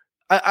like,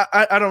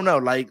 I don't know,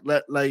 like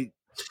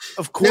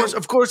of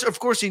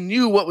course, he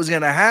knew what was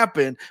going to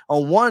happen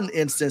on one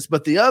instance,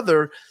 but the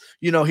other,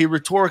 he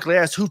rhetorically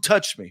asked, "Who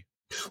touched me?"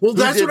 Well,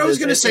 that's what I was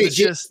going to say,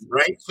 Jason,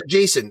 right? So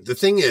Jason, the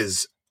thing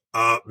is,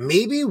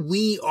 maybe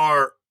we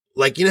are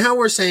like, how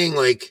we're saying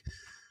like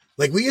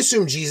we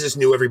assume Jesus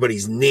knew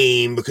everybody's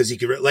name because he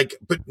could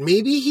but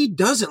maybe he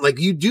doesn't. Like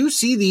you do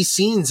see these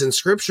scenes in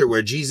scripture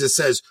where Jesus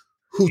says,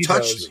 "Who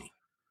touched me?"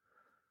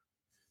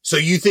 So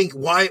you think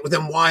why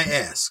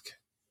ask?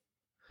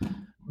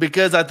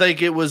 Because I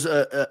think it was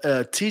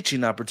a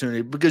teaching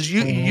opportunity, because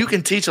you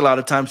can teach a lot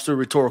of times through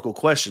rhetorical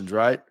questions,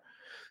 right?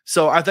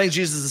 So I think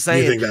Jesus is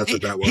saying, you think that's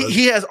what that was?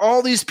 He has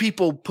all these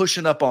people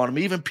pushing up on him.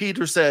 Even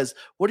Peter says,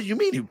 "What do you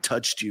mean who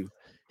touched you?"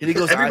 And he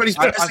goes, "Everybody's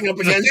pressing up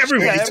against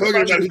everybody talking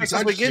about who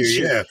touched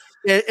you."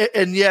 Yeah.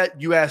 And yet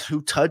you ask,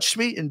 "Who touched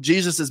me?" And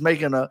Jesus is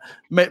making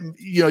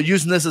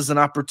using this as an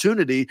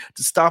opportunity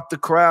to stop the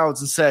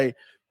crowds and say,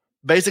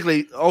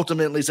 basically,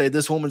 ultimately say,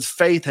 this woman's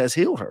faith has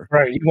healed her.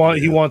 Right.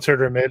 He wants her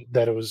to admit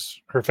that it was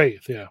her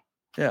faith. Yeah.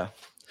 Yeah.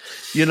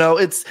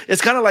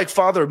 It's kind of like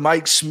Father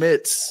Mike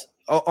Schmitz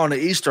on an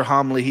Easter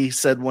homily. He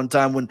said one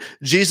time when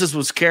Jesus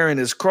was carrying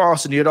his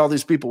cross and you had all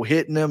these people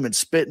hitting him and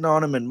spitting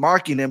on him and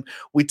mocking him,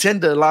 we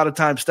tend to a lot of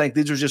times think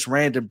these are just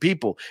random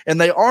people,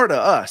 and they are to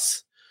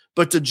us.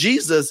 But to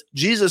Jesus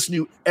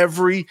knew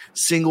every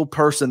single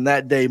person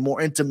that day more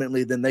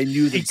intimately than they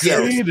knew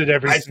themselves. He created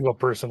every single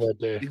person that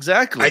day.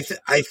 Exactly.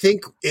 I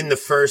think in the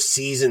first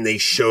season they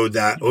showed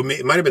that, or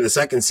it might have been the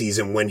second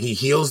season, when he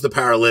heals the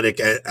paralytic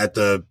at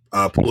the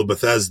pool of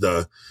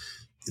Bethesda,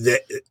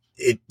 that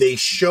they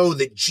show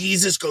that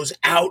Jesus goes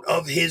out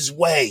of his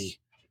way.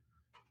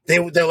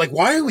 They're like,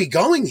 "Why are we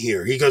going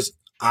here?" He goes,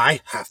 "I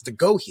have to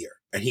go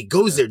here," and he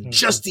goes there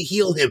just to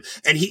heal him.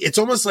 And it's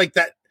almost like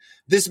that.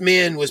 This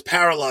man was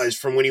paralyzed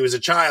from when he was a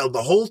child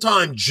the whole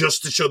time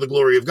just to show the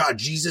glory of God.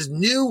 Jesus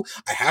knew,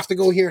 I have to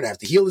go here and I have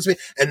to heal this man.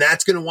 And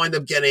that's going to wind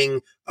up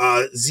getting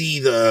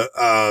Z, the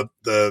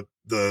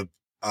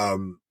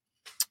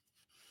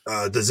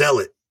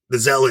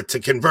zealot to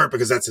convert,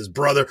 because that's his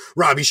brother.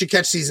 Rob, you should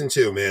catch season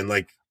 2, man.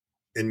 Like,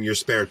 in your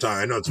spare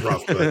time. I know it's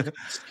rough, but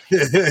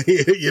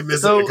you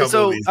missed a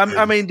couple of these.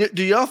 I mean,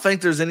 do y'all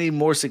think there's any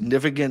more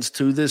significance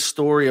to this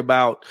story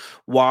about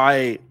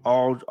why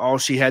all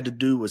she had to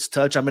do was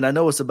touch? I mean, I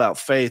know it's about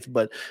faith,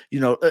 but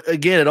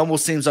again, it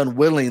almost seems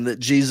unwilling that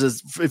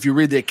Jesus, if you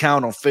read the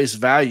account on face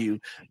value,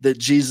 that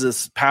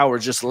Jesus' power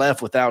just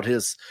left without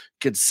his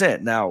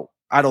consent. Now,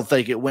 I don't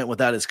think it went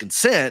without his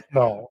consent.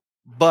 No,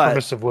 but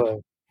permissive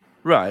will.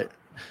 Right.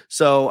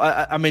 So,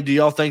 I mean, do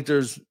y'all think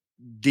there's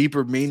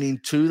deeper meaning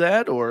to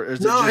that, or is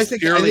it just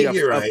purely a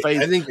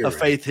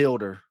faith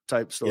healer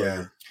type story?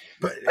 Yeah,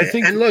 but I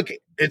think, and look,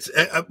 it's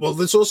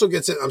this also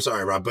gets in. I'm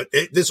sorry, Rob, but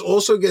this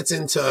also gets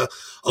into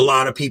a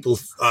lot of people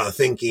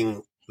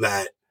thinking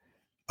that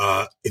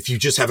if you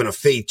just have enough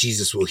faith,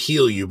 Jesus will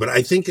heal you. But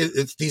I think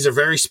these are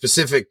very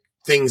specific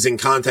things in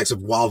context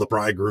of while the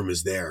bridegroom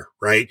is there,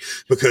 right?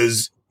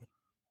 Because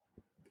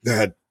go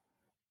ahead.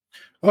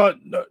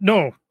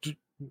 No.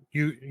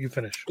 You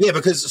finish. Yeah,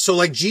 because so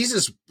like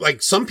Jesus,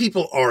 like some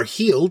people are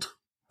healed,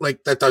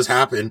 like that does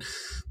happen,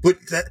 but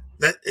that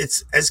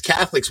it's, as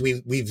Catholics,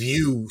 we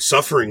view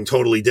suffering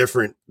totally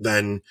different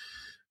than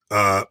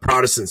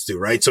Protestants do,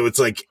 right? So it's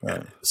like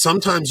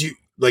sometimes you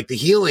like the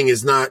healing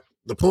is not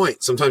the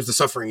point. Sometimes the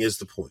suffering is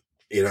the point,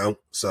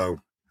 So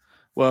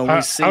well,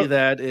 we see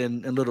that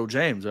in Little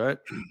James, right?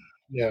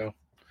 Yeah,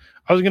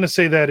 I was gonna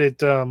say that it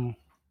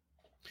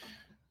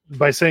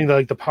by saying that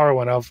like the power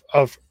went out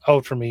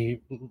for me.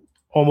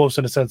 Almost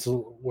in a sense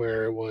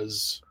where it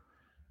was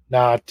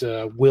not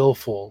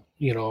willful,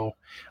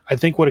 I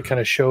think what it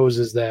kind of shows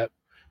is that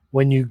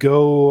when you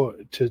go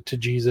to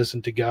Jesus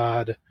and to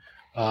God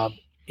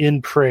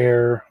in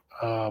prayer,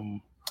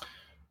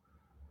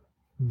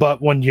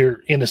 but when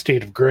you're in a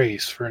state of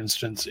grace, for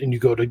instance, and you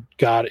go to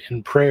God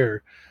in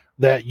prayer,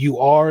 that you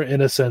are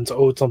in a sense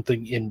owed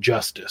something in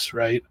justice,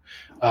 right?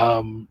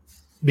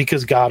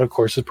 Because God, of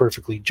course, is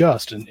perfectly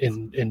just,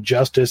 and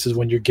justice is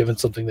when you're given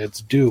something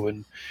that's due.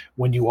 And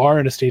when you are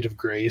in a state of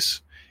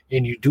grace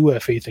and you do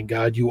have faith in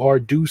God, you are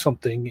due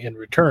something in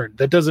return.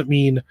 That doesn't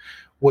mean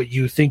what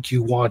you think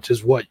you want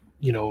is what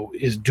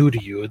is due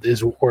to you,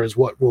 is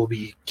what will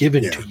be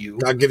given to you.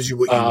 God gives you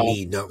what you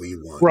need, not what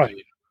you want.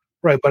 Right.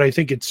 But I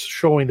think it's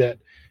showing that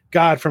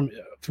God, from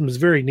his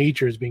very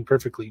nature, as being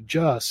perfectly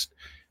just.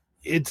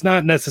 It's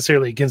not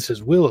necessarily against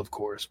his will, of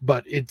course,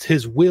 but it's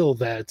his will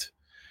that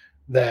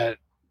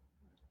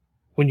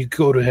when you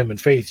go to him in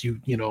faith,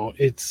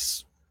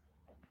 it's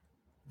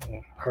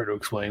hard to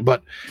explain,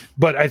 but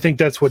I think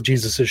that's what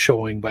Jesus is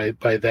showing by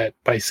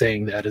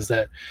saying that, is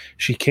that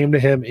she came to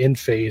him in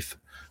faith,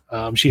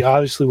 She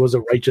obviously was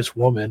a righteous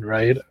woman,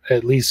 right?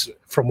 At least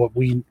from what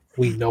we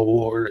know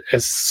or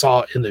as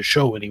saw in the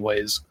show,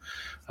 anyways.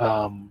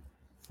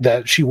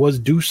 That she was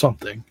due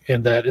something,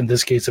 and that in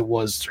this case it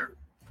was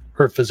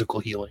her physical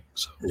healing.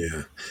 So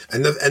yeah,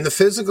 and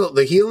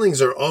the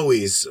healings are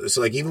always so.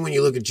 Like even when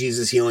you look at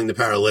Jesus healing the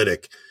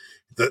paralytic,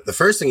 the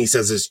first thing he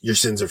says is, "Your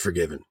sins are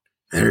forgiven."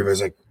 And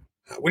everybody's like,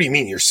 "What do you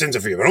mean your sins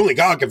are forgiven? Only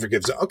God can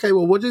forgive." So, okay,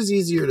 well, what is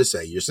easier to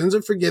say? Your sins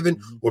are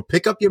forgiven, or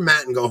pick up your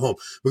mat and go home?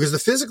 Because the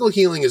physical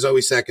healing is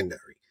always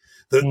secondary.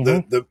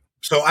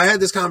 So I had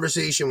this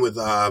conversation with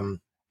I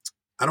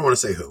don't want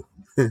to say who.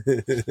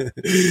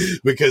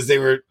 Because they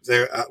were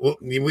there.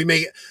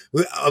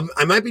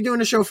 I might be doing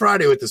a show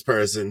Friday with this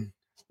person.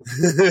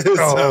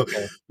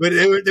 Okay. But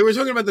they were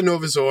talking about the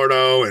Novus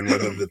Ordo and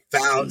whether the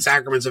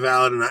sacraments are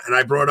valid, and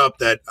I brought up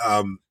that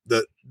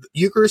the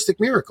Eucharistic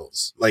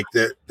miracles, like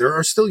there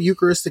are still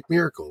Eucharistic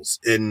miracles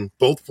in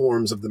both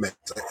forms of the Mass,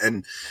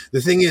 and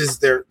the thing is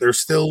they're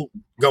still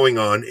going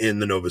on in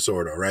the Novus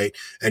Ordo, right?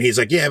 And he's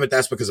like, yeah, but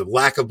that's because of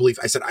lack of belief.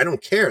 I said, I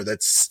don't care.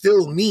 That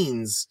still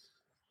means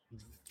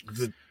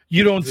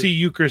you don't see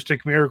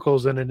Eucharistic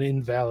miracles in an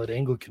invalid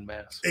Anglican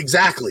Mass.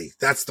 Exactly.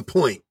 That's the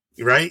point,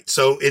 right?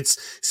 So it's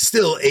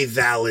still a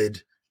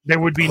valid. There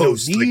would be no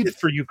need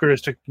for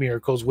Eucharistic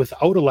miracles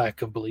without a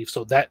lack of belief.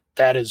 So that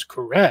is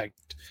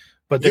correct.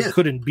 But there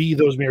couldn't be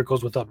those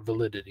miracles without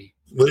validity.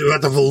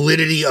 Without the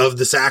validity of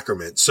the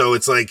sacrament. So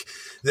it's like,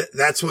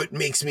 that's what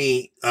makes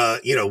me,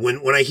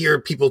 when I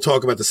hear people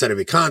talk about the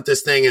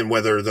Sedevacantis thing and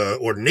whether the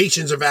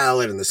ordinations are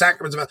valid and the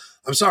sacraments are valid,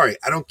 I'm sorry.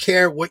 I don't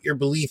care what your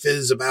belief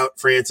is about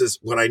Francis.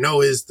 What I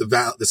know is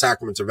the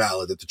sacraments are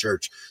valid, that the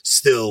church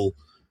still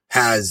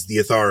has the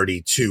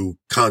authority to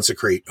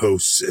consecrate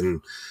hosts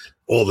and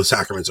all the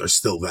sacraments are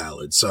still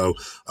valid. So,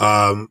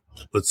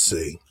 let's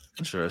see.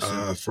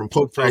 From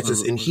Pope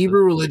Francis, in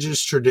Hebrew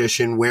religious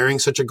tradition, wearing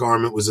such a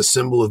garment was a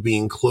symbol of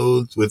being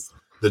clothed with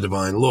the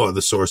divine law,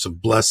 the source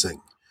of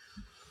blessing.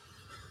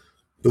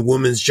 The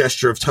woman's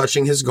gesture of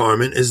touching his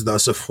garment is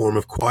thus a form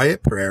of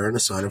quiet prayer and a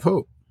sign of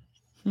hope.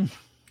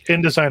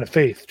 And a sign of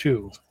faith,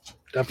 too.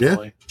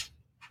 Definitely.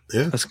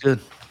 Yeah. That's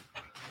good.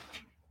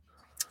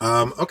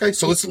 Okay,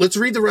 so let's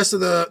read the rest of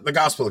the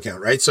gospel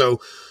account, right? So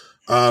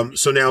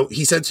now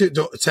he said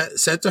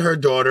to her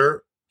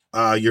daughter,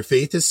 your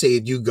faith has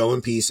saved you. Go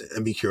in peace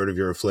and be cured of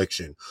your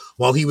affliction.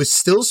 While he was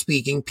still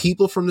speaking,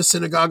 people from the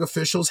synagogue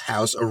official's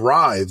house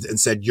arrived and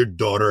said, your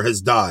daughter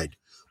has died.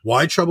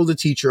 Why trouble the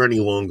teacher any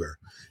longer?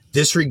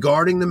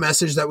 Disregarding the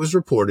message that was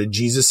reported,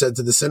 Jesus said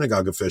to the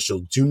synagogue official,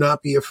 do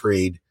not be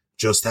afraid,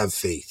 just have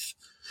faith.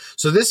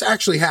 So this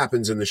actually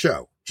happens in the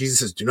show. Jesus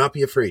says, do not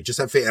be afraid, just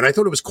have faith. And I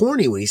thought it was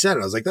corny when he said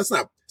it. I was like, there's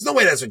no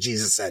way that's what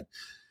Jesus said.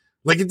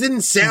 Like, it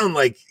didn't sound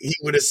like he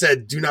would have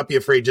said, do not be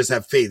afraid, just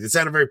have faith. It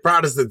sounded very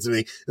Protestant to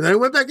me. And then I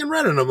went back and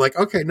read it, and I'm like,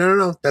 okay,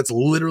 no. That's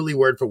literally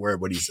word for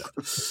word what he said.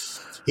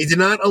 He did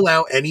not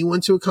allow anyone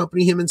to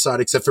accompany him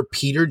inside except for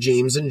Peter,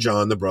 James, and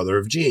John, the brother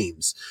of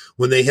James.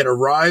 When they had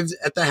arrived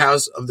at the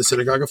house of the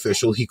synagogue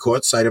official, he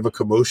caught sight of a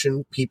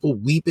commotion, people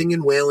weeping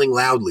and wailing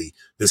loudly.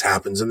 This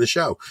happens in the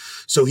show.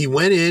 So he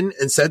went in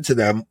and said to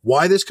them,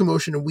 why this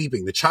commotion and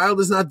weeping? The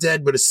child is not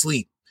dead, but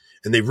asleep.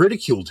 And they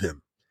ridiculed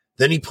him.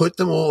 Then he put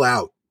them all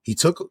out. He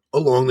took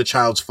along the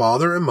child's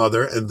father and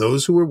mother and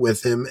those who were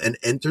with him and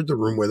entered the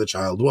room where the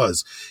child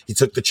was. He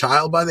took the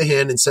child by the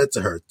hand and said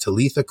to her,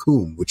 Talitha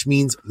cum, which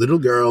means, little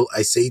girl,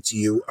 I say to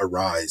you,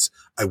 arise.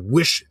 I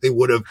wish they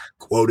would have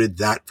quoted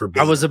that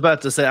verbatim. I was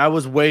about to say, I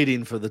was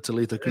waiting for the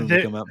Talitha cum to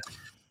come up.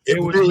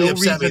 It was really no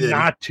upset reason me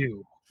not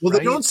to. Well,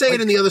 they don't say it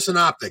in the other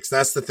synoptics.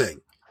 That's the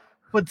thing.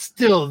 But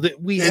still,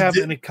 we have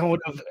an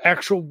account of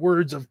actual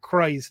words of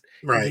Christ.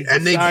 Right.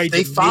 And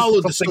they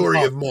followed the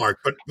story of Mark.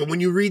 But when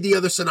you read the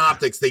other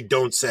synoptics, they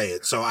don't say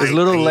it. So Is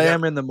Little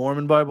Lamb in the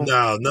Mormon Bible?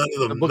 No, none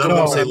of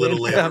them say Little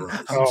Lamb.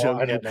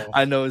 I don't know.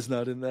 I know it's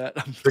not in that.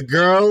 The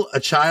girl,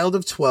 a child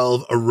of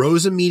 12,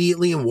 arose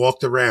immediately and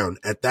walked around.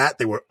 At that,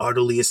 they were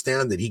utterly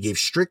astounded. He gave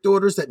strict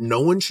orders that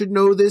no one should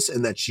know this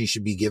and that she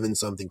should be given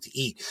something to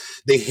eat.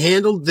 They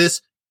handled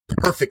this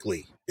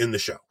perfectly in the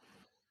show.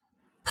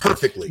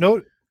 Perfectly.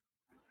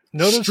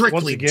 Notice strictly,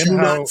 once again do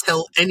not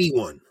tell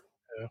anyone.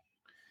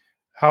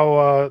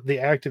 How the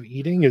act of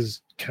eating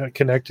is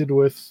connected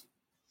with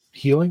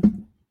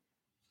healing.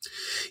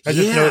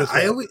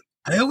 I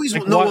always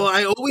wondered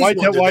why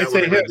that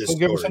say, hey, we'll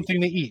give her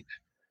something to eat.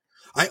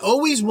 I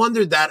always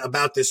wondered that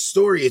about this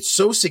story. It's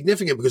so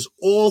significant because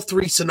all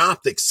three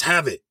synoptics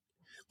have it.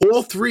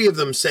 All three of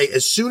them say,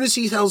 as soon as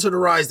he tells her to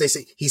rise,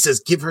 he says,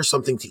 give her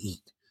something to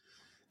eat.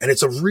 And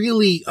it's a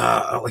really,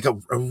 a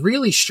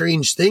really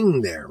strange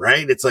thing there,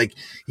 right? It's like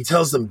he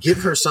tells them,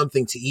 give her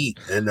something to eat.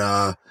 And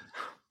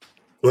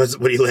what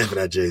are you laughing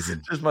at,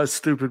 Jason? Just my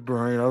stupid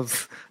brain. I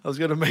was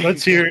going to make.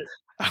 Let's hear it.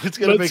 I was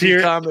going to make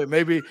a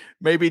comment.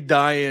 Maybe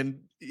dying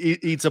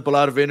eats up a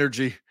lot of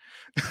energy.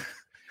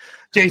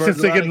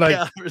 Jason's thinking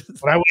like,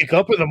 when I wake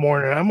up in the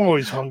morning, I'm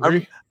always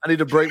hungry. I need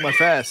to break my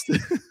fast.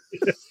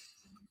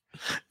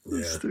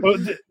 Yeah.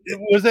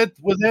 Was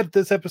that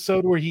this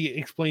episode where he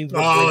explains?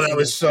 Oh, that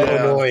was so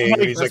annoying.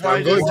 He's like,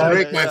 I'm going to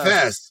break my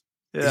fast.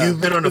 Yeah.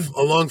 You've been on a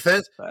long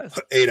fast?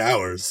 8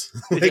 hours.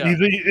 Yeah.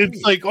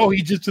 It's like, oh,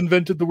 he just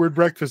invented the word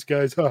breakfast,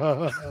 guys.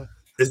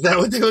 Is that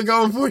what they were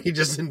going for? He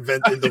just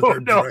invented the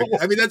word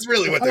breakfast. I mean, that's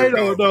really what they were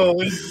going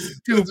for.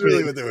 That's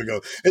really what they were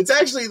going. It's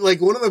actually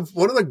like one of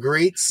the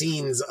great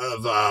scenes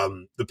of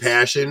the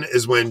Passion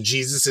is when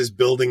Jesus is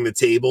building the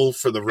table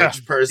for the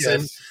rich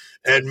person. Yes.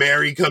 And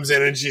Mary comes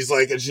in and she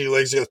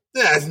goes,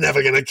 that's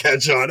never going to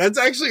catch on. That's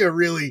actually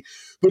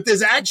but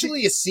there's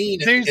actually a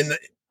scene in the,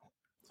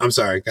 I'm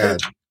sorry, go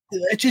ahead.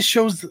 It just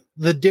shows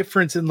the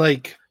difference in,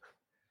 like,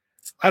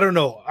 I don't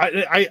know.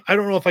 I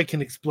don't know if I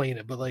can explain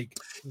it, but like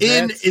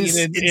in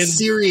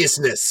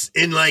seriousness,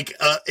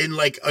 that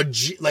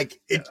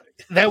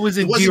was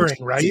endearing,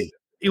 right?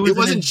 It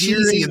wasn't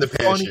cheesy in the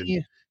Passion,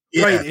 funny,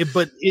 right?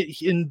 But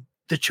in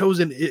The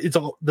Chosen, it's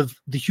all the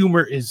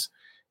humor is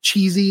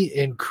cheesy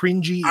and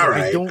cringy. All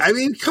right. I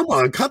mean, come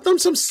on, cut them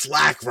some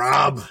slack,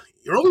 Rob.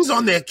 You're always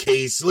on their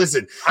case.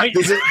 Listen,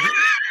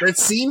 that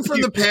scene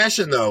from the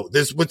Passion, though.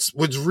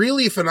 What's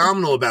really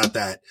phenomenal about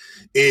that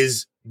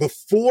is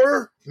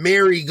before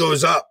Mary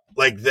goes up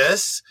like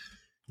this,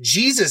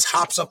 Jesus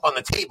hops up on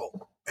the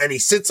table and he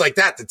sits like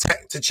that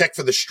to check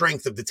for the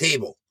strength of the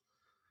table,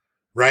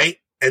 right?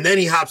 And then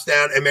he hops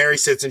down and Mary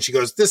sits and she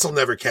goes, "This will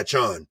never catch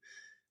on."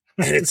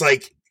 And it's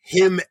like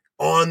him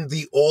on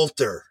the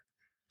altar.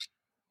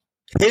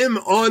 She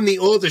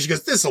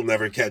goes, "This will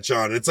never catch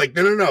on." And it's like,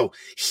 no.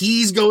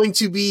 He's going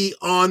to be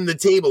on the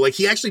table. Like,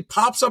 he actually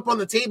pops up on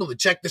the table to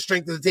check the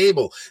strength of the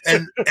table.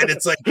 And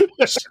it's like,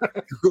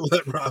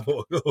 let Rob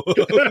go.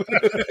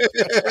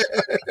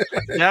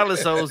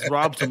 Dallas owes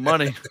Rob some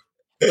money.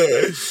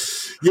 Yeah,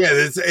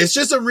 it's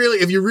just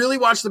if you really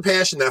watch The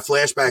Passion, that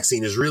flashback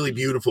scene is really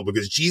beautiful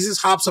because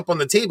Jesus hops up on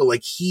the table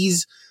like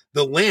he's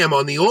the lamb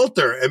on the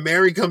altar. And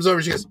Mary comes over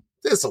and she goes,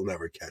 "This will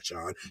never catch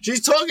on."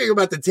 She's talking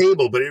about the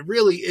table, but it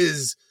really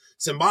is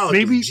symbolic.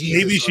 Maybe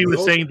she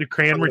was saying the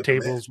Cranmer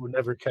tables would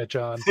never catch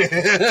on.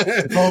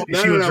 No,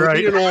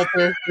 right.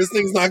 This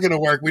thing's not going to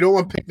work. We don't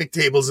want picnic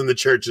tables in the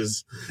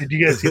churches. Did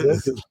you guys see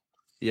this?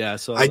 Yeah,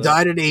 I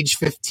died at age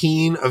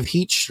 15 of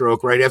heat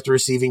stroke right after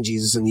receiving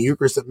Jesus in the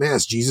Eucharist at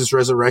Mass. Jesus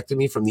resurrected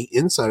me from the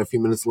inside a few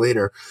minutes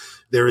later.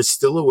 There is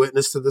still a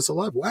witness to this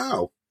alive.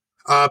 Wow.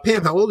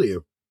 Pam, how old are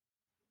you?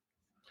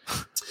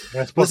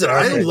 Listen,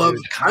 I love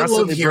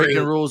hearing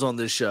breaking rules on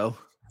this show.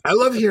 I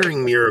love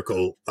hearing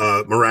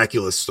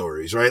miraculous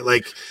stories, right?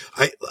 Like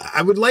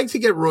I would like to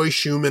get Roy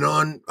Schumann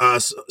on.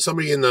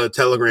 Somebody in the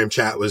Telegram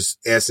chat was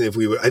asking if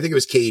we would. I think it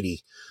was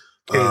Katie.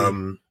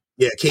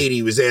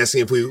 Katie was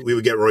asking if we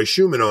would get Roy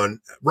Schumann on.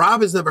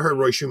 Rob has never heard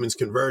Roy Schumann's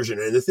conversion,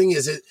 and the thing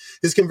is,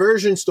 his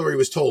conversion story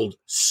was told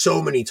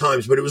so many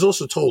times, but it was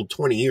also told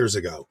 20 years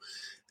ago,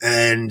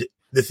 and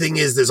the thing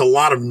is, there's a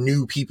lot of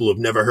new people who've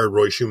never heard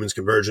Roy Schumann's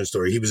conversion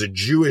story. He was a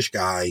Jewish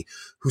guy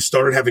who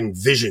started having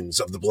visions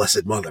of the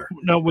Blessed Mother.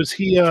 Now, was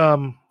he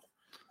a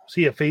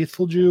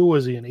faithful Jew?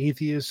 Was he an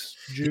atheist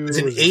Jew? He was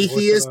an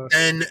atheist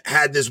and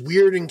had this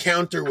weird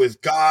encounter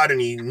with God, and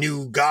he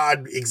knew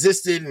God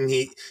existed, and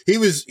he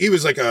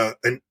was like a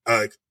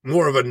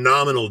more of a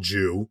nominal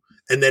Jew,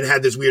 and then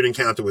had this weird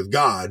encounter with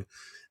God.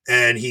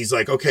 And he's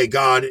like, "Okay,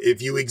 God,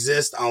 if you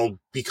exist, I'll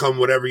become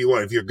whatever you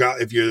want. If you're God,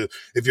 if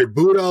you're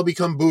Buddha, I'll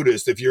become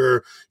Buddhist. If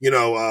you're,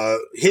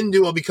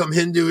 Hindu, I'll become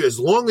Hindu. As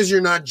long as you're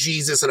not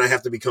Jesus, and I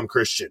have to become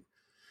Christian."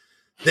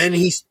 Then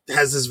he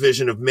has this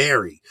vision of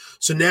Mary.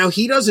 So now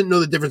he doesn't know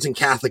the difference in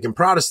Catholic and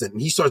Protestant,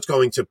 and he starts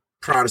going to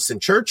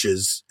Protestant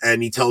churches,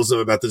 and he tells them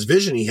about this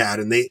vision he had,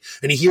 and he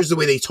hears the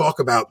way they talk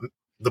about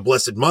the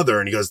Blessed Mother,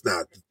 and he goes,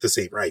 "Nah, this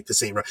ain't right.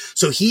 This ain't right."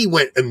 So he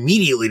went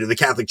immediately to the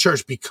Catholic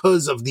Church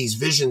because of these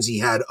visions he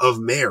had of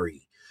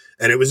Mary.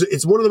 And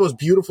it's one of the most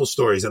beautiful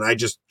stories. And I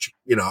just,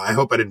 I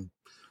hope I didn't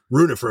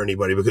ruin it for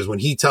anybody, because when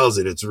he tells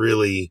it, it's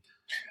really,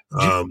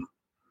 you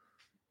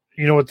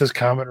know what this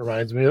comment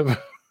reminds me of?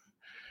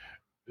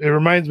 It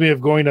reminds me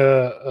of going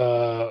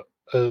to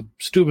a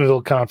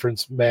Steubenville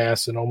conference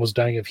mass and almost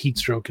dying of heat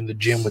stroke in the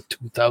gym with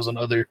 2,000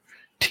 other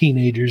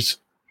teenagers.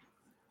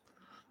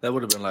 That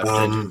would have been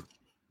life-changing.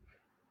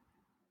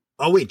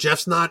 Oh wait,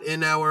 Jeff's not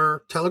in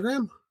our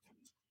Telegram?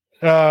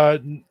 No,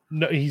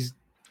 he's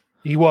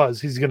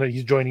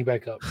joining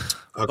back up.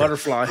 Okay.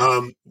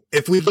 Butterfly.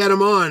 If we get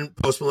him on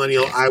Post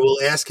Millennial, I will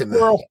ask him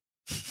that.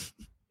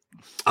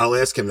 I'll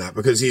ask him that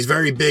because he's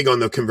very big on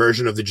the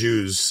conversion of the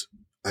Jews.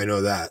 I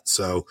know that.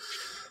 So,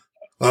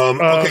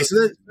 okay.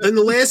 So then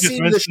the last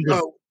scene of the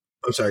show.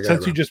 I'm sorry.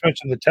 Since you just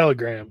mentioned the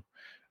Telegram,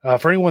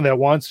 for anyone that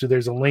wants to,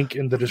 there's a link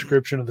in the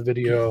description of the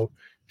video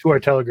to our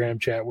Telegram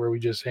chat where we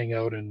just hang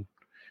out and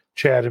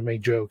chat and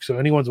make jokes. So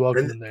anyone's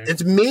welcome in there.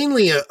 It's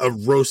mainly a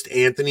roast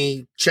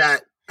Anthony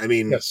chat. I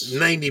mean,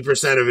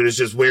 90% of it is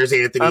just, where's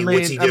Anthony?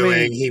 What's he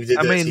doing? He did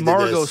this.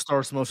 Margot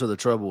starts most of the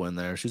trouble in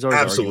there. She's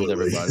already arguing with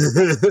everybody.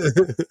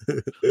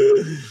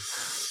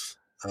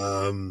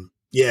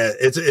 Yeah,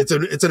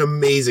 it's an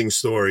amazing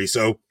story.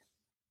 So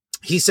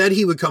he said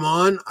he would come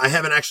on. I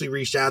haven't actually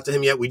reached out to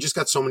him yet. We just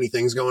got so many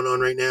things going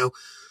on right now.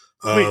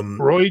 Wait,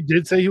 Roy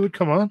did say he would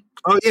come on?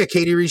 Oh yeah,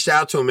 Katie reached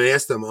out to him and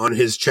asked him on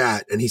his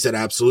chat, and he said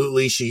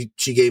absolutely. She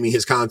gave me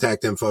his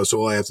contact info, so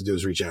all I have to do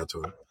is reach out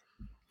to him.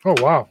 Oh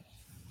wow,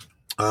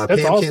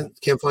 Pam awesome.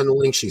 can't find the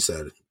link. She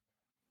said.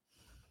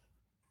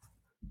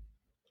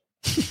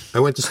 I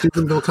went to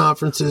Steubenville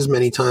conferences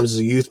many times as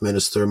a youth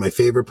minister. My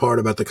favorite part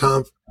about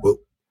the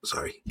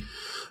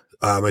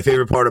my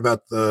favorite part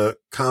about the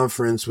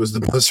conference was the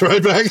bus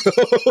ride back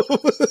home.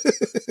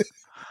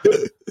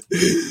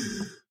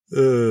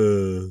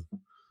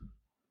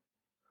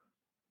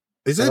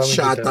 Is that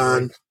shot,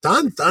 Don?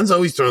 Don's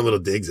always throwing little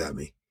digs at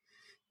me.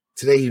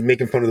 Today he's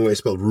making fun of the way I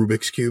spelled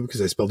Rubik's Cube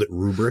because I spelled it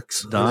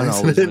rubrics. Don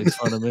always makes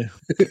fun of me.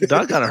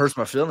 Don kind of hurts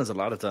my feelings a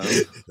lot of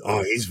times.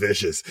 Oh, he's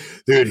vicious.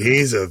 Dude,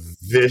 he's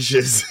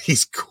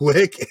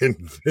quick and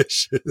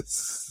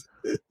vicious.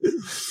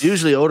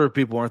 Usually older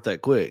people aren't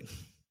that quick.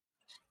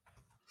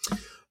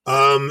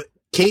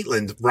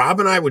 Caitlin, Rob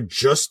and I were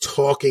just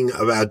talking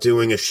about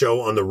doing a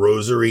show on the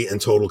Rosary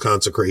and Total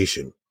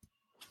Consecration.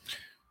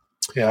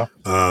 Yeah.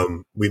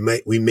 We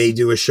may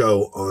do a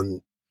show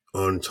on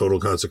Total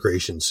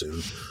Consecration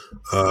soon.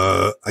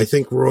 I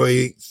think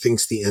Roy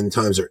thinks the end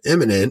times are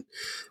imminent,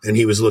 and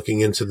he was looking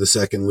into the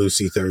second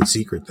Lucy, third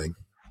secret thing.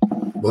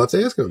 We'll have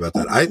to ask him about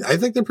that. I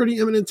think they're pretty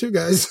imminent too,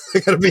 guys. I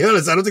gotta be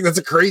honest. I don't think that's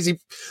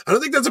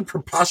a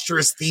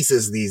preposterous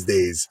thesis these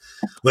days.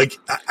 Like,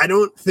 I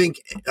don't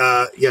think,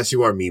 yes,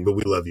 you are mean, but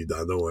we love you,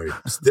 Don. Don't worry.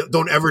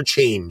 Don't ever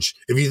change.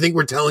 If you think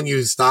we're telling you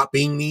to stop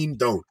being mean,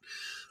 don't.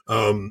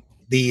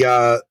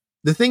 The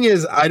thing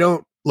is, I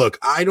don't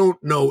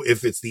know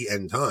if it's the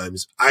end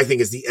times. I think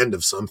it's the end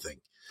of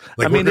something.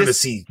 Like, we're going to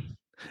see.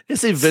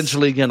 It's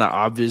eventually going to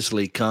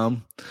obviously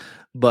come,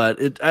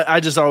 but I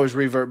just always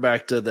revert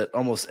back to that.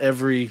 Almost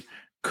every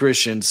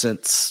Christian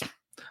since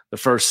the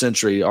first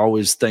century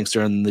always thinks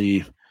they're in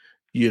the,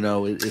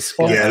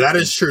 that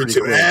is true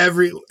too.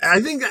 Quick. I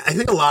think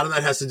a lot of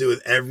that has to do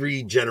with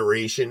every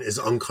generation is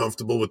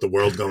uncomfortable with the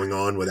world going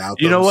on without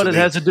them. You know what it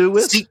has to do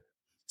with?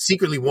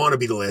 Secretly want to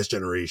be the last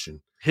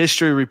generation.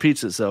 History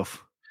repeats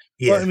itself.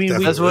 Yeah, well, I mean,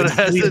 that's what it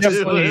has to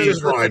do.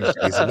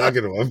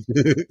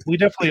 We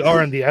definitely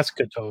are in the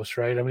eschatos,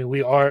 right? I mean,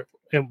 we are,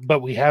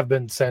 but we have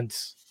been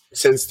since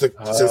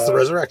the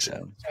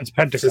resurrection, since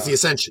Pentecost, since the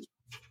ascension.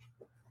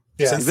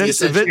 Yeah,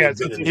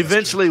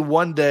 eventually,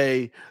 one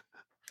day,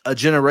 a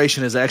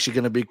generation is actually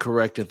going to be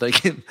correct in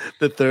thinking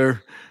that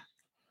they're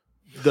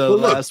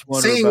last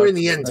one. Saying we're in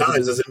the end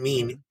times doesn't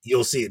mean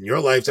you'll see it in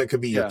your life. That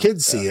could be your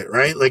kids see it,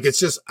 right? Like, it's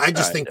just, I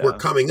just think we're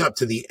coming up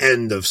to the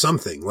end of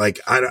something. Like,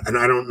 I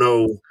don't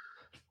know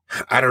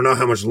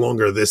how much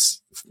longer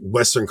this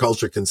Western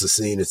culture can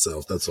sustain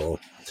itself. That's all.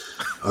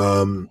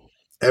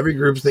 Every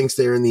group thinks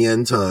they're in the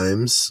end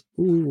times.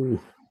 Ooh.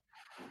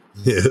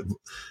 Yeah.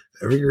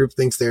 Every group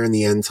thinks they're in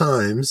the end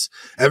times.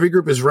 Every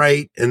group is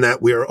right in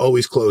that we are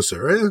always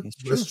closer.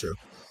 That's true.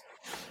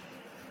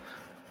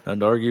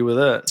 I'd argue with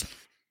that.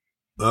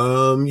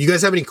 You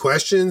guys have any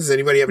questions?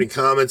 Anybody have any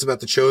comments about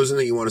The Chosen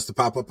that you want us to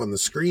pop up on the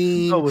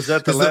screen? Oh, was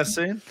that the last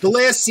scene? The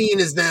last scene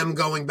is them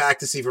going back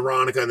to see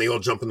Veronica, and they all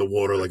jump in the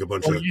water like a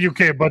bunch of.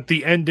 Okay, but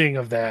the ending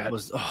of that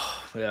was,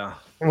 I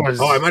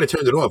might have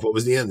turned it off. What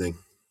was the ending?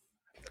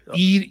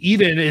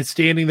 Eden is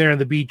standing there on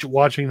the beach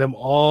watching them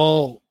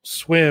all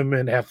swim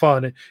and have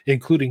fun,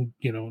 including,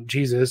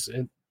 Jesus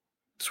and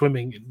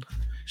swimming and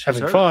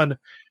having fun.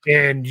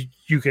 And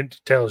you can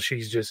tell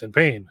she's just in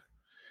pain.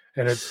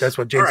 And that's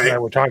what James and I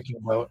were talking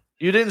about.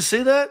 You didn't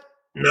see that?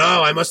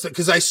 No, I must have,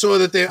 because I saw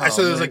that there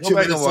was like 2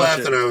 minutes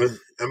left, and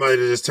I might have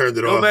just turned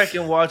it off. Go back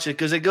and watch it,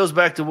 because it goes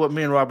back to what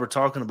me and Rob were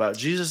talking about.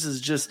 Jesus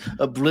is just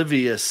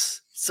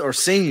oblivious, or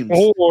seems,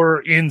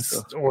 or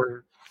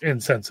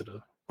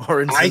insensitive.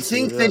 I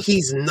think that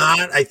he's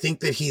not. I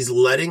think that he's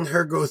letting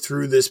her go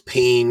through this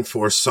pain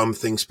for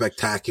something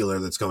spectacular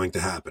that's going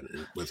to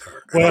happen with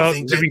her. And well,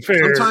 to be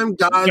fair,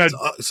 sometimes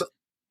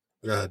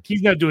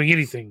he's not doing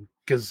anything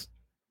because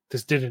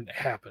this didn't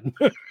happen.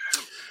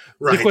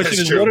 Right. The question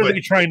is, what are they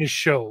trying to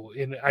show?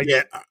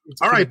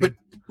 All right, but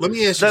let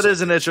me ask you. That is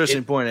an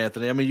interesting point,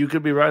 Anthony. I mean, you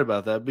could be right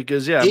about that,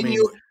 because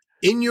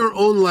in your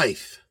own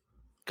life,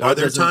 are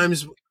there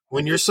times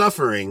when you're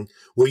suffering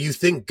where you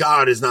think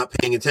God is not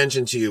paying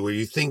attention to you, where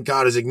you think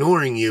God is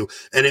ignoring you,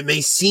 and it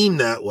may seem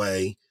that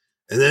way,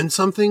 and then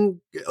something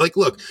like,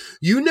 look,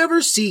 you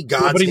never see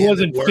God. But he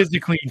wasn't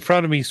physically in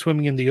front of me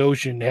swimming in the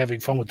ocean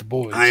having fun with the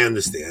boys. I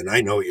understand.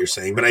 I know what you're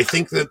saying, but I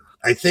think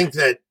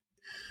that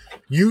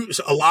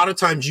a lot of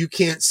times you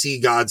can't see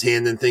God's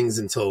hand in things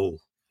until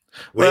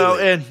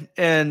and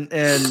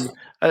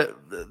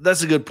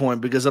that's a good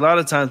point, because a lot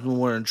of times when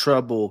we're in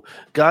trouble,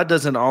 God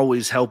doesn't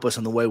always help us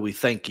in the way we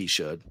think he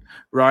should,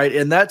 right?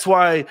 And that's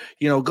why,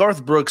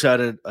 Garth Brooks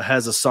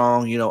has a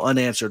song,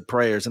 Unanswered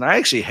Prayers, and I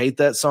actually hate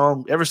that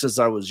song ever since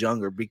I was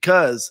younger,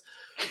 because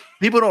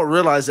people don't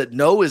realize that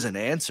no is an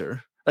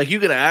answer. Like, you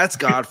can ask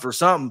God for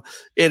something,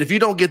 and if you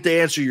don't get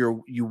the answer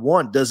you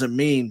want, doesn't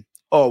mean,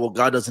 oh, well,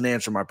 God doesn't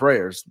answer my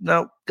prayers.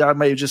 No, God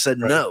may have just said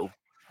no,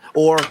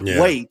 or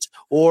wait,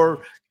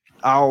 or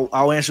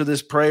I'll answer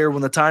this prayer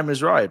when the time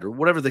is right, or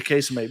whatever the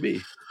case may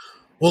be.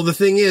 Well, the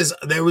thing is,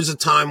 there was a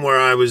time where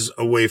I was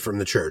away from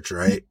the church,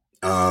 right?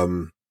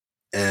 And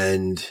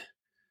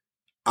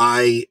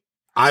I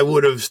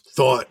would have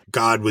thought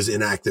God was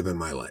inactive in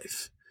my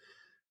life,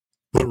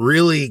 but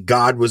really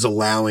God was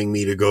allowing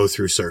me to go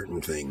through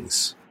certain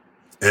things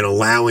and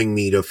allowing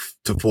me to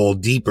fall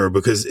deeper,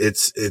 because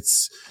it's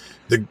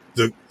the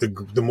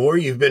more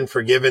you've been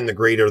forgiven, the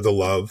greater the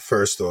love.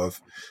 First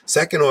off,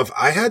 second off,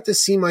 I had to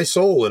see my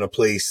soul in a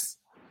place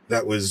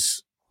that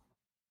was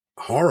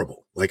horrible.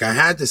 Like, I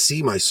had to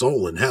see my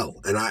soul in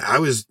hell, and I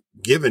was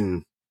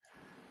given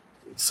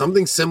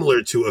something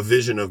similar to a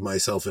vision of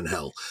myself in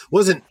hell. It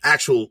wasn't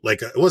actual,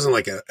 like, it wasn't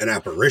like an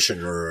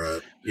apparition or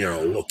a,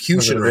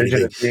 locution or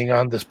anything. Being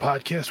on this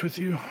podcast with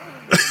you.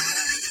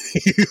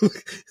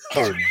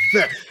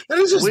 That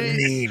is just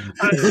mean.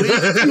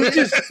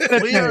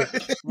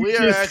 We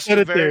are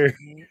actually very,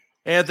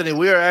 Anthony,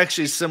 we are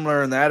actually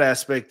similar in that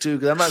aspect too.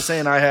 Because I'm not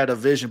saying I had a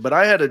vision, but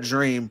I had a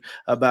dream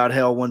about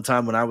hell one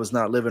time when I was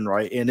not living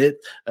right, and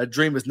a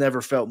dream has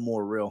never felt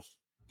more real.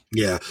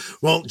 Yeah.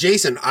 Well,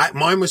 Jason,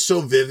 mine was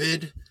so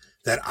vivid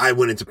that I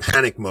went into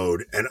panic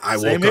mode, and I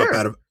woke up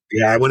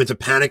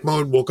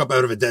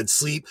out of a dead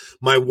sleep.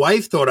 My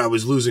wife thought I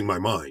was losing my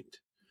mind.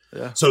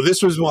 Yeah. So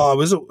this was while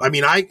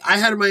I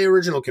had my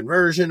original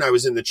conversion. I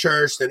was in the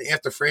church. Then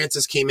after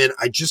Francis came in,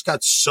 I just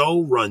got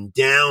so run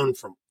down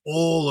from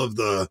all of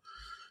the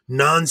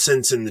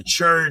nonsense in the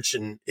church.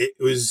 And it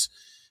was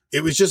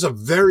just a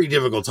very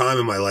difficult time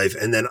in my life.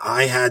 And then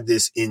I had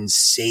this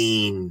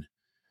insane,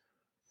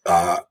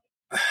 like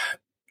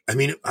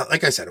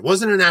I said, it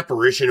wasn't an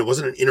apparition. It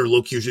wasn't an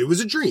interlocution. It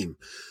was a dream,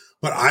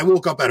 but I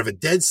woke up out of a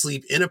dead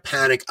sleep in a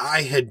panic.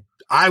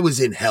 I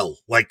was in hell,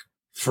 like,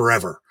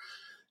 forever.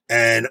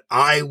 And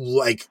I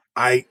had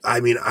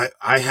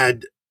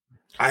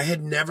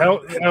never.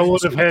 I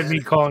would have had me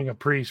calling a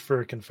priest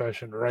for a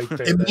confession right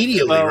there.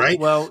 Immediately, right?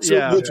 Well,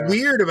 so what's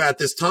weird about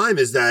this time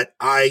is that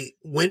I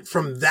went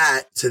from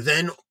that to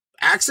then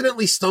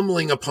accidentally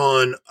stumbling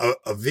upon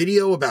a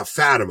video about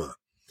Fatima.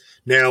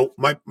 Now,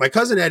 my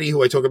cousin Eddie,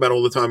 who I talk about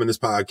all the time in this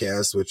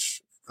podcast,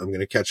 which I'm going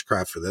to catch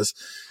crap for this,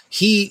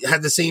 he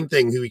had the same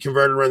thing. He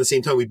converted around the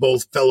same time. We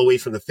both fell away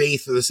from the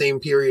faith for the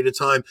same period of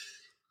time.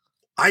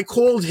 I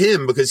called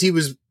him because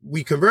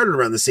we converted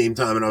around the same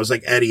time. And I was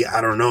like, Eddie,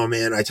 I don't know,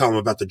 man. I tell him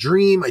about the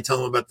dream. I tell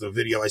him about the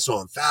video I saw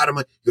on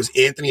Fatima. He goes,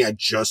 Anthony, I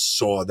just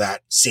saw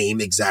that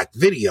same exact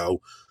video.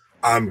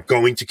 I'm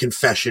going to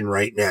confession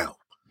right now.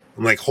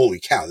 I'm like, holy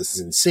cow, this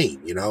is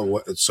insane.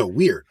 It's so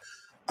weird.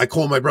 I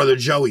call my brother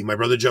Joey. My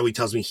brother Joey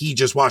tells me he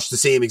just watched the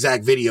same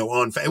exact video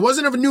on. It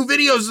wasn't a new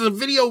video. It was a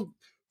video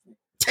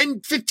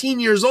 10, 15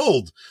 years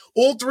old.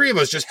 All three of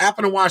us just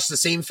happened to watch the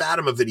same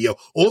Fatima video.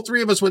 All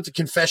three of us went to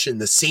confession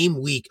the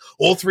same week.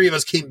 All three of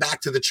us came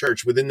back to the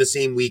church within the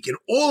same week. And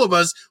all of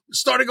us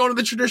started going to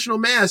the traditional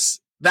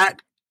mass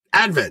that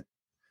Advent.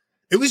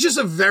 It was just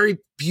a very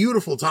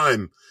beautiful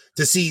time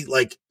to see,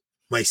 like,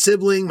 my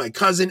sibling, my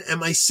cousin, and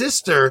my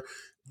sister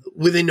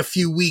within a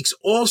few weeks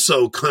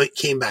also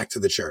came back to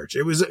the church.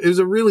 It was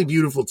a really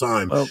beautiful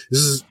time. Well, this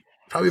is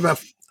probably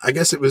about, I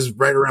guess it was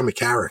right around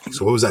McCarrick.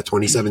 So what was that,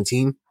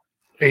 2017?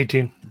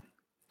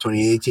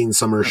 2018,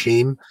 Summer of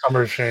Shame.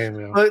 Summer of Shame,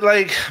 yeah. But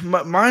like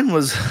mine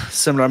was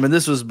similar. I mean,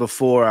 this was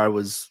before I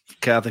was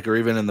Catholic or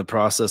even in the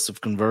process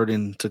of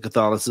converting to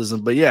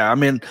Catholicism. But yeah, I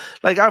mean,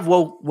 like, I've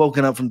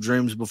woken up from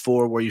dreams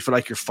before where you feel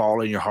like you're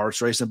falling, your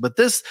heart's racing. But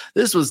this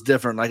was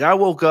different. Like, I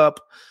woke up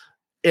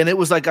and it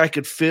was like I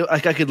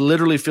could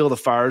literally feel the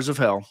fires of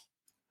hell.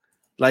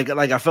 Like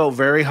I felt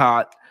very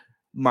hot.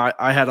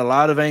 I had a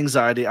lot of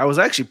anxiety. I was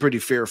actually pretty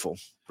fearful,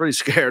 pretty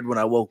scared when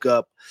I woke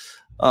up.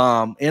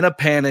 In a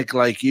panic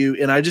like you.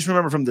 And I just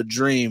remember from the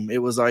dream,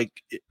 it was like,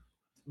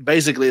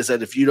 basically it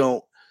said, if you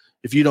don't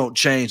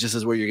change, this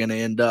is where you're going to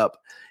end up.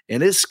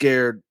 And it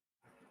scared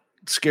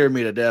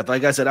me to death.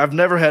 Like I said, I've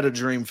never had a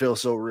dream feel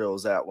so real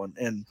as that one.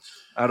 And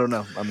I don't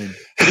know. I mean,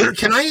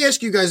 can I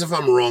ask you guys if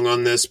I'm wrong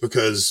on this?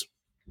 Because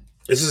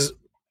this is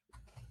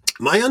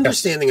my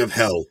understanding of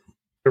hell.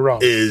 You're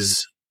wrong.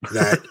 Is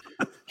that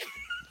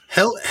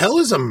hell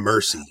is a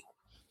mercy.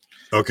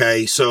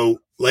 Okay.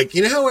 So, like,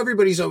 you know how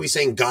everybody's always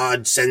saying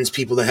God sends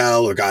people to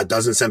hell or God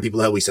doesn't send people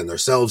to hell, we send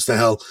ourselves to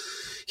hell.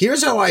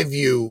 Here's how I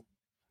view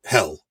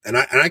hell. And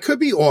I could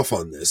be off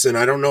on this, and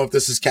I don't know if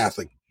this is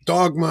Catholic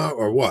dogma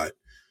or what.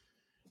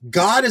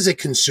 God is a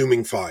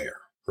consuming fire,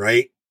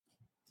 right?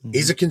 Mm-hmm.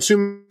 He's a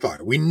consuming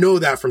fire. We know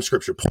that from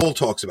scripture. Paul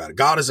talks about it.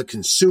 God is a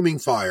consuming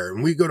fire.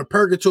 And we go to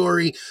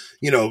purgatory,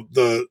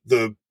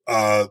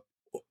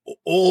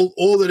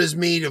 all that is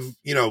made of,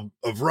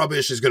 of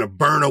rubbish is going to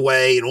burn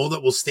away, and all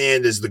that will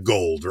stand is the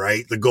gold,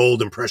 right? The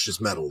gold and precious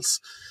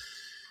metals.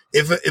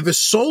 If a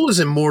soul is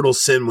in mortal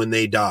sin when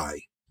they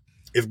die,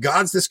 if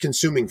God's this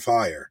consuming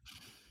fire,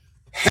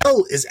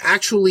 hell is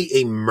actually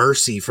a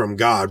mercy from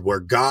God, where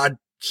God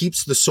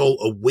keeps the soul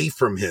away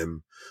from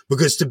him,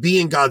 because to be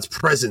in God's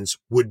presence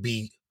would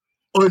be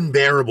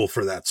unbearable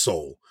for that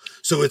soul.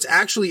 So it's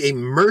actually a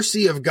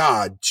mercy of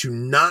God to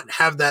not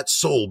have that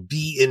soul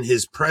be in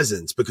his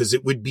presence, because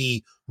it would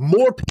be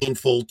more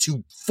painful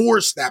to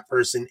force that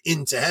person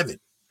into heaven.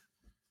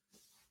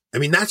 I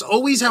mean, that's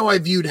always how I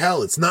viewed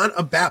hell.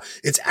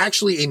 It's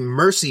actually a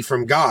mercy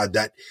from God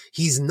that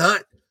he's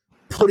not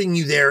putting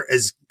you there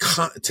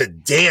to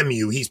damn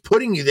you. He's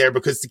putting you there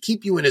because to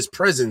keep you in his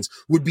presence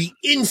would be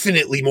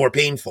infinitely more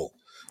painful.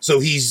 So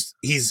he's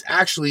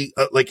actually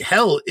like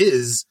hell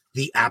is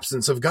the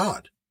absence of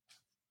God.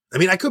 I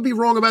mean, I could be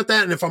wrong about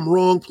that. And if I'm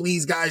wrong,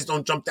 please guys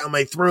don't jump down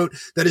my throat.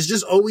 That is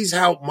just always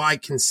how my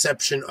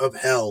conception of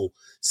hell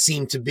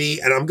seemed to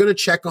be. And I'm going to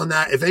check on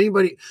that. If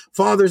anybody,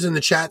 fathers in the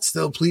chat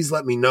still, please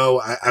let me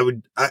know.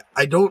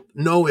 I don't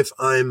know if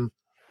I'm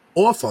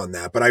off on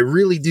that, but I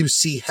really do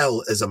see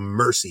hell as a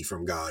mercy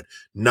from God,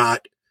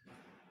 not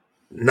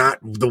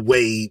the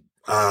way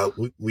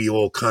we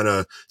all kind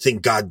of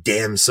think God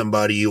damns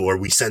somebody or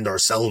we send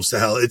ourselves to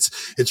hell.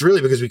 It's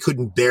really because we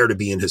couldn't bear to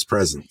be in his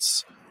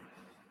presence.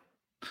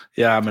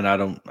 Yeah, I mean, I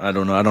don't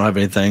know. I don't have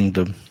anything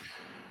to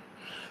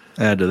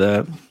add to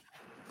that.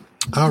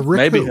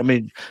 Rick, maybe. I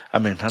mean,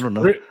 I don't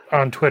know. Rick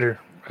on Twitter.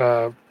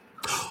 Oh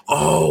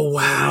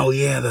wow,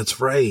 yeah,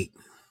 that's right.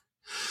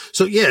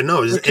 So yeah,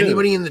 no. Does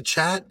anybody in the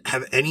chat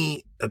have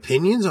any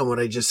opinions on what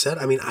I just said?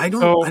 I mean, I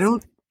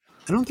don't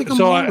think I'm.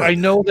 So I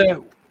know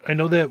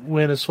that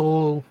when a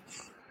soul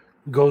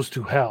goes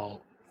to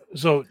hell,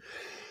 so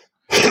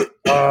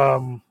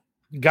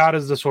God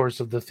is the source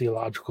of the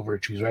theological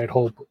virtues, right?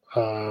 Hope,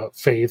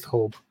 faith,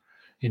 hope,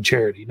 and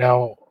charity.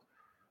 Now,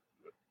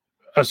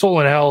 a soul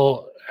in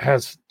hell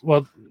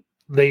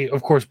they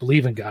of course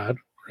believe in God,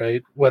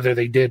 right? Whether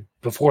they did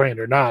beforehand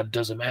or not,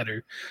 doesn't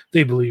matter.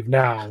 They believe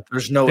now.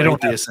 There's no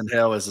atheists in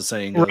hell, as the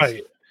saying goes.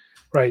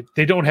 Right.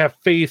 They don't have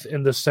faith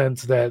in the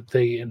sense that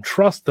they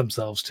entrust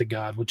themselves to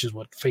God, which is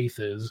what faith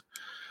is.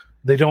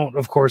 They don't,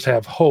 of course,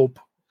 have hope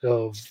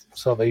of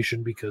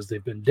salvation because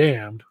they've been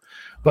damned.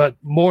 But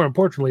more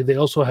importantly, they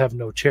also have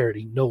no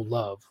charity, no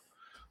love.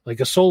 Like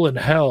a soul in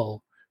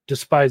hell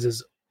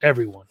despises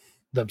everyone,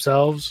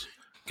 themselves,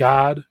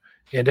 God,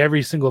 and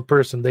every single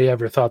person they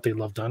ever thought they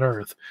loved on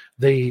earth.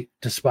 They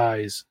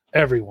despise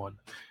everyone.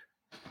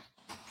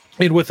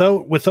 And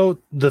without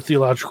the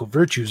theological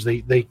virtues,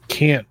 they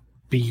can't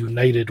be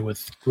united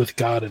with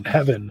God in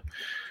heaven.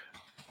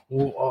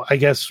 Well, I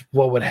guess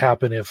what would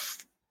happen if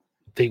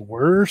they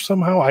were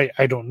somehow?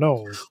 I don't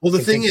know. Well, the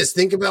thing is,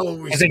 think about what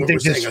we're saying.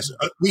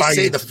 We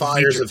say the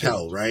fires of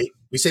hell, right?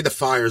 We say the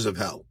fires of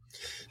hell.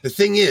 The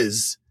thing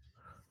is,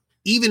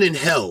 even in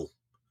hell,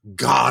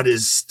 God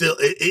is still,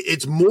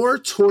 it's more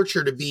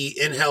torture to be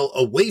in hell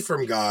away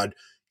from God,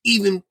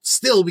 even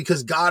still,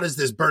 because God is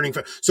this burning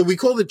fire. So we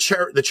call the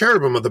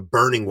cherubim are the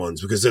burning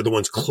ones because they're the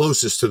ones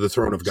closest to the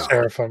throne of God.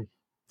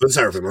 The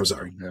seraphim, I'm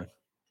sorry. Yeah.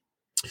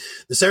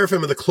 The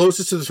seraphim are the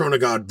closest to the throne of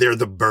God. They're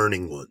the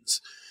burning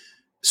ones.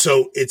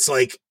 So it's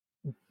like,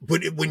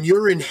 but when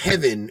you're in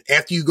heaven,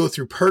 after you go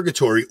through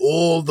purgatory,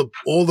 all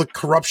the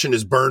corruption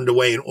is burned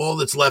away and all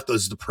that's left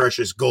is the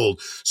precious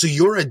gold. So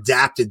you're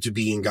adapted to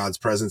be in God's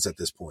presence at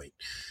this point.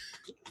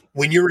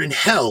 When you're in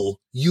hell,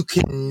 you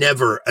can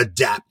never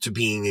adapt to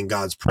being in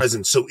God's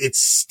presence. So it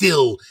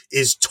still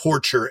is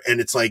torture and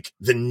it's like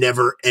the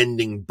never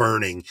ending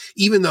burning,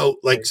 even though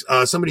like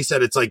somebody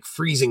said, it's like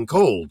freezing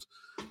cold,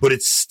 but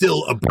it's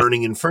still a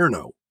burning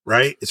inferno,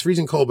 right? It's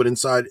freezing cold, but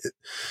inside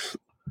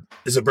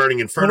is a burning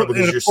inferno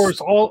because and of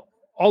course all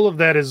of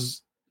that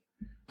is,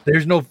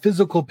 there's no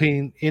physical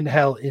pain in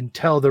hell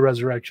until the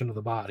resurrection of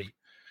the body.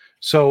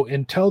 So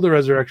until the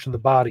resurrection of the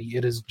body,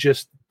 it is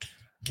just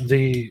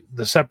the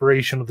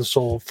separation of the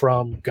soul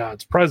from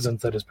God's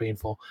presence that is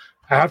painful.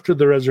 After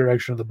the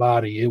resurrection of the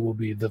body, it will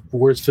be the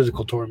worst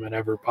physical torment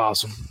ever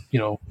possible,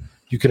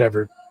 you could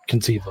ever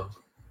conceive of.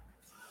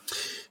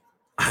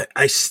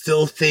 I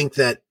still think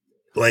that,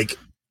 like,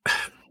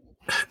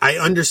 I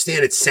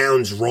understand it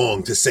sounds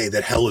wrong to say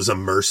that hell is a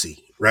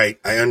mercy, right?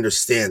 I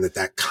understand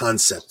that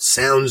concept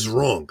sounds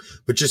wrong,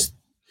 but just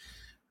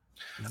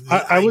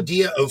the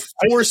idea of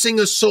forcing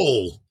a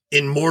soul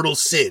in mortal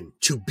sin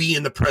to be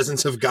in the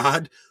presence of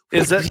God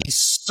would be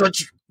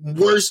such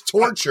worse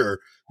torture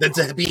than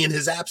to be in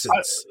his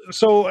absence.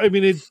 So, I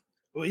mean,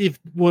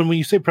 when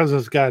you say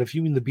presence of God, if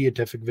you mean the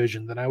beatific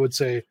vision, then I would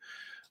say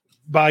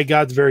by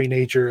God's very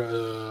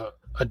nature,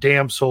 a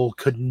damned soul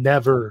could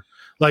never,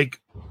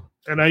 like,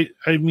 and I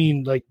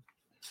mean, like,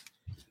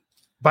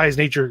 by his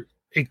nature,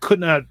 it could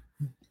not,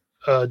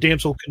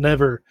 damned soul could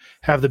never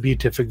have the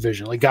beatific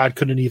vision. Like, God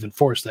couldn't even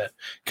force that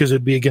because it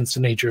would be against the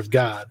nature of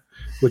God,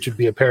 which would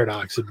be a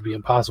paradox. It would be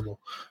impossible.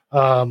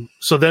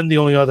 So then the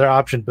only other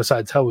option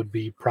besides hell would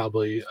be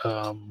probably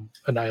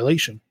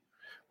annihilation,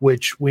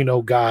 which we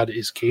know God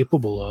is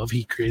capable of.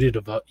 He created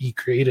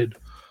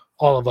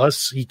all of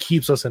us. He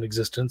keeps us in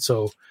existence,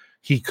 so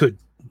he could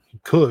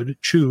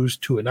choose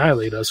to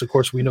annihilate us. Of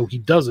course, we know he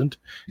doesn't.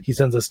 He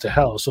sends us to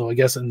hell. So I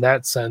guess in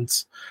that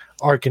sense,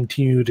 our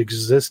continued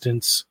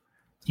existence,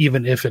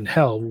 even if in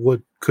hell,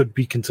 could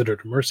be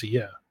considered a mercy.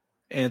 Yeah.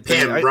 And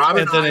Rob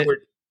and I were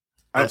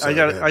I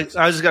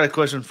just got a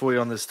question for you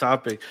on this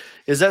topic.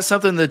 Is that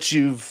something that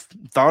you've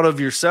thought of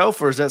yourself,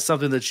 or is that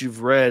something that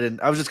you've read? And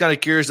I was just kind of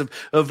curious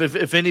of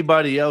if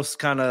anybody else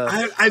kind of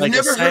I've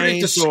never heard it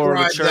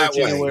described that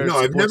way. No,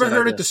 I've never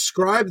heard it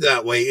described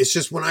that way. It's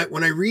just when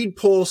I read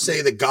Paul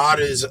say that God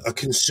is a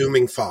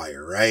consuming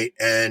fire, right?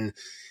 And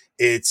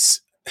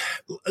it's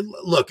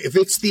look, if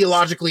it's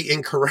theologically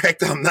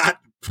incorrect, I'm not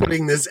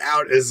putting this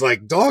out as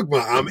like dogma.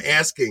 I'm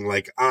asking,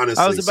 like,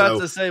 honestly. I was about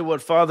to say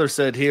what Father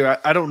said here.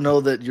 I don't know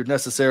that you're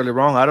necessarily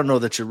wrong. I don't know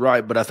that you're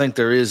right, but I think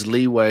there is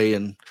leeway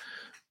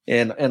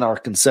in our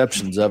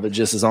conceptions of it,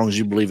 just as long as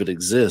you believe it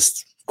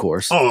exists, of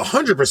course. Oh,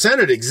 100%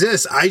 it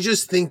exists. I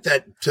just think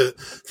that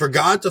for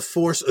God to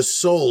force a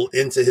soul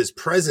into his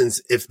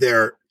presence, if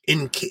they're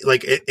in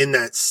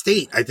that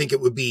state, I think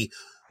it would be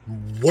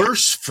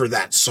worse for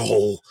that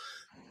soul.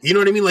 You know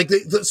what I mean? Like,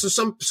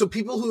 so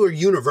people who are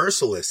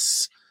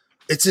universalists,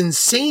 it's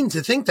insane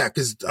to think that,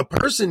 because a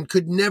person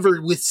could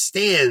never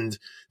withstand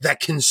that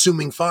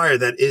consuming fire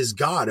that is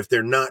God if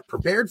they're not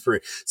prepared for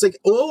it. It's like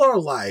all our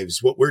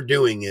lives, what we're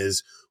doing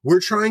is we're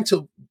trying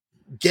to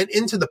get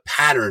into the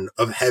pattern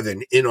of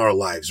heaven in our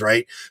lives,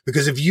 right?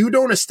 Because if you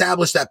don't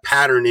establish that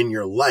pattern in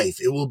your life,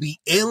 it will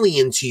be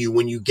alien to you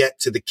when you get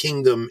to the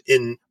kingdom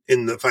in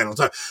the final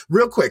time.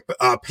 Real quick,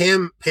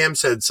 Pam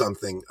said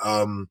something.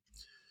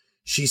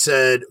 She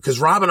said, because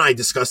Rob and I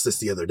discussed this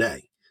the other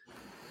day.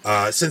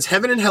 Since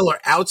heaven and hell are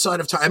outside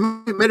of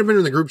time, it might have been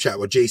in the group chat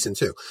with Jason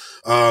too.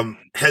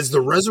 Has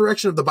the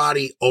resurrection of the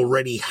body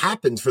already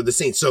happened for the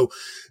saints? So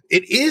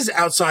it is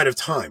outside of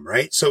time,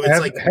 right? So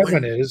it's like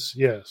heaven is,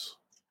 yes.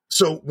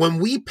 So when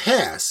we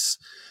pass,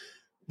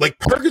 like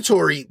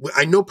purgatory,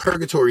 I know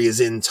purgatory is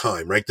in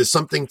time, right? There's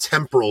something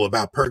temporal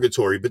about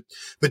purgatory,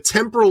 but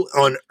temporal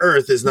on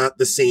earth is not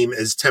the same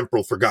as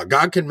temporal for God.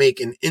 God can make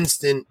an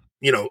instant,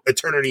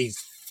 eternity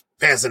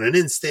pass in an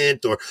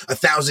instant, or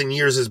 1,000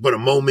 years is but a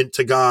moment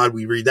to God.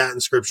 We read that in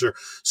scripture.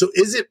 So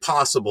is it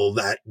possible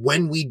that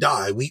when we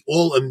die, we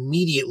all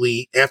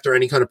immediately, after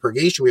any kind of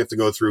purgation we have to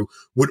go through,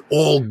 would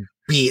all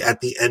be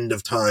at the end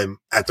of time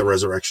at the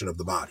resurrection of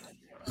the body?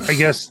 I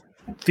guess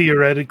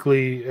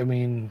theoretically, I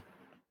mean,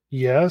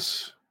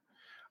 yes.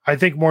 I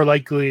think more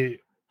likely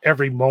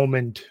every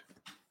moment,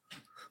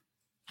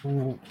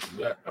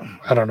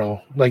 I don't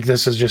know, like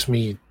this is just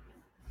me.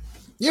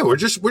 Yeah, we're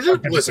just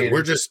listen,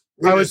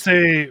 I would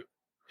say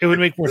it would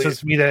make more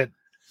sense to me that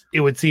it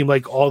would seem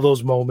like all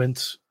those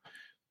moments,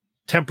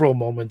 temporal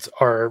moments,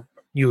 are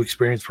you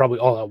experience probably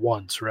all at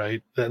once,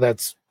 right?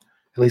 That's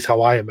at least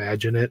how I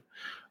imagine it.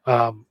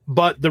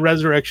 But the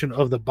resurrection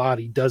of the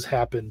body does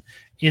happen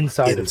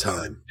inside of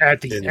time,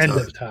 at the end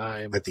of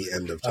time. At the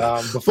end of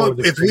time. But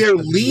if we are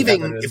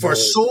leaving, if our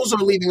souls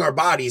are leaving our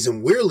bodies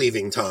and we're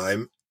leaving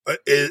time,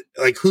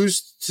 like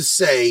who's to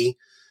say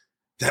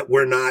that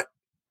we're not?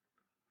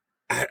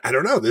 I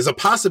don't know. There's a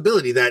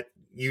possibility that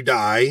you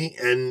die,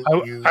 and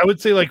I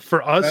would say, like,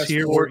 for us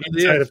here, we're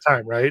inside of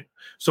time, right?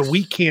 So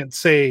we can't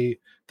say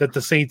that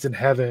the saints in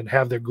heaven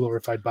have their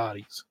glorified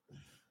bodies,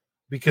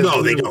 because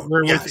they don't.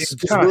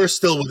 We're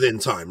still within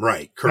time,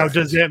 right? Correct.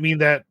 Now, does that mean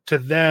that to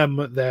them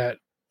that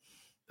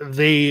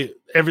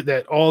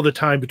that all the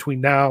time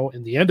between now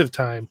and the end of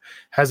time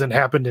hasn't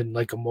happened in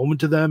like a moment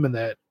to them, and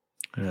that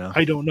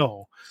I don't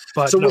know.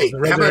 But the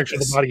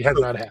resurrection of the body has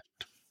not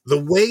happened.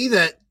 The way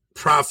that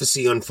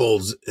prophecy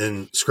unfolds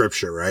in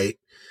scripture, right?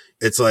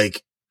 It's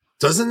like,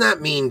 doesn't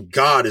that mean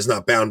God is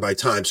not bound by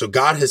time? So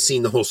God has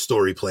seen the whole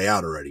story play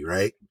out already,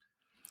 right?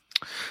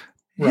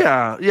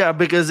 Yeah,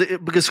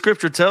 because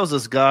scripture tells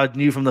us God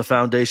knew from the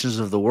foundations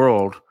of the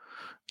world,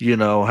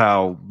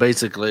 how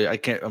basically,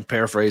 I'm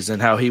paraphrasing,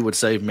 how he would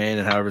save man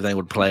and how everything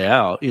would play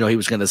out. He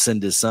was going to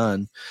send his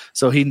son.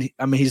 So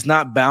he's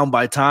not bound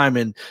by time.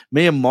 And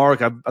me and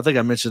Mark, I think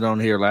I mentioned on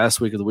here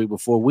last week or the week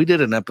before, we did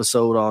an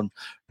episode on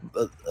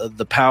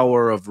the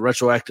power of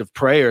retroactive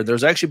prayer.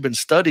 There's actually been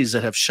studies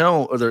that have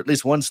shown, or at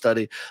least one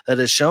study that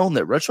has shown,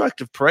 that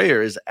retroactive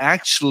prayer is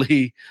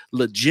actually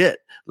legit.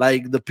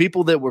 Like, the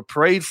people that were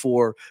prayed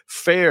for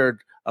fared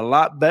a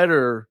lot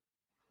better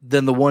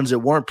than the ones that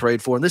weren't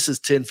prayed for. And this is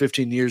 10,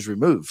 15 years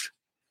removed.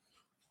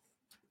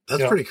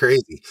 That's pretty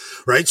crazy,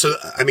 right? So,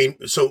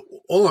 so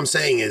all I'm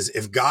saying is,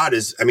 if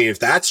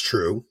that's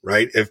true,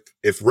 right?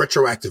 If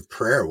retroactive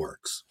prayer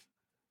works.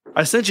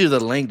 I sent you the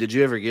link. Did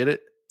you ever get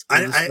it?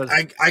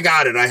 I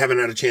got it. I haven't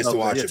had a chance to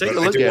watch it, but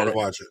I do want to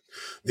watch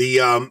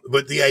it.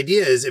 But the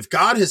idea is, if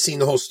God has seen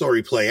the whole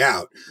story play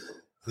out,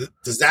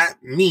 does that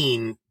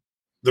mean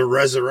the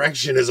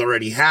resurrection has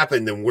already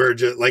happened, and we're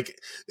just like,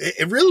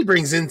 it really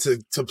brings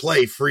into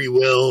play free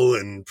will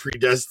and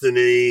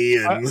predestiny,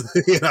 and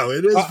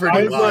it is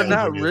pretty wild.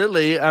 Not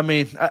really. I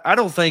mean, I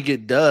don't think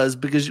it does,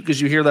 because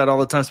you hear that all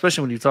the time,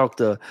 especially when you talk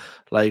to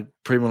like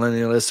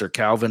premillennialists or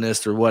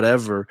Calvinists or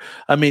whatever.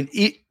 I mean,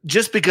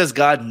 just because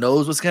God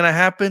knows what's going to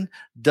happen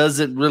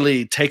doesn't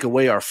really take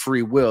away our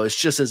free will.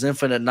 It's just his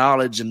infinite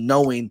knowledge and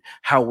knowing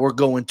how we're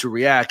going to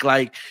react.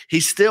 Like, he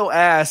still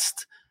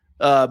asked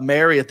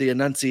Mary at the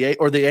Annunciation,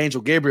 or the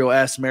angel Gabriel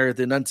asked Mary at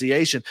the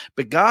Annunciation,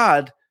 but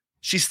God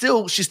she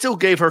still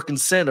gave her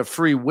consent of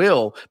free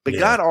will, but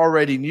God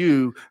already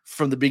knew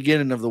from the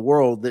beginning of the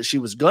world that she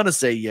was going to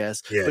say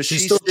yes. Yeah, but she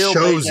still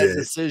chose made that it.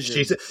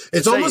 decision.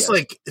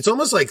 It's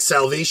almost like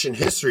salvation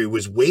history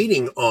was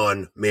waiting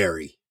on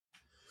Mary.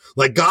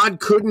 Like God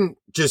couldn't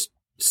just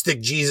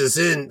stick Jesus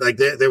in. Like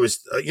there was,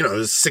 it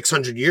was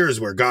 600 years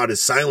where God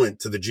is silent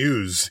to the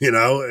Jews,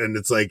 and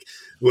it's like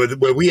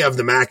where we have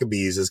the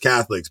Maccabees as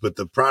Catholics, but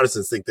the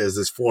Protestants think there's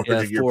this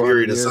 400-year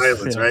period of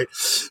silence, right?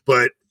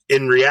 But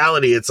in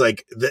reality, it's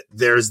like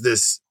there's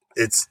this.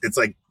 It's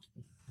like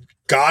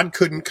God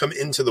couldn't come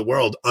into the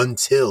world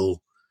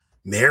until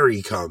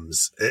Mary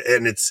comes,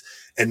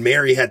 and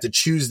Mary had to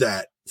choose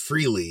that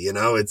freely.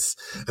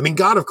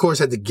 God, of course,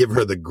 had to give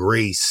her the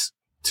grace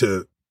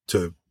to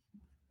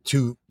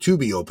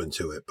be open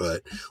to it.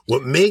 But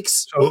what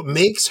makes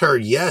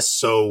her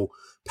so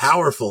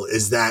powerful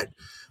is that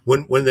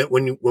when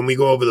we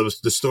go over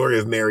the story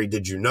of Mary,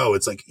 did you know?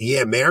 It's like,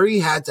 Mary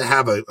had to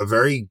have a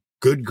very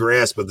good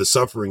grasp of the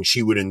suffering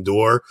she would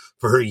endure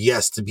for her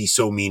yes to be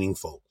so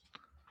meaningful.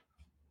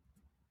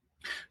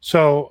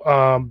 So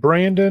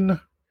Brandon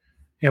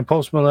and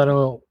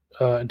postmillennial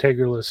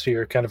integralists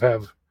here kind of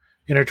have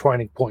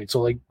intertwining points.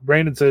 So like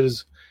Brandon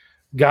says,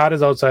 God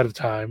is outside of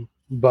time,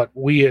 but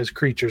we as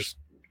creatures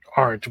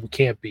aren't. We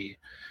can't be.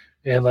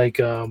 And like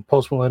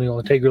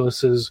postmillennial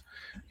integralists is,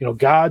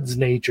 God's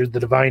nature,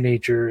 the divine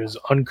nature, is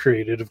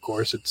uncreated. Of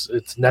course,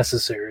 it's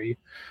necessary,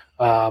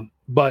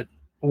 but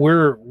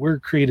we're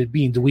created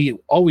beings. We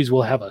always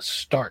will have a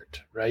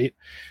start, right?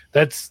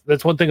 That's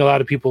one thing a lot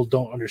of people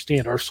don't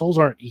understand. Our souls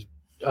aren't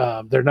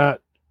they're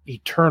not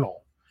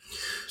eternal.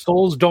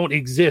 Souls don't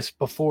exist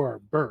before our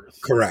birth.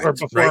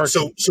 Correct. Right.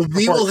 So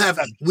we will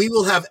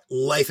have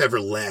life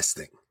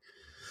everlasting.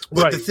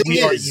 But right. The thing we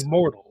is are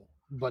immortal,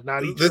 but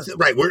not eternal.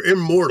 Right. We're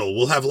immortal.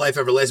 We'll have life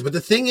everlasting. But the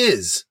thing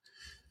is,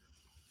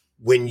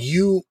 when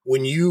you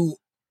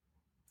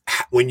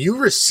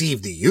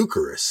receive the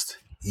Eucharist,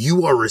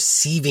 you are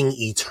receiving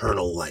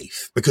eternal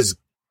life because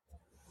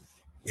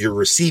you're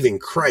receiving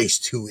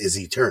Christ, who is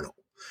eternal.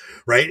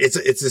 Right? It's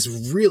this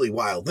really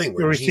wild thing.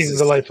 Where you're receiving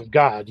the life of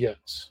God.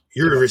 Yes.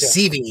 You're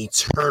receiving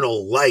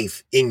eternal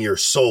life in your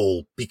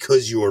soul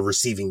because you are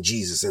receiving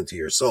Jesus into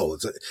your soul.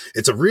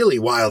 It's a really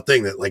wild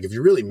thing that, like, if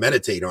you really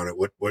meditate on it,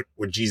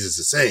 what Jesus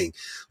is saying,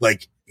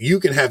 like,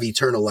 you can have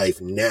eternal life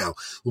now.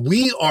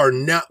 We are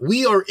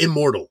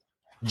immortal.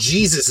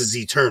 Jesus is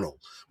eternal,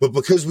 but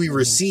because we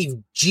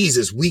receive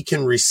Jesus, we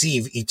can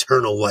receive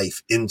eternal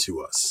life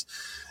into us.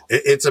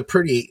 It's a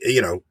pretty,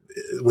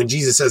 when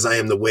Jesus says, I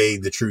am the way,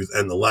 the truth,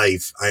 and the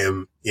life, I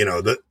am,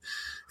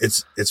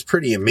 it's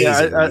pretty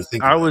amazing. Yeah,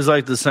 I always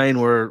like the saying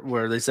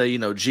where they say,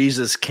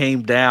 Jesus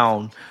came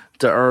down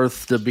to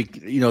earth to be,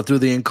 through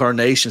the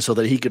incarnation so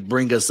that he could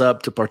bring us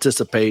up to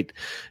participate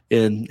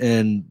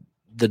in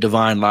the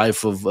divine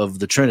life of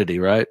the Trinity.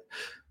 Right.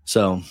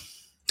 So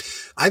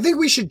I think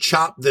we should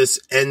chop this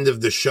end of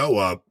the show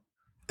up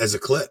as a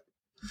clip.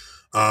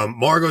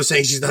 Margot's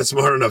saying she's not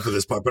smart enough for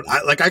this part, but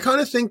I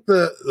kind of think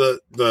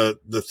the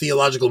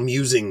theological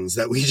musings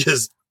that we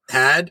just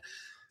had,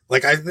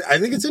 like, I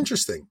think it's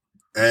interesting.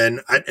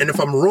 And if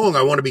I'm wrong,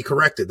 I want to be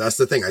corrected. That's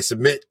the thing. I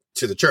submit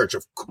to the church,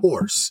 of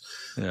course.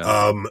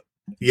 Yeah.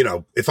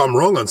 If I'm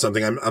wrong on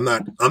something, I'm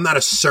not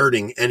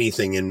asserting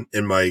anything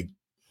in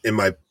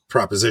my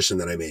proposition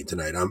that I made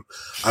tonight.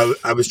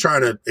 I was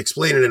trying to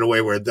explain it in a way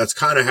where that's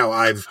kind of how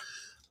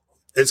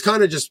it's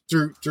kind of just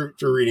through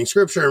reading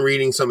scripture and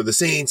reading some of the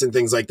saints and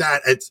things like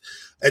that.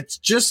 It's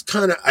just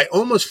kind of, I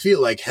almost feel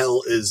like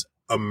hell is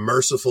a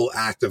merciful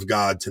act of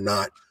God to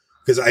not,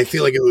 because I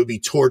feel like it would be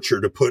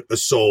torture to put a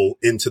soul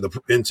into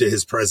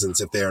his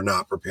presence if they are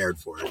not prepared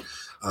for it.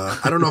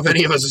 I don't know if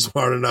any of us are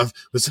smart enough,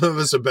 but some of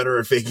us are better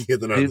at faking it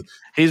than others.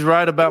 He's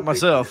right about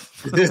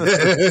myself.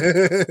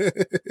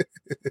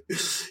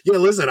 Yeah,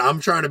 listen, I'm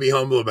trying to be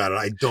humble about it.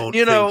 I don't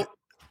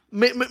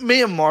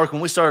me and Mark,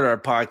 when we started our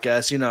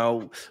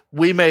podcast,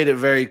 we made it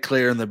very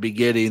clear in the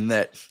beginning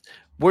that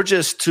we're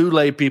just two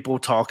lay people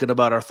talking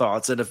about our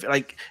thoughts. And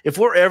if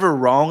we're ever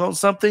wrong on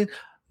something,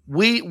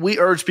 we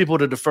urge people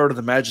to defer to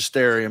the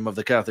magisterium of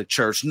the Catholic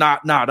Church,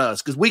 not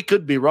us, because we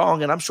could be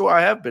wrong, and I'm sure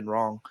I have been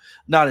wrong,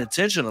 not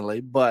intentionally,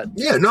 but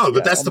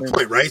that's the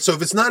point, right? So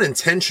if it's not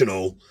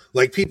intentional,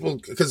 like people,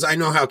 because I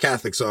know how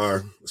Catholics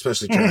are,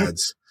 especially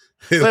trads.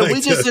 But we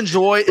just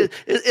enjoy it.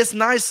 It's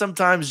nice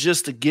sometimes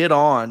just to get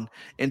on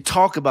and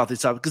talk about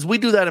these topics, because we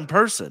do that in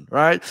person,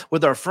 right?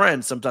 With our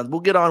friends. Sometimes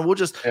we'll get on, we'll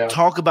just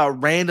talk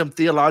about random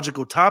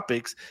theological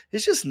topics.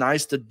 It's just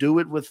nice to do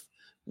it with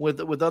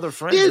other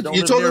friends. Yeah,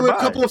 you're talking with a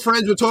couple of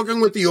friends. We're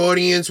talking with the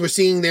audience. We're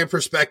seeing their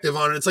perspective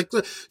on it. It's like,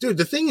 dude,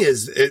 the thing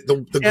is,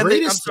 the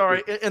greatest.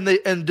 I'm sorry,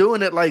 and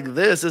doing it like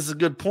this is a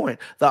good point.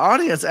 The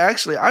audience,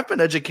 actually, I've been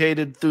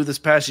educated through this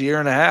past year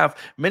and a half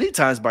many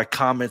times by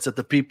comments that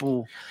the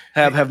people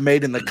have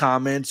made in the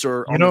comments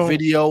or on the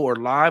video or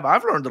live.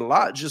 I've learned a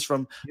lot just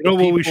from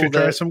what we should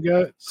try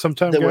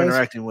sometime, that we're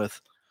interacting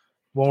with.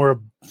 When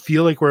we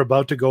feel like we're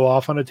about to go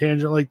off on a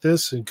tangent like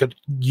this and could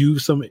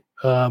use some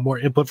more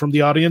input from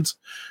the audience,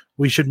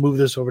 we should move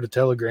this over to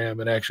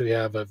Telegram and actually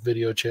have a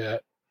video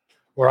chat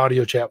or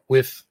audio chat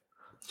with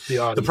the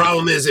audience. The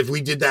problem is if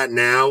we did that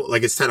now,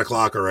 like it's 10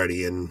 o'clock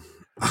already and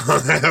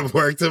I have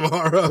work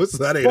tomorrow. So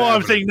that ain't Well,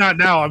 happening. I'm saying not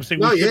now. I'm saying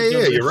No, we should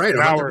have done you're right.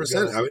 an hour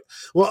 100%. ago.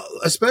 Well,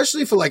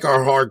 especially for like our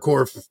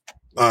hardcore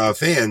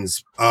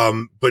fans.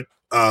 But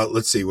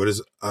let's see. What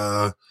is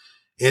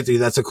Anthony?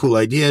 That's a cool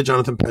idea.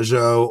 Jonathan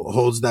Peugeot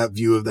holds that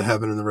view of the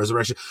heaven and the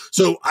resurrection.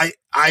 So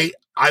I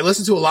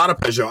listen to a lot of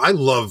Peugeot. I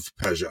love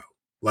Peugeot.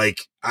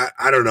 Like,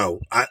 I don't know.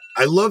 I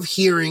love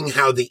hearing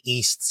how the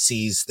East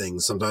sees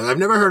things sometimes. I've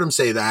never heard him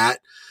say that,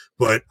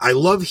 but I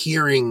love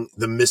hearing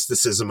the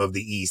mysticism of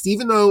the East.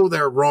 Even though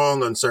they're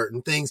wrong on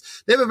certain things,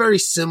 they have a very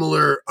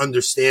similar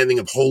understanding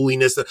of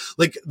holiness.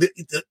 Like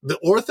the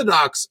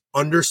Orthodox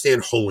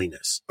understand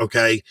holiness,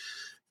 okay?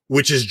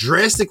 Which is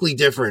drastically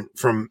different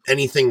from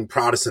anything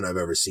Protestant I've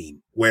ever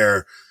seen,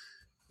 where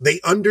they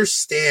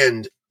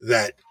understand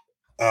that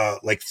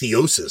like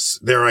theosis,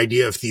 their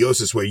idea of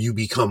theosis, where you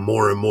become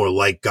more and more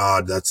like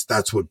God.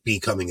 That's what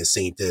becoming a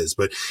saint is.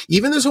 But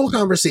even this whole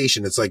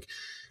conversation, it's like,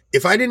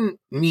 if I didn't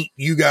meet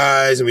you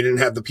guys and we didn't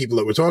have the people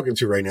that we're talking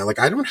to right now, like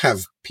I don't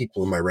have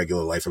people in my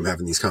regular life I'm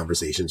having these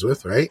conversations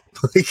with, right?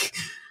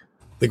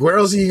 Like where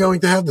else are you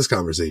going to have this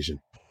conversation?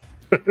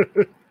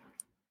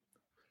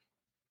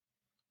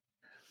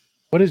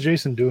 What is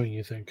Jason doing,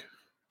 you think?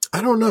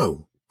 I don't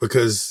know,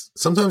 because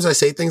sometimes I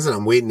say things and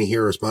I'm waiting to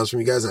hear a response from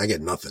you guys and I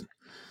get nothing.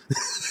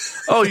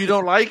 Oh, you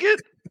don't like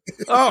it?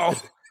 Oh,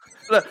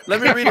 let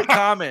me read a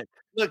comment.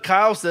 Look,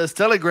 Kyle says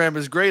Telegram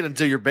is great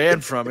until you're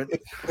banned from it.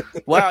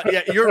 Wow,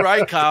 yeah, you're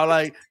right, Kyle.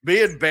 Like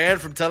being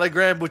banned from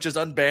Telegram, which is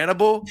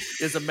unbannable,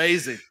 is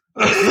amazing.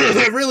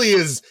 That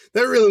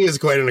really is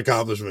quite an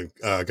accomplishment,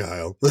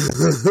 Kyle.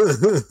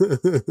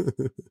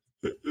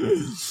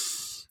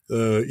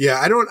 Yeah,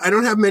 I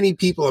don't have many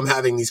people I'm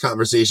having these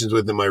conversations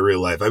with in my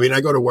real life. I mean,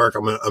 I go to work.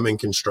 I'm in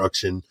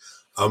construction.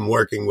 I'm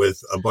working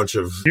with a bunch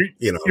of,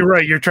 you know. You're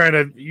right. You're trying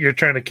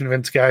to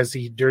convince guys to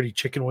eat dirty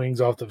chicken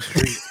wings off the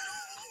street.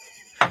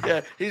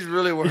 Yeah, he's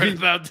really worried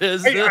about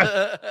this.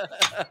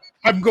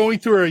 I'm going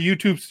through our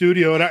YouTube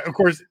studio, and of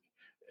course,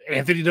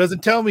 Anthony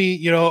doesn't tell me.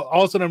 You know,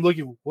 all of a sudden I'm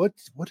looking. What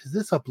is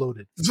this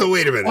uploaded? So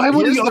wait a minute. Why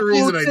would Here's he the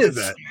reason upload I did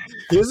this? that.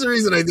 Here's the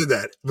reason I did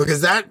that,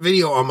 because that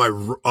video on my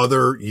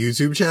other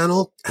YouTube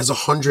channel has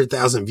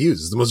 100,000 views.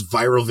 It's the most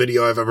viral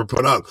video I've ever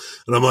put up,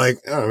 and I'm like,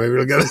 oh, maybe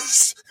it'll get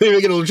us. Maybe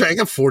I get a little try. I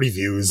got 40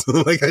 views.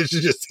 Like I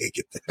should just take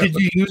it down. Did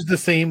you use the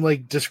same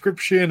like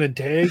description and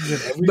tags and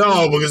everything?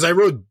 No, because I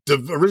wrote the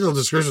original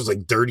description was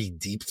like dirty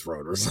deep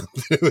throat or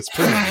something. It was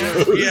pretty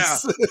gross. Yeah.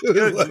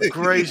 It was Good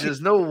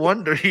gracious, no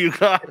wonder you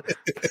got it.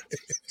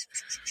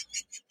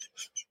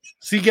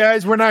 See,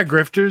 guys, we're not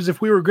grifters.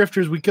 If we were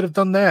grifters, we could have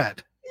done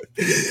that.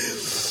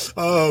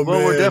 Oh, Well,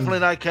 man. we're definitely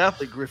not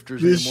Catholic grifters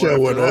This anymore.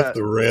 show went after off that.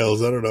 the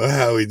rails. I don't know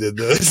how we did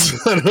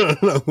this. I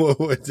don't know what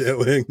we're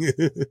doing.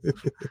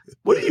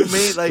 What do you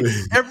mean? Like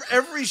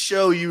every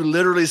show, you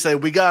literally say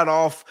we got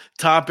off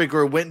topic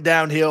or went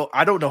downhill.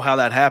 I don't know how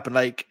that happened.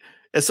 Like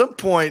at some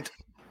point,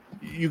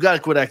 you got to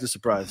quit acting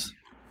surprised.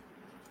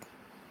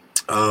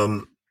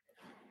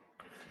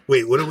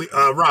 Wait, what do we?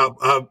 Rob,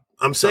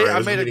 I'm Say sorry. I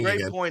was made a reading great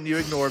again. point. And you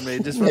ignored me.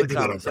 Just I for the did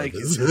that on comment. Thank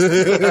you.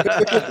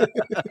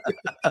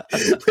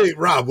 purpose. Wait,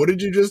 Rob, what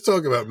did you just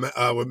talk about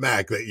with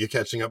Mac that you're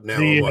catching up now?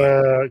 or what?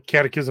 The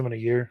Catechism in a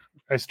Year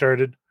I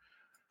started.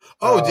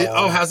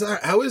 How's that?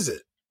 How is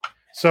it?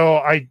 So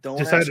I Don't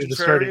decided ask to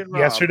start it Contrarian Rob.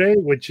 yesterday,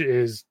 which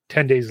is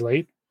 10 days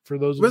late for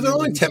those Well, of they're you.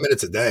 only 10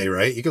 minutes a day,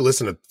 right? You can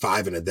listen to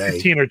 5 in a day.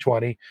 15 or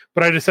 20.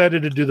 But I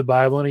decided to do the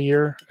Bible in a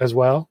year as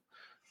well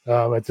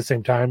at the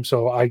same time.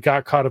 So I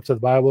got caught up to the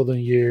Bible in a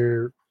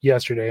year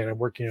yesterday, and I'm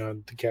working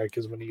on the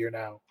Catechism in a year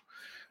now.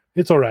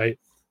 It's all right.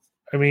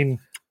 I mean,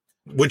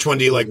 Which one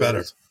do you like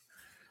better?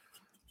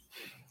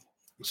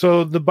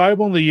 so the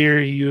Bible in the year,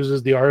 he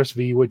uses the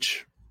RSV,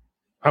 which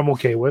I'm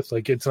okay with.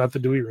 Like, it's not the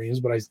Dewey Reams,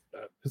 but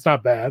it's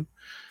not bad.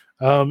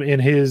 In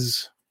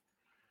his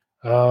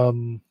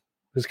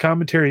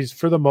commentaries,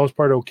 for the most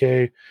part,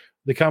 okay.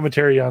 The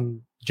commentary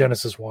on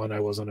Genesis 1, I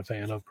wasn't a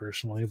fan of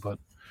personally, but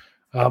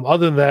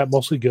other than that,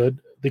 mostly good.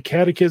 The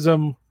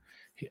Catechism,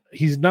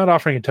 he's not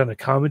offering a ton of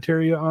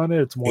commentary on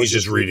it. It's more He's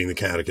just reading the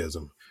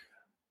catechism.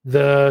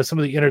 some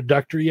of the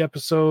introductory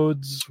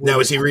episodes. Now,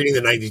 is he reading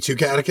the 92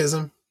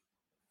 catechism?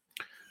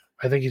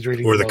 I think he's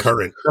reading Or the most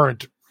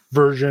current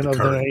version The of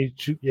current. the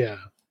 92. Yeah,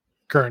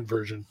 current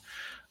version.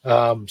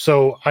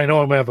 So I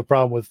know I'm gonna have a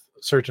problem with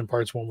certain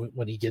parts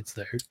when he gets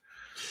there.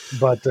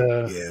 But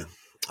Yeah.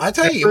 I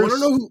tell at you, you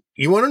first-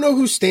 want to know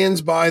who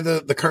stands by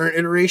the current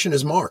iteration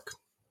is Mark.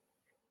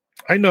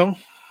 I know.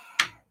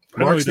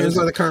 Mark he stands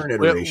does. by the current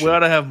We iteration. ought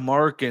to have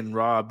Mark and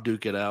Rob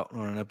duke it out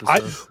on an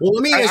episode. Well,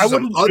 let me ask I you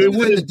something. wouldn't. Other It than the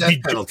wouldn't death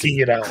be penalty,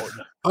 duking it out.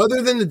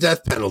 other than the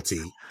death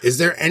penalty, is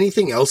there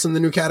anything else in the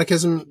new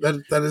catechism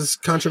that is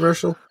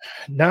controversial?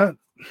 Not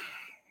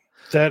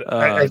that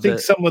I think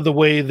that- some of the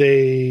way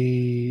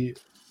they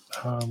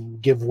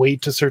give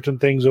weight to certain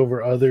things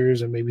over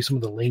others, and maybe some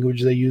of the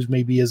language they use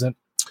maybe isn't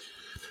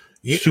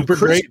super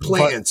great.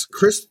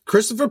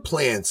 Christopher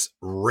Plants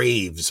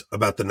raves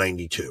about the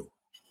 92.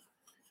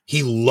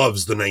 he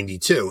loves the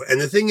 92.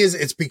 And the thing is,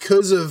 it's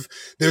because of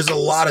there's a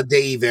lot of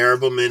Dei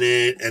Verbum in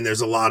it, and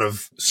there's a lot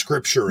of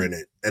scripture in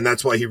it, and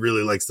that's why he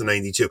really likes the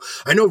 92.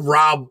 I know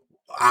Rob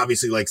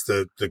obviously likes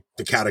the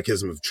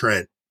Catechism of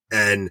Trent,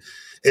 and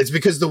it's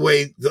because the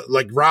way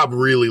like Rob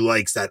really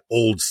likes that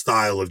old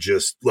style of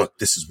just look,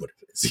 this is what it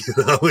is. You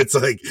know, it's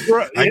like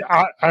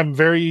I'm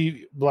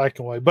very black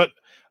and white, but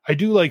I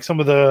do like some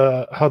of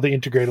how they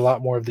integrate a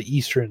lot more of the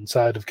Eastern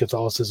side of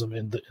Catholicism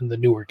in the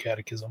newer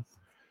catechism.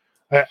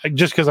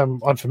 Just because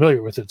I'm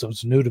unfamiliar with it, so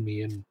it's new to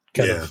me and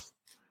kind of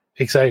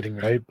exciting,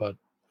 right? But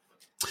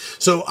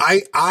so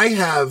I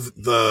have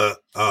the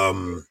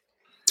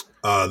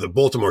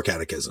Baltimore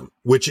Catechism,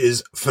 which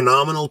is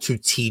phenomenal to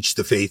teach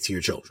the faith to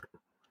your children.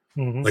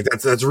 Mm-hmm. Like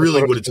that's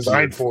really what it's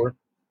designed for.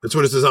 That's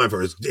what it's designed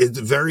for. It's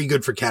very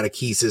good for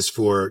catechesis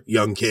for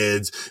young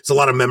kids. It's a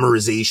lot of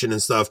memorization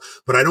and stuff,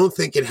 but I don't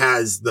think it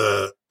has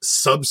the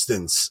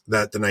substance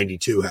that the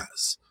 92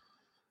 has.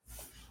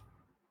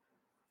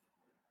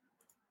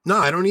 No,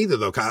 I don't either,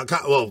 though.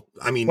 Well,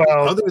 I mean,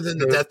 other than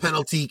the death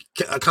penalty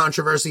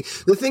controversy,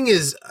 the thing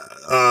is,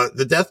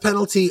 the death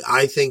penalty,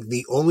 I think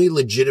the only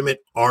legitimate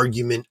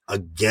argument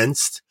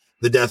against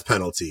the death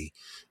penalty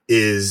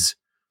is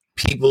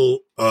people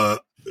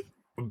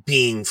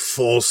being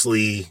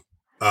falsely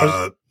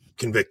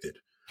convicted,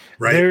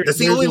 right? That's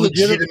the only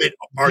legitimate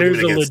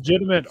argument. There's a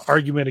legitimate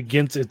argument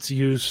against its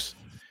use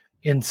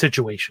in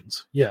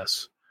situations.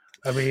 Yes.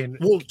 I mean,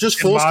 well,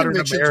 just false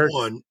convictions,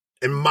 one,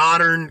 and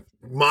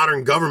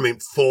modern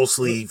government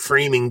falsely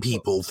framing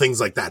people, things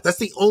like that. That's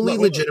the only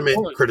legitimate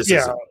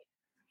criticism.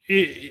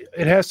 Yeah,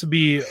 it has to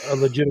be a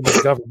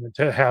legitimate government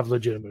to have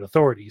legitimate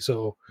authority.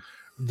 So,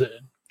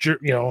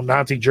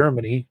 Nazi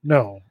Germany,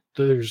 no,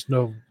 there's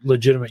no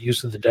legitimate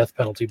use of the death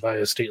penalty by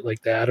a state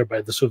like that or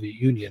by the Soviet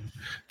Union,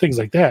 things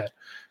like that.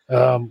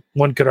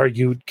 One could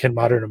argue, can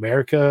modern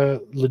America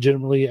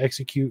legitimately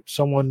execute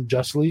someone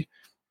justly?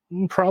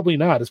 Probably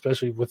not,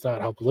 especially with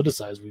not how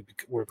politicized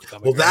we're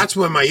becoming. Well, that's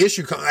where my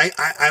issue comes.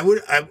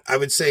 I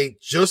would say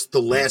just the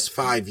last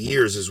 5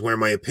 years is where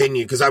my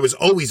opinion, because I was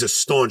always a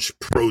staunch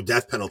pro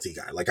death penalty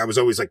guy. Like I was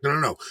always like,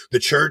 no. The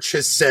church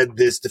has said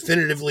this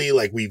definitively.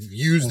 Like we've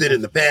used it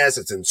in the past.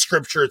 It's in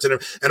scripture.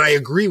 And I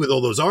agree with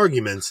all those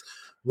arguments.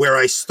 Where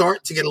I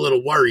start to get a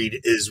little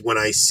worried is when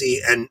I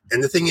see, and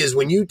the thing is,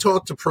 when you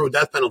talk to pro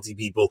death penalty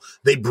people,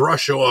 they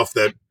brush off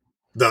that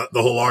the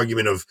whole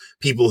argument of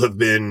people have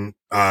been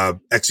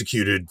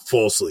executed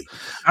falsely.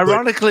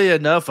 Ironically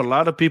enough, a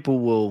lot of people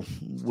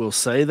will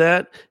say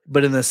that,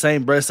 but in the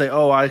same breath say,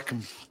 "Oh, I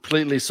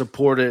completely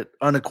support it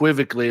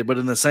unequivocally," but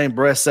in the same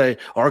breath say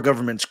our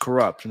government's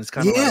corrupt, and it's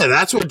kind of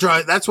that's what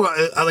drives. That's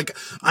why I like.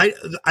 I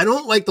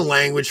don't like the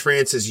language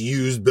Francis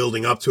used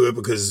building up to it,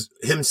 because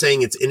him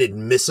saying it's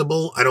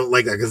inadmissible, I don't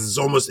like that because it's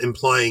almost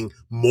implying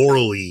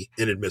morally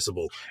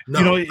inadmissible.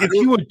 No, if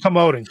you would come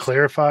out and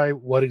clarify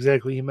what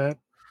exactly he meant.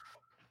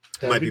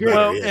 Might be better.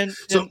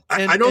 Well,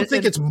 I don't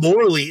think it's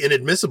morally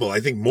inadmissible.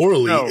 I think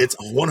morally it's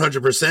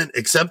 100%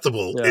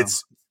 acceptable. Yeah.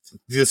 It's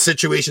the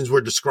situations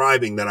we're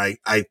describing that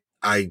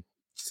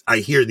I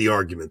hear the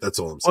argument. That's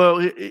all I'm saying.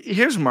 Well,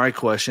 here's my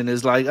question: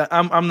 is like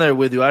I'm there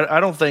with you. I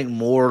don't think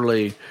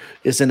morally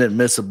it's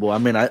inadmissible. I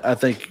mean, I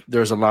think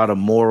there's a lot of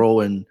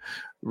moral and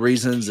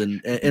reasons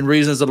and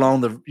reasons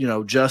along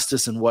the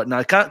justice and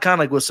whatnot. Kind of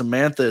like what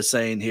Samantha is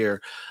saying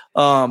here.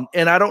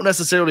 And I don't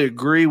necessarily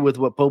agree with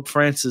what Pope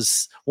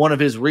Francis, one of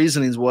his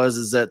reasonings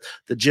is that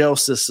the jail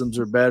systems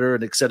are better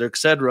and et cetera, et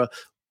cetera.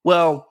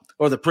 Well,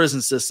 or the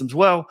prison systems.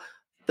 Well,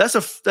 that's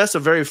a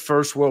very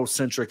first world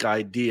centric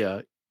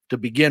idea to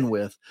begin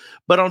with.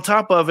 But on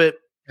top of it,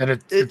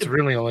 and it's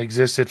really only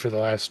existed for the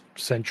last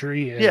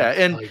century.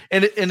 And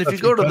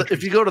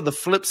if you go to the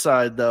flip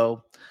side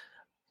though,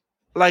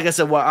 like I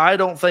said, I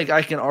don't think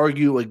I can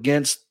argue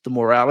against the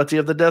morality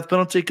of the death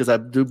penalty because I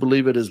do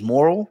believe it is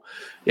moral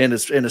and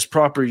its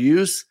proper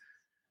use.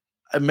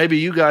 And maybe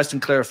you guys can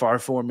clarify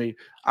for me.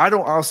 I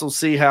don't also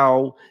see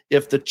how,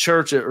 if the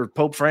church or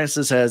Pope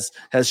Francis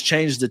has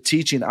changed the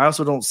teaching, I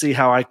also don't see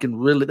how I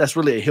can that's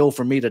really a hill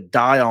for me to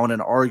die on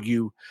and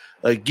argue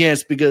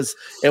against, because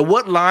at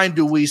what line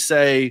do we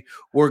say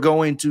we're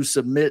going to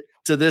submit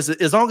to this,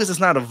 as long as it's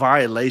not a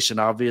violation,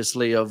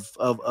 obviously, of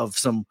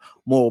some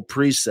moral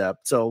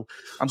precept? So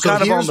I'm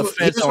kind of on the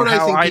fence on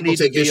how I need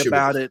to be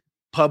about it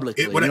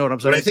publicly. You know what I'm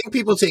saying? What I think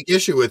people take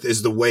issue with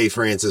is the way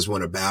Francis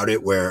went about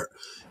it, where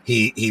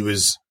he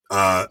was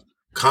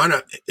kind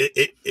of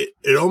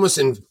it almost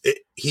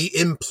he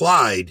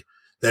implied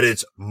that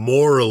it's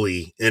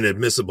morally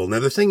inadmissible. Now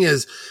the thing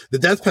is, the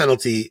death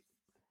penalty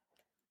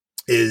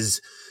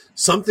is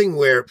something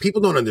where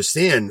people don't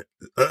understand,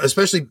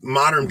 especially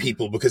modern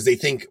people, because they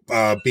think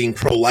being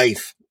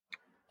pro-life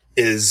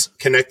is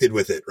connected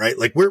with it, right?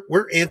 Like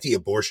we're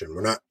anti-abortion.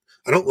 We're not.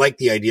 I don't like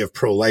the idea of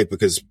pro-life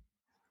because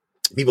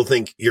people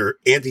think you're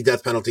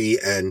anti-death penalty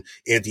and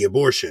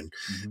anti-abortion.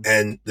 Mm-hmm.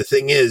 And the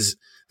thing is,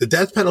 the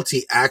death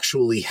penalty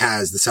actually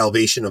has the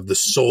salvation of the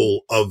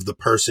soul of the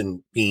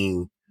person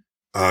being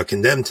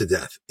condemned to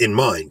death in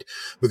mind.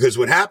 Because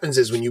what happens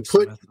is when you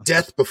put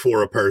death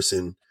before a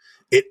person,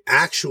 it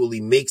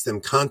actually makes them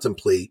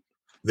contemplate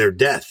their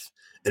death,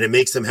 and it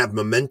makes them have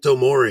memento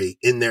mori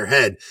in their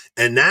head.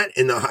 And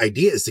the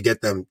idea is to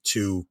get them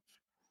to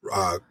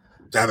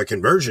have a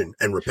conversion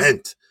and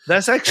repent.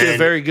 That's actually a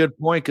very good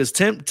point, because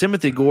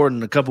Timothy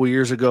Gordon a couple of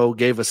years ago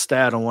gave a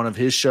stat on one of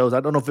his shows. I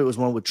don't know if it was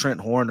one with Trent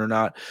Horn or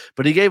not,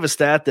 but he gave a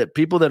stat that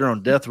people that are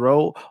on death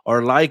row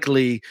are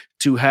likely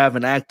to have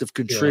an act of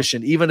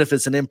contrition, even if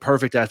it's an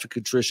imperfect act of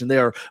contrition. They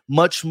are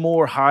much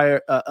more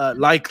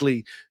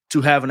likely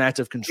to have an act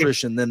of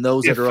contrition than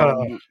those that are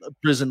on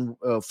prison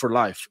for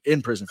life,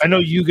 in prison. I know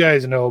you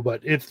guys know,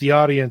 but if the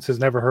audience has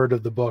never heard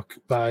of the book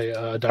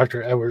by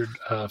Dr. Edward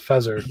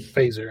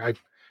Phaser,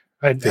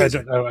 I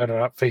don't know,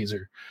 not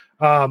Phaser.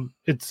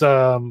 It's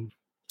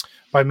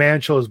by man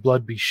shall his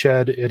blood be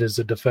shed. It is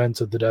a defense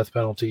of the death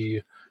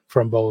penalty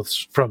from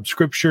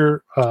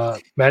scripture,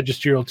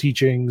 magisterial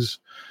teachings,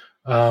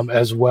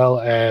 as well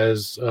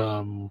as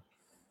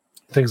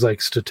things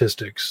like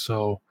statistics.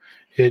 So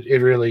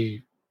it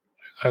really,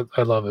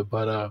 I love it.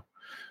 But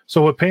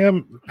so what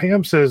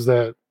Pam says,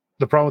 that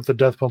the problem with the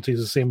death penalty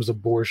is the same as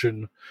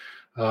abortion.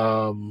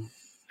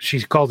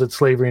 She calls it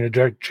slavery and a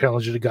direct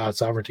challenge to God's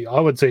sovereignty. All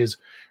I would say is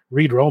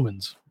read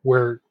Romans,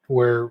 where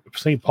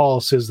St. Paul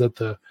says that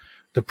the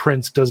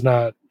prince does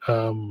not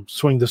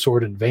swing the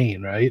sword in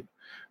vain, right?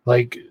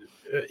 Like,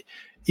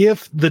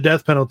 if the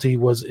death penalty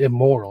was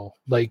immoral,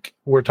 like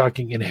we're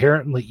talking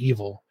inherently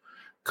evil,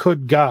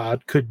 could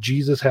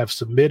Jesus have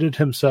submitted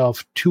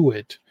himself to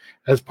it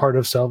as part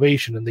of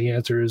salvation? And the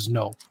answer is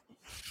no.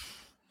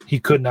 He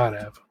could not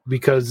have,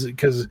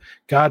 because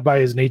God by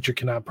his nature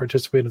cannot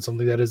participate in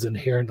something that is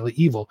inherently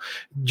evil.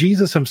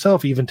 Jesus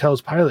himself even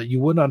tells Pilate, you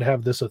would not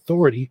have this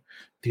authority,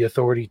 the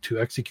authority to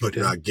execute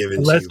him,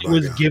 unless it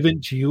was given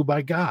to you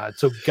by God.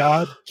 So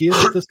God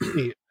gives the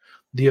state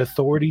the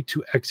authority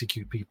to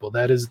execute people.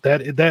 That is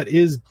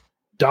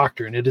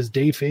doctrine. It is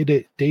de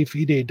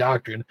fide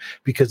doctrine,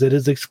 because it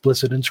is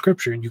explicit in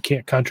scripture, and you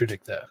can't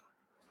contradict that.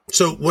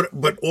 So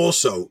but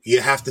also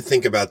you have to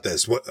think about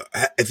this.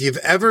 If you've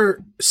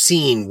ever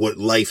seen what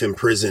life in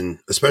prison,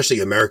 especially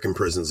American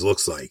prisons,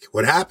 looks like,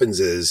 what happens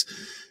is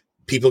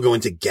people go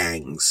into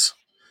gangs.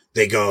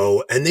 They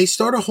go and they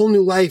start a whole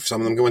new life.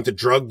 Some of them go into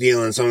drug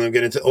dealing. Some of them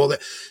get into all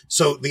that.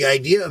 So the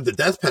idea of the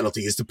death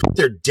penalty is to put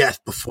their death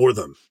before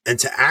them and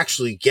to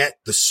actually get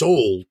the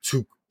soul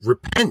to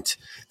repent.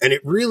 And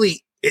it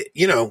really,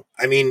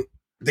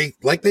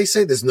 they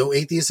say there's no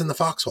atheist in the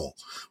foxhole.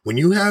 When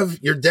you have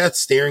your death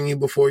staring you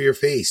before your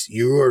face,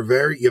 you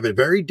have a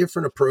very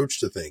different approach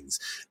to things.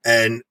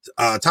 And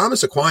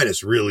Thomas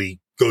Aquinas really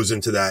goes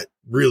into that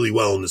really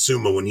well in the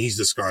Summa when he's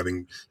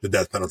describing the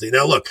death penalty.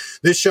 Now, look,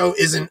 this show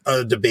isn't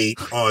a debate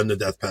on the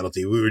death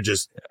penalty. We were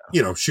just,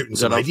 shooting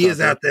some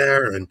ideas out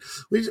there, and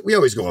we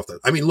always go off that.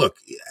 I mean, look,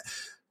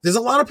 there's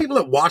a lot of people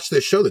that watch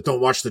this show that don't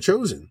watch The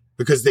Chosen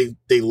because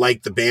they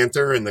like the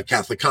banter and the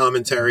Catholic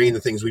commentary and the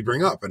things we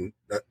bring up. And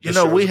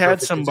we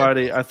had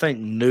somebody I think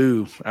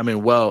new.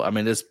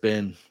 It's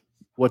been,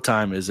 what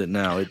time is it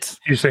now? It's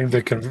you saying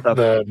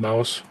the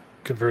mouse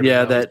converted?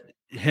 Yeah, mouse? that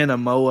Hannah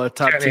Moa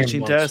top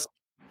teaching test.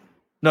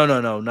 No,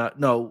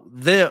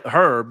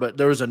 her. But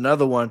there was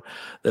another one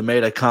that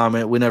made a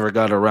comment. We never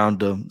got around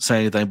to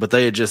saying anything, but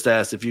they had just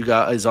asked, if you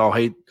guys all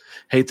hate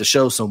the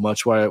show so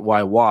much,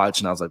 why watch?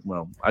 And I was like,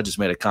 well, I just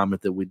made a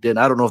comment that we did.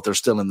 I don't know if they're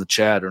still in the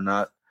chat or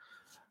not,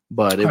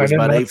 but it was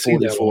about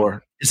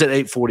 8:44. It's at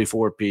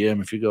 8:44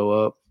 p.m. if you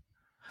go up.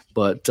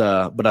 But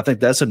I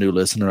think that's a new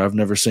listener. I've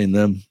never seen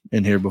them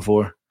in here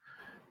before.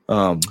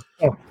 But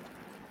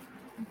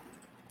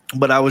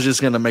I was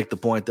just going to make the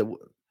point that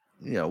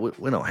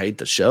we don't hate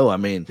the show. I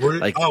mean,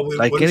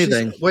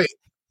 anything. Wait,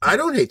 I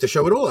don't hate the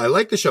show at all. I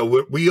like the show.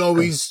 We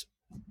always.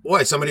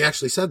 Why? Somebody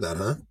actually said that,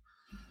 huh?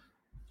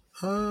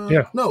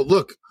 Yeah. No,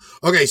 look.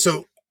 Okay,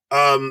 so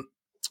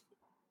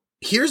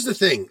here's the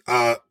thing.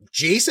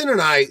 Jason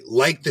and I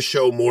like the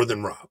show more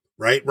than Rob,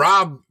 right?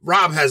 Rob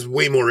has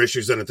way more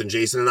issues in it than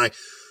Jason and I.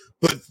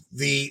 But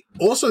the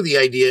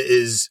idea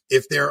is,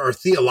 if there are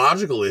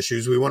theological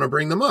issues, we want to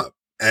bring them up.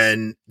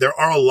 And there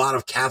are a lot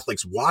of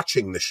Catholics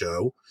watching the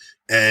show,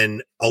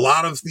 and a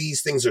lot of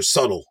these things are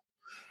subtle.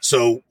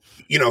 So,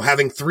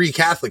 having 3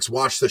 Catholics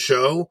watch the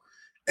show,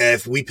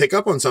 if we pick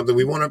up on something,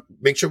 we want to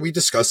make sure we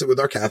discuss it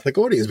with our Catholic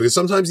audience, because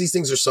sometimes these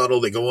things are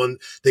subtle. They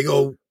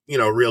go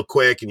real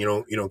quick, and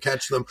you don't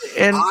catch them.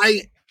 And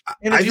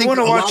if you want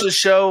to watch a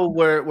show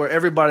where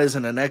everybody's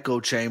in an echo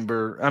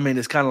chamber, I mean,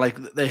 it's kind of like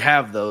they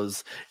have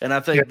those. And I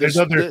think there's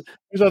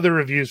other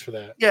reviews for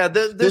that. Yeah,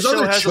 there's show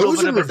other has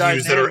Chosen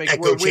reviews that are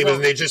echo chambers,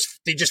 and they just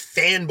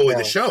fanboy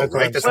the show,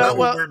 right? That's not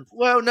what we're.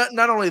 Well,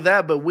 not only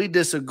that, but we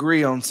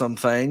disagree on some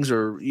things,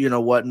 or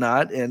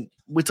whatnot, and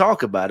we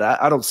talk about it.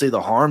 I don't see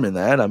the harm in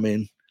that. I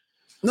mean,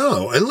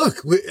 no, and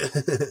look,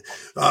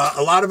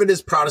 a lot of it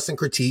is Protestant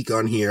critique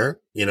on here,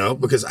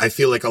 because I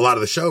feel like a lot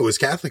of the show is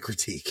Catholic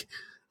critique.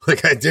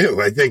 Like I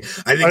do. I think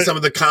some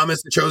of the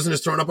comments The Chosen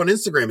has thrown up on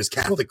Instagram is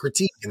Catholic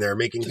critique, and they're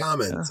making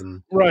comments.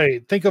 And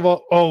right. Think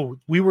of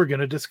we were going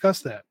to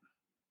discuss that.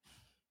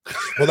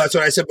 Well, that's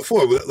what I said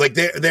before. Like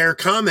their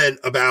comment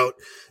about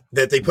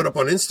that they put up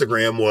on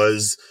Instagram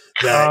was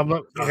that.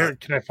 Here,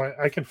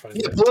 I can find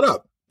it. Yeah, pull it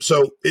up.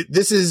 So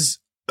this is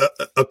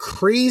a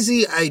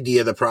crazy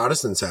idea the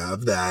Protestants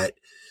have that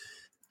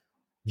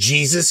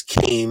Jesus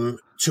came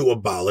to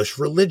abolish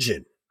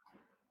religion.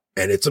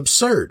 And it's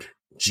absurd.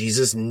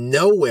 Jesus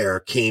nowhere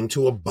came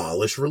to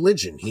abolish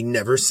religion. He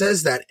never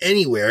says that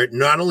anywhere.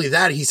 Not only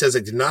that, he says,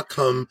 I did not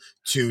come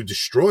to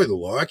destroy the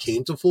law. I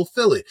came to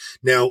fulfill it.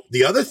 Now,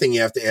 the other thing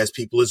you have to ask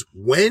people is,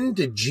 when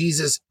did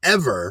Jesus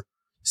ever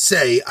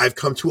say, I've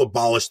come to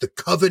abolish the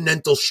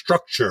covenantal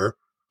structure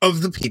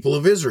of the people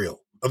of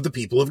Israel, of the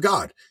people of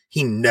God?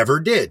 He never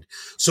did.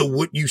 So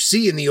what you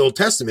see in the Old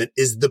Testament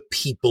is the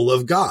people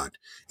of God.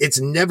 It's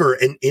never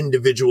an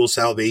individual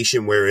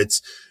salvation where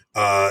it's,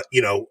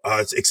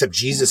 except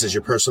Jesus as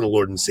your personal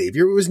Lord and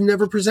Savior. It was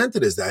never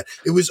presented as that.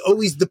 It was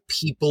always the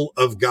people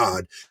of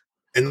God.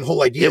 And the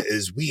whole idea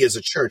is we as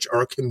a church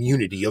are a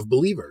community of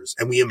believers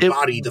and we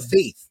embody the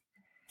faith.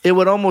 It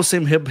would almost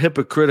seem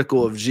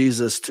hypocritical of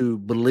Jesus to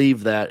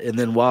believe that and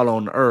then while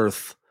on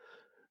earth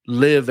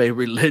live a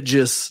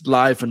religious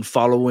life and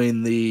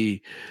following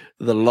the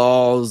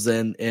laws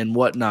and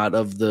whatnot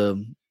of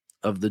the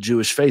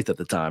Jewish faith at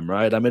the time,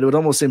 right? I mean, it would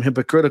almost seem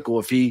hypocritical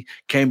if he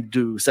came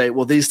to say,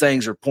 well, these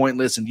things are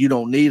pointless and you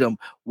don't need them.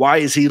 Why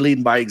is he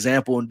leading by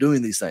example and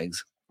doing these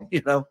things?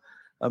 You know,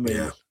 I mean,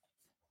 yeah.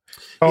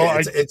 Oh,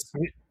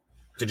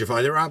 Did you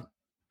find it, Rob?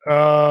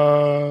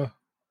 Well,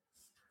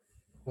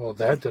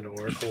 that didn't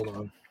work. Hold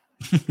on.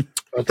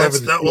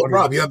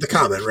 Rob, you have the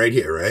comment right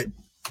here, right?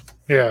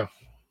 Yeah.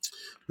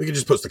 We can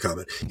just post the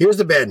comment. Here's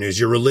the bad news.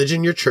 Your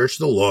religion, your church,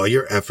 the law,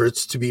 your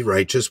efforts to be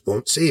righteous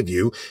won't save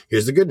you.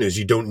 Here's the good news.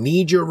 You don't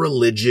need your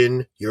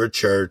religion, your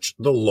church,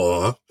 the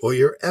law, or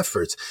your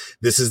efforts.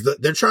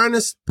 They're trying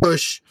to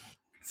push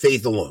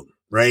faith alone,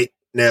 right?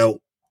 Now,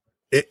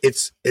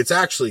 it's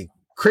actually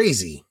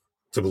crazy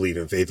to believe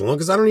in faith alone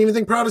because I don't even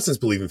think Protestants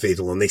believe in faith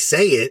alone. They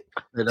say it.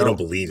 They don't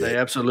believe it. They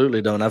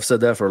absolutely don't. I've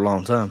said that for a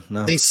long time.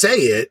 No. They say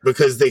it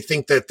because they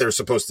think that they're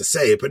supposed to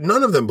say it, but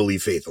none of them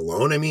believe faith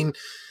alone. I mean,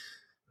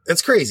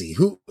 that's crazy.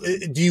 Who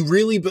do you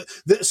really?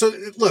 So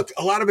look,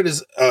 a lot of it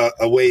is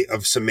a way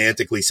of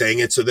semantically saying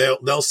it. So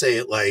they'll say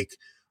it like,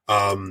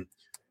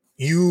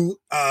 you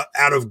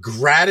out of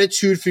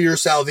gratitude for your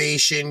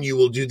salvation, you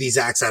will do these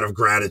acts out of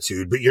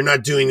gratitude, but you're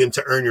not doing them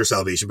to earn your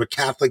salvation. But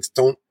Catholics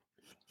don't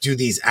do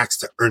these acts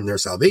to earn their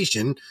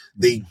salvation.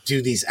 They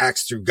do these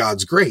acts through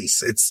God's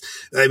grace.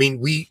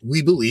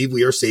 We believe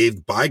we are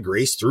saved by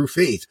grace through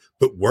faith,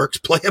 but works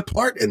play a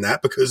part in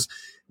that because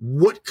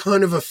what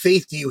kind of a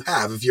faith do you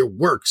have if your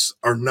works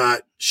are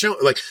not shown?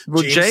 Like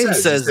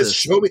James says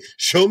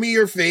show me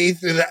your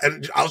faith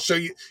and I'll show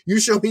you, you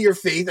show me your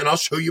faith and I'll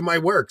show you my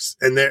works.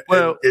 And it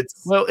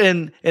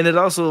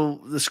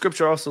also, the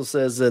scripture also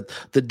says that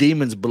the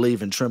demons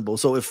believe and tremble.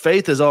 So if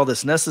faith is all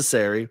that's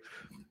necessary,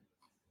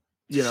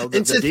 you know,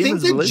 to think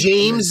that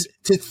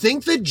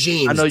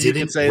James, I know you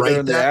can say they're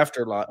in the that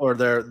afterlife or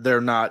they're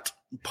not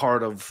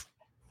part of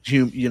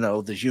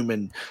the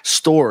human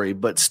story,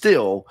 but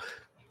still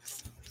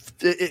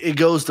it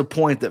goes to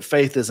point that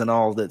faith isn't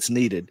all that's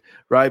needed,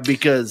 right?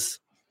 Because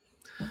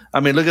I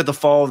mean, look at the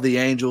fall of the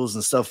angels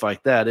and stuff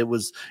like that. It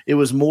was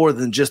more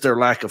than just their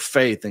lack of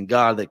faith in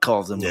God that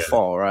caused them to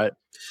fall, right?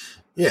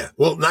 Yeah.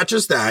 Well, not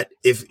just that.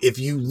 If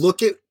you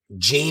look at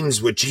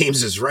James, what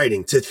James is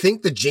writing, to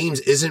think that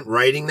James isn't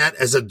writing that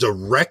as a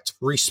direct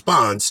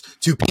response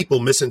to people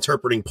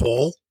misinterpreting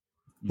Paul,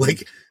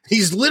 like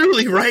he's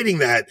literally writing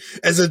that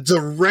as a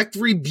direct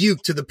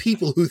rebuke to the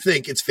people who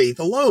think it's faith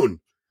alone.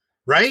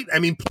 Right? I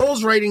mean,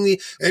 Paul's writing and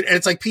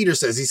it's like Peter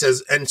says, he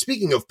says, and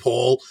speaking of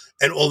Paul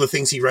and all the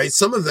things he writes,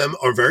 some of them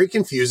are very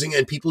confusing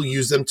and people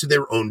use them to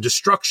their own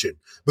destruction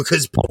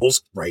because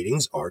Paul's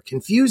writings are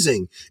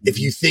confusing. If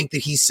you think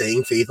that he's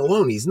saying faith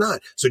alone, he's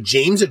not. So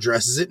James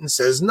addresses it and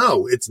says,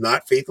 no, it's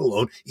not faith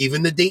alone.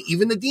 Even the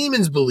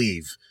demons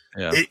believe.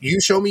 Yeah. You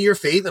show me your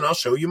faith and I'll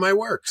show you my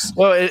works.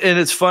 Well, and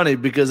it's funny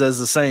because as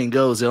the saying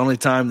goes, the only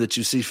time that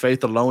you see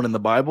faith alone in the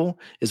Bible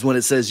is when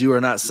it says you are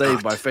not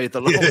saved by faith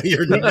alone.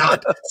 You're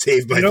not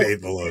saved by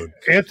faith alone.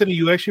 Anthony,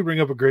 you actually bring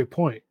up a great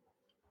point.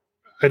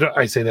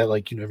 I say that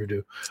like you never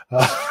do.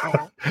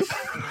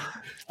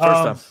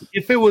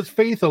 If it was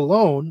faith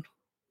alone,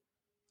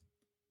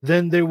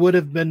 then there would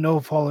have been no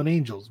fallen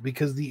angels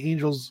because the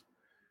angels,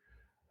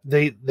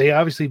 they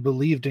obviously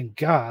believed in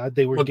God.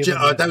 They were given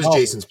that was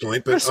Jason's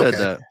point, but I said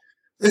that.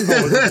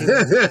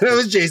 That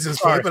was Jason's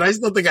point, but I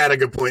still think I had a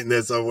good point in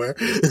there somewhere.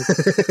 Well,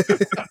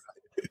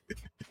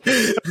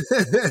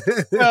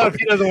 if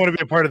he doesn't want to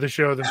be a part of the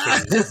show, then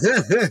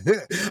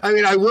I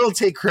mean, I will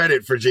take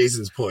credit for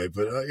Jason's point,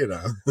 but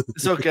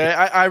it's okay.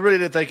 I really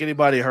didn't think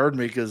anybody heard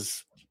me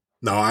because.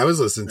 No, I was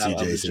listening to you,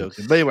 Jason.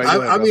 But anyway,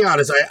 I'll be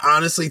honest. I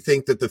honestly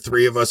think that the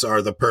three of us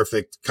are the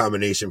perfect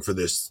combination for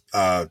this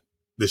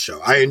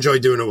show. I enjoy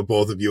doing it with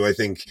both of you. I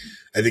think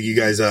you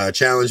guys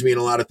challenge me in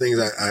a lot of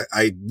things.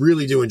 I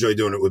really do enjoy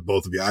doing it with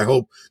both of you. I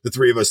hope the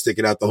three of us stick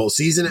it out the whole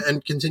season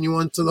and continue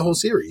on to the whole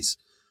series.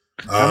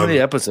 How many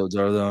episodes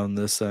are there on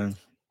this thing?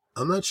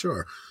 I'm not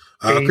sure.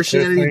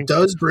 Christianity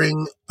does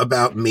bring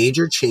about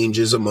major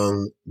changes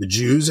among the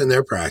Jews and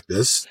their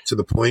practice to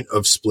the point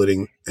of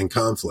splitting and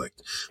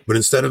conflict. But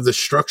instead of the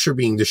structure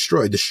being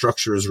destroyed, the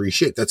structure is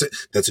reshaped. That's it.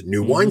 That's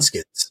new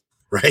wineskins,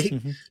 right?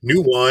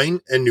 New wine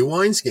and new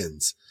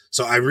wineskins.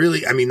 So I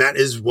mean, that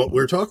is what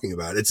we're talking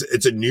about.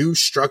 It's a new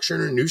structure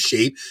and a new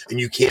shape, and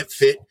you can't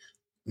fit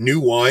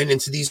new wine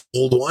into these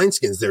old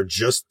wineskins.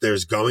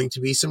 There's going to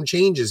be some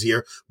changes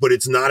here, but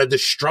it's not a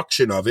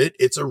destruction of it.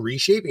 It's a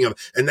reshaping of it.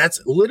 And that's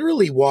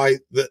literally why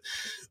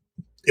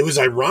it was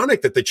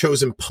ironic that The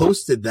Chosen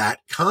posted that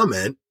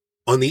comment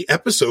on the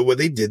episode where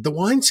they did the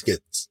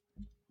wineskins.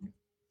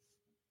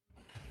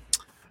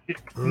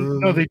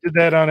 No, they did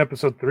that on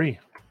episode 3.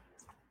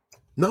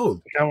 No.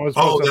 That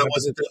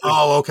wasn't.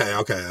 Okay.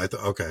 Okay.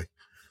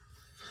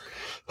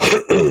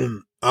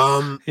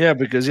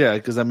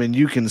 Because I mean,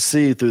 you can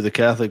see through the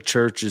Catholic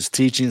Church's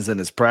teachings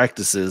and its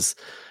practices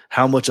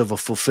how much of a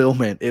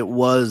fulfillment it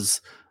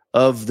was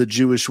of the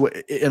Jewish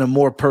way, in a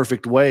more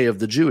perfect way of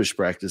the Jewish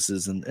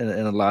practices in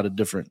a lot of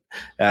different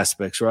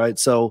aspects, right?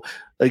 So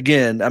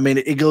again, I mean,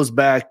 it goes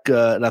back,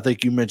 and I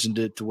think you mentioned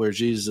it, to where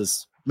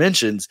Jesus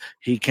mentions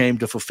he came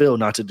to fulfill,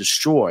 not to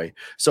destroy.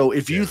 So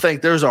if you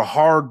think there's a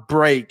hard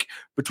break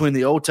between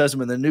the Old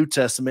Testament and the New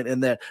Testament,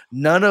 and that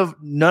none of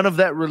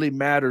that really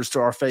matters to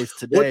our faith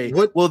today,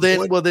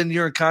 then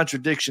you're in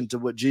contradiction to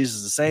what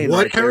Jesus is saying.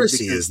 What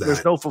heresy is that?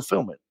 There's no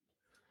fulfillment.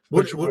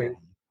 Where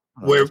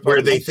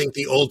they think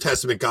the Old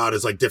Testament God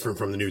is like different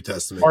from the New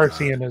Testament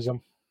Marcionism.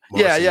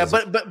 Yeah,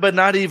 but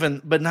not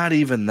even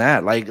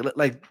that. Like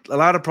a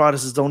lot of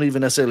Protestants don't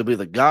even necessarily believe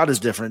that God is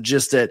different,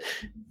 just that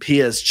he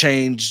has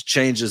changed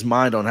his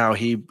mind on how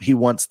he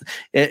wants.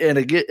 And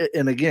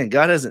again,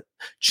 God hasn't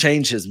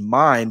changed his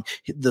mind.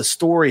 The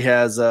story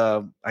has,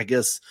 I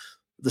guess,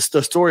 the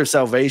story of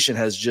salvation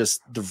has just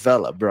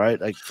developed,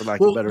 right? Like, for lack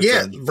of a better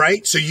term.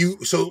 Right. So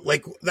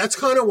that's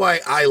kind of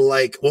why I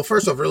like. Well,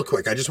 first off, real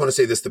quick, I just want to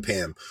say this to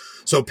Pam.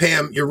 So,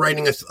 Pam, you're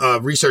writing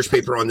a research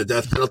paper on the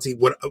death penalty.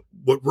 What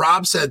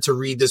Rob said to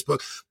read this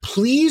book,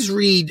 please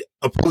read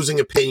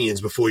opposing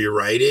opinions before you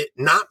write it.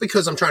 Not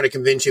because I'm trying to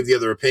convince you of the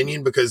other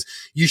opinion, because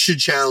you should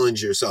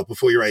challenge yourself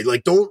before you write.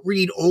 Like, don't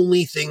read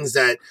only things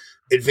that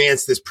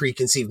advance this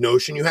preconceived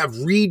notion you have.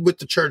 Read what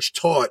the church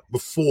taught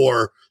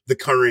before the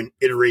current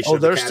iteration.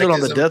 They're still on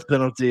the death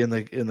penalty in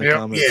the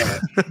comments. Yeah.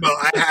 Well,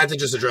 I had to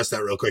just address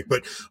that real quick.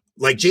 But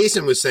like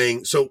Jason was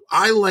saying, so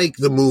I like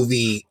the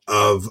movie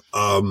of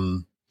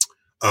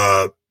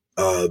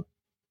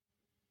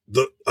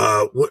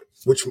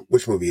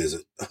which movie is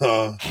it?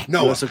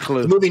 Noah. That's a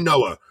clue. The movie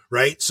Noah,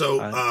 right? So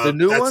the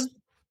new one?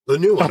 The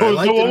new one. I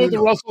like the one with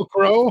Russell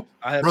Crowe.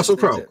 Russell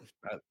Crowe.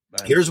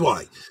 Here's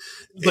why.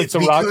 Like the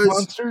rock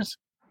monsters?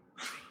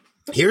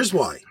 Here's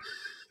why.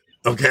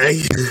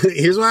 Okay.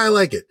 Here's why I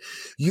like it.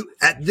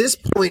 At this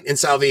point in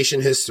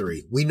salvation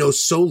history, we know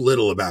so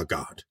little about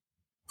God.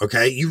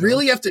 Okay. You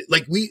really have to,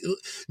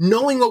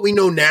 knowing what we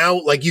know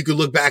now, like, you could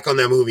look back on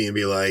that movie and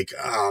be like,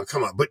 oh,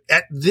 come on. But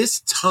at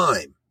this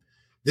time,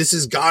 this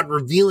is God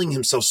revealing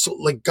himself. So,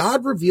 like,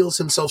 God reveals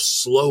himself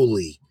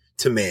slowly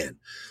to man.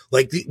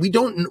 Like, we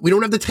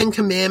don't have the 10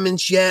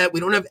 Commandments yet. We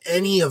don't have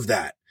any of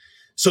that.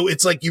 So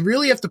it's like, you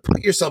really have to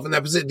put yourself in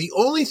that position. The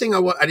only thing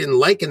I didn't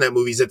like in that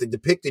movie is that they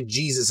depicted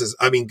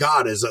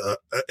God as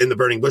in the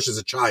burning bush as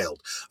a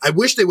child. I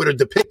wish they would have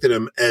depicted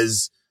him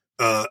as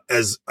a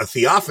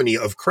theophany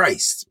of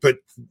Christ, but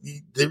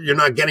you're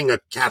not getting a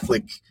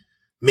Catholic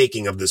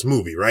making of this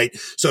movie, right?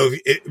 So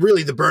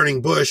really the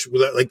burning bush,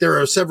 like, there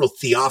are several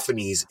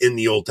theophanies in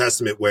the Old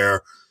Testament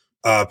where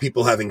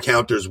people have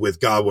encounters with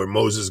God, where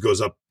Moses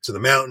goes up to the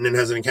mountain and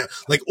has an encounter.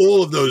 Like,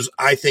 all of those,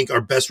 I think,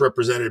 are best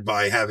represented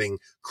by having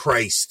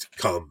Christ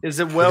come. Is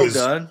it well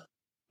done,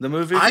 the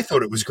movie? I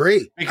thought it was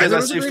great. Because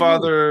I see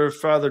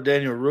Father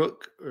Daniel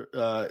Rook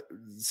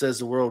says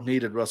the world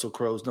needed Russell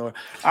Crowe's Noah.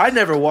 I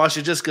never watched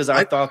it just because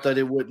I thought that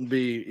it would just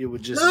be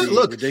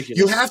ridiculous.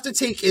 You have to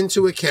take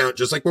into account,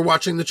 just like we're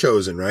watching The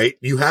Chosen, right?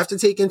 You have to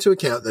take into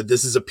account that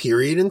this is a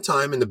period in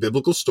time in the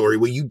biblical story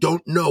where you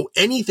don't know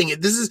anything.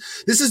 This is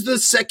the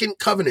second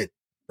covenant,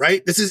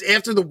 right? This is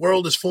after the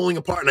world is falling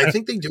apart, and I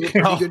think they do a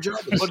pretty good job.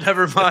 Well,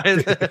 never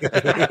mind. They're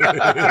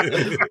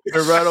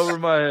right over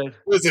my head.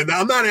 Listen,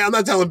 I'm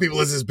not telling people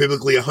this is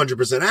biblically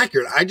 100%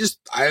 accurate.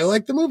 I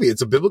like the movie.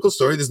 It's a biblical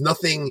story. There's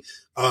nothing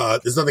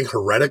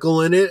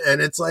heretical in it,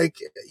 and it's like,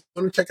 you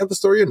want to check out the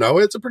story of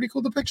Noah? It's a pretty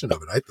cool depiction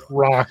of it, I thought.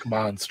 Rock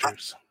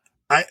monsters.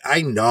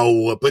 I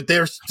know, but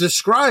they're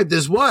described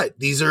as what?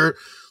 These are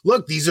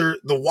the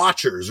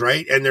Watchers,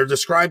 right? And they're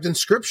described in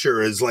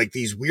Scripture as like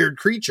these weird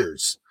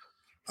creatures.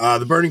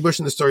 The burning bush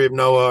and the story of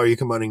Noah. Are you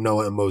combining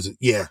Noah and Moses?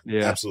 Yeah,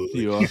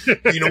 absolutely. You are.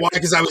 You know why?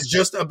 Because I was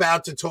just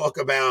about to talk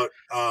about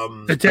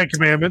the 10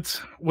 Commandments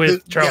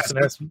with Charlton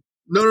Heston.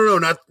 No,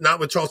 not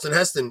with Charlton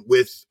Heston.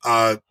 With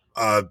oh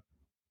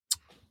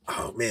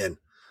man,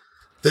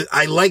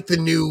 I like the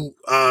new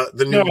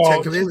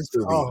 10 Commandments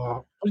movie.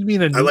 What do you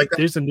mean?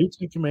 There's a new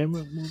 10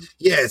 Commandment movie?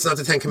 Yeah, it's not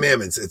the 10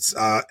 Commandments. It's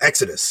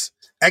Exodus.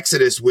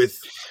 Exodus with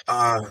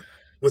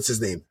what's his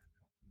name?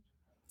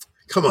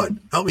 Come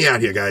on, help me out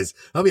here, guys.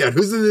 Help me out.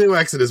 Who's in the new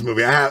Exodus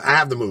movie? I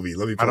have the movie.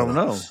 Let me. I don't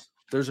know.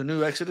 There's a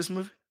new Exodus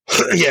movie.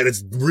 Yeah, and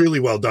it's really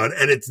well done,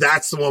 and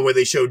that's the one where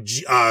they showed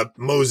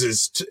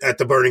Moses at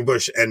the burning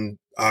bush, and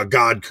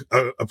God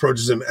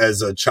approaches him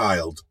as a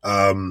child.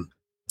 Let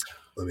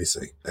me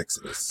see,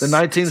 Exodus, The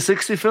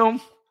 1960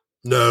 film.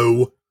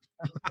 No,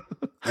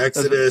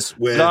 Exodus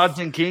with Gods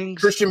and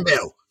Kings. Christian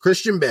Bale.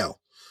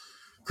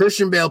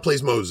 Christian Bale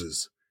plays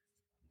Moses.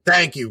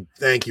 Thank you,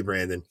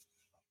 Brandon.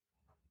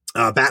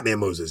 Batman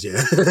Moses,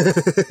 yeah.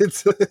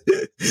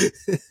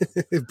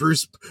 It's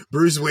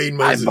Bruce Wayne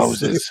Moses. I'm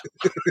Moses.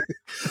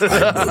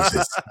 I'm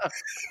Moses.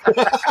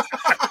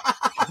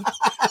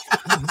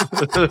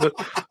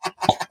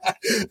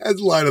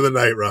 That's line of the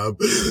night, Rob.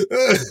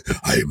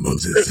 I'm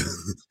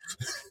Moses.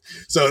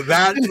 So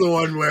that's the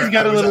one where you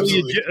got a little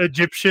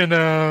Egyptian.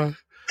 I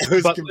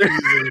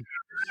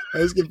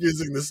was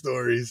confusing the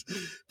stories,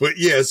 but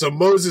yeah. So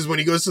Moses, when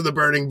he goes to the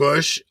burning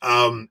bush,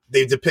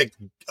 they depict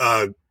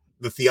the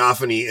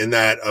theophany in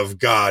that of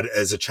God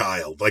as a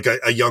child, like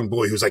a young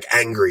boy who's like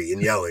angry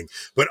and yelling.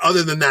 But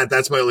other than that,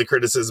 that's my only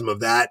criticism of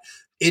that.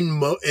 In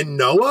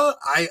Noah,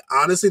 I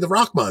honestly, the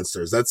rock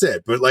monsters, that's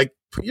it. But like,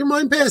 put your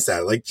mind past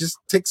that. Like, just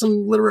take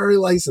some literary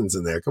license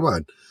in there. Come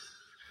on.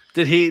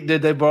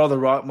 Did they borrow the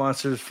rock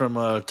monsters from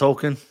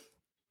Tolkien?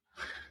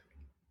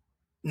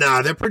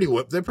 Nah, they're pretty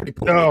poor.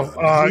 Yeah.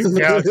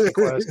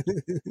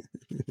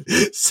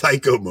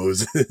 Psycho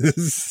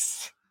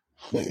Moses.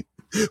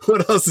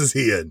 What else is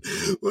he in?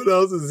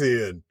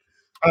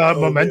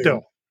 Memento.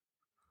 Man.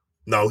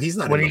 No, he's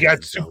not. When in he got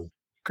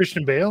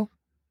Christian Bale,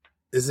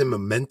 is it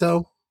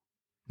Memento?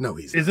 No,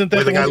 he's isn't that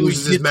where the guy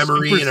loses his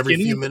memory in every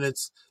skinny? few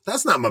minutes?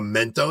 That's not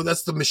Memento.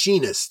 That's The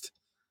Machinist.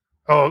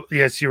 Oh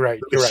yes, you're right.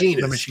 The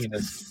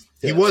Machinist.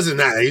 He was in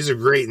that. He's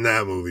great in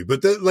that movie.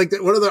 But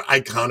what other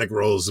iconic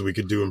roles that we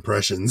could do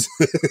impressions?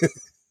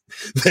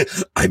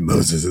 I'm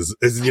Moses.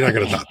 You're not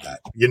going to top that.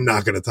 You're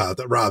not going to top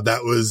that, Rob.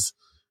 That was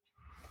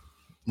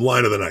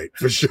line of the night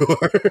for sure.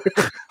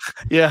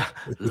 Yeah.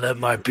 Let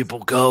my people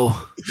go.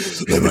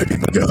 Let my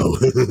people go.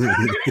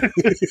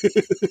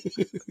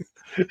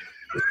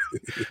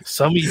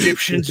 Some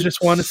Egyptians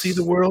just want to see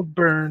the world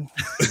burn.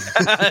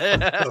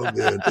 Oh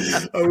man,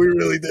 are we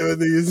really doing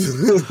these?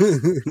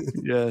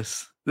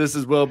 Yes. This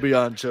is well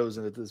beyond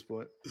chosen at this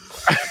point.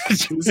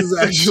 This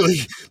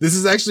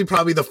is actually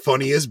probably the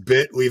funniest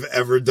bit we've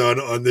ever done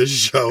on this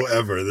show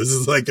ever. This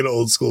is like an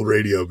old school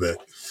radio bit.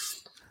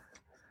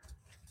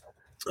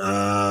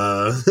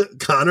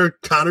 Connor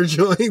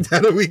joined. How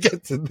do we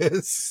get to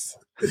this?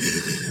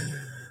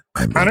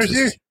 Connor's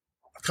here.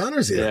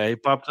 Connor's here. Yeah, he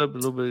popped up a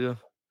little bit ago.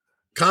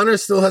 Connor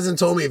still hasn't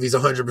told me if he's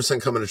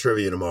 100% coming to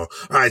trivia tomorrow.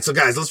 All right, so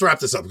guys, let's wrap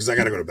this up because I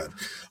got to go to bed.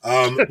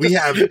 We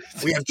have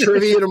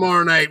trivia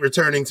tomorrow night,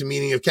 returning to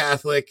Meaning of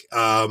Catholic.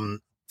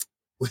 You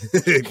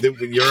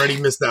already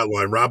missed that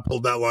line. Rob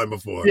pulled that line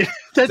before. Yeah,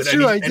 that's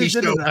true.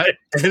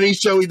 Any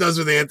show he does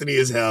with Anthony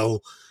is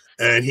hell,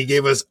 and he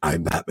gave us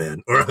 "I'm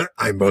Batman" or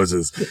 "I'm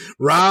Moses."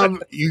 Rob,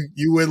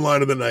 you win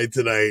line of the night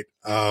tonight.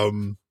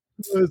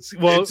 It's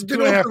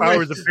 2.5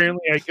 hours.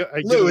 Apparently, it's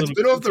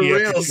been off the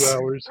rails. 2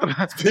 hours.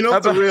 It's been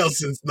off the rails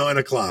since 9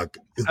 o'clock.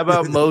 How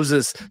about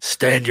Moses?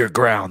 Stand your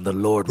ground. The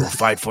Lord will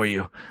fight for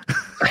you.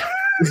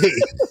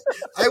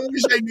 I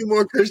wish I knew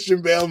more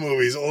Christian Bale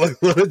movies. All I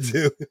want to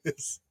do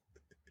is.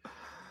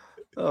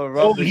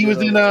 He was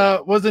in.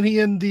 Wasn't he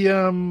in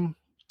the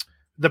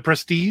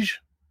Prestige?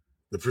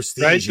 The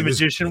Prestige, right? The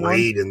Magician was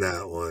great in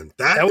that one.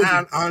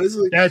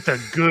 Honestly, that's a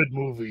good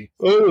movie.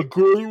 Oh, a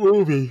great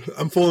movie.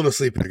 I'm falling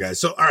asleep here, guys.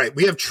 So, all right,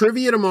 we have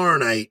trivia tomorrow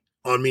night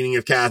on Meaning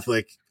of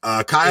Catholic.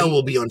 Kyle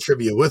will be on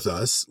trivia with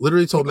us.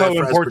 Literally told Matt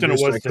Frass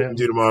producer I couldn't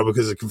do tomorrow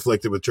because it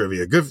conflicted with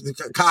trivia. Good,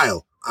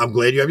 Kyle. I'm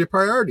glad you have your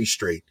priorities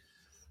straight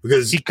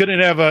because he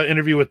couldn't have an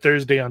interview with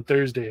Thursday on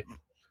Thursday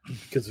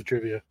because of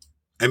trivia.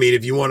 I mean,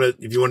 if you want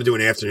to do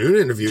an afternoon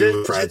interview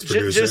with Frad's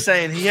producer, just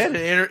saying he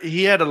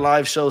had a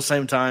live show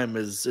same time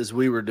as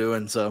we were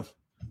doing. So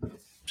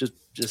just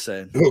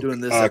saying, doing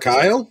this.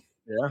 Kyle,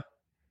 yeah.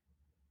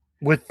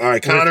 All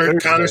right,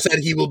 Connor said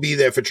he will be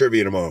there for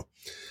trivia tomorrow.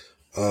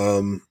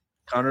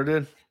 Connor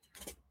did.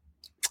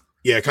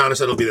 Yeah, Connor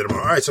said he'll be there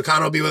tomorrow. All right, so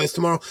Connor will be with us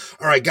tomorrow.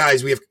 All right,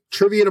 guys, we have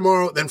trivia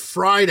tomorrow. Then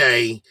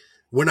Friday,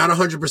 we're not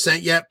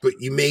 100% yet, but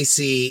you may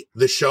see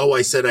the show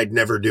I said I'd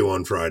never do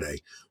on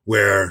Friday,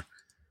 where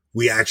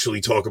we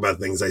actually talk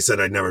about things I said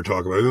I'd never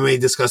talk about. We may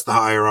discuss the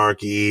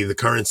hierarchy, the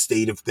current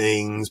state of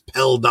things,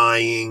 Pell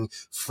dying,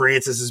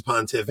 Francis's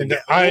pontificate.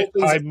 I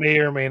may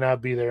or may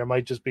not be there. It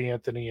might just be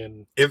Anthony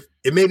and if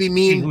it may be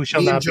me and who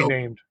shall not be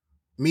named.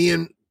 Me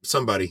and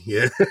somebody,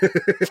 yeah.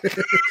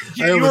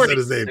 I almost said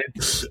his name.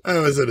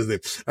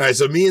 All right,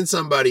 so me and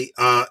somebody.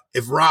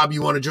 If Rob,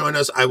 you want to join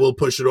us, I will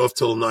push it off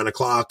till 9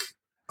 o'clock.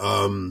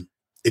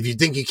 If you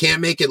think you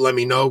can't make it, let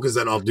me know because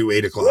then I'll do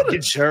 8 o'clock. What a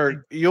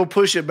jerk! You'll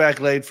push it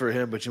back late for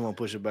him, but you won't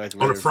push it back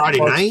later. On a Friday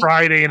night.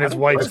 Friday and his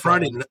wife's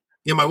Friday.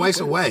 Yeah, my wife's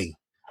away.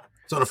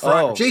 It's on a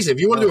Friday. Oh. Jason, if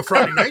you want to do a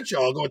Friday night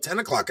show, I'll go at 10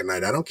 o'clock at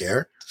night. I don't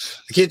care.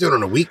 I can't do it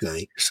on a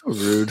weeknight. So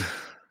rude.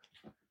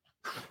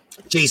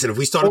 Jason, if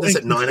we started this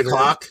at 9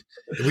 o'clock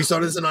If we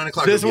started this at 9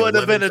 o'clock, This wouldn't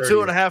have been a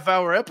 11:30. 2.5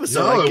 hour episode.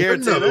 No, I it wouldn't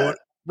guarantee have. that.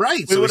 Right.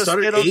 We So we would have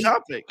started stayed at on 8.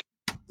 topic.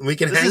 We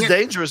can This hang is it.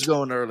 dangerous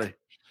going early.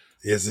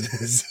 Yes, it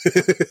is.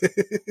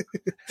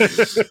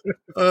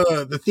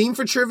 The theme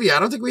for trivia. I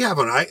don't think we have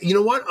one. You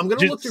know what? I'm going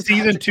to look through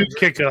season Patrick 2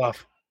 Madrid.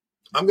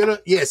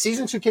 kickoff.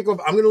 Season 2 kickoff.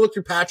 I'm going to look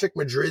through Patrick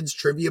Madrid's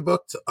trivia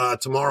book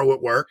tomorrow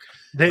at work.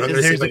 I'm gonna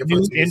see There's if I a can new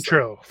find some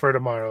intro for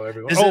tomorrow,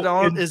 everyone.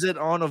 Is it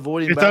on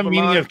Avoiding It's Babylon? on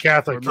Meaning of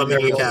Catholic. I'm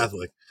being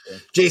Catholic.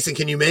 Jason,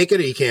 can you make it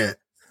or you can't?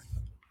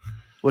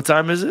 What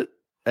time is it?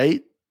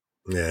 8?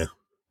 Yeah.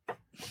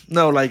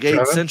 No, like 8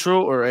 7?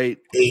 Central or 8?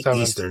 8 7.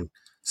 Eastern,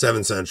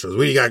 7 Central.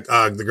 What do you got?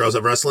 The girls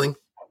have wrestling?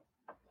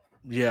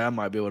 Yeah, I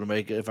might be able to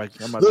make it.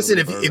 Listen,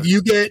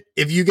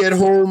 if you get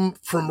home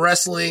from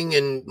wrestling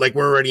and like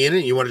we're already in it,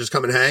 and you want to just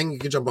come and hang, you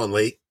can jump on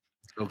late.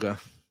 Okay.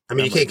 I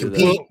mean, I you can't might do that.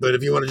 compete, but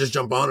if you want to just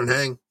jump on and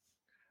hang,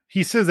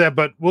 He says that,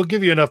 but we'll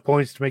give you enough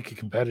points to make it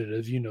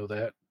competitive. You know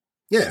that.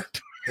 yeah.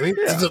 I mean,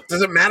 Yeah.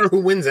 does it matter who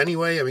wins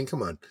anyway? I mean,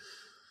 come on.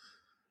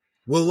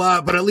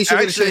 Well, but at least you'll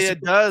Actually, get a chance.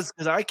 it does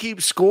because I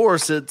keep score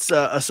since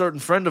a certain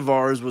friend of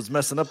ours was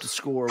messing up the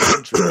score.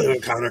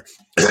 Connor.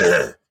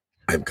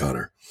 I'm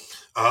Connor.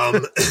 I'm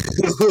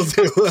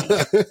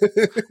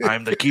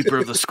the keeper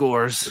of the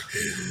scores.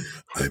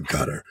 I'm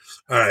Connor.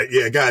 All right,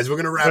 yeah, guys, we're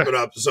gonna wrap it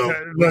up. So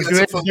we Look, got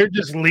some fun- they're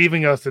just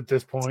leaving us at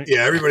this point.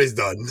 yeah, everybody's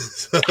done.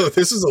 So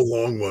this is a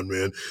long one,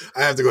 man.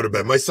 I have to go to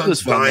bed. My son's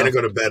was fun, dying to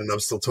though. go to bed, and I'm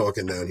still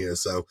talking down here.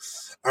 So,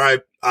 all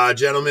right,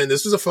 gentlemen,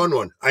 this was a fun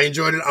one. I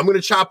enjoyed it. I'm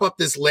gonna chop up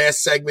this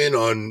last segment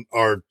on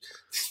our,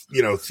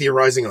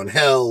 theorizing on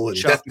hell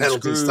and death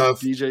penalty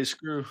stuff. DJ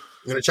Screw.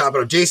 I'm gonna chop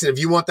it up. Jason, if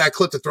you want that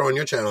clip to throw on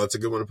your channel, that's a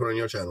good one to put on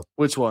your channel.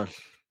 Which one?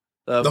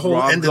 The whole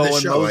Rob end of the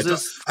going show.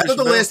 Moses, I thought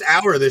the Chris last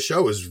hour of this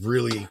show was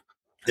really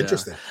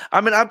interesting.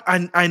 I mean,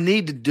 I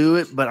need to do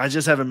it, but I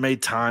just haven't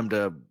made time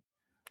to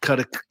cut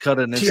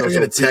an intro.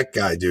 You're a tech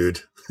guy,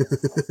 dude.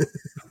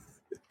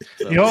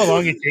 You know how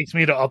long it takes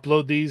me to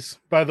upload these,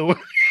 by the way?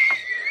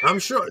 I'm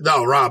sure.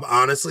 No, Rob,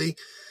 honestly,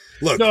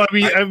 look. No,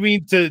 I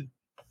mean to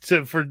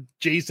for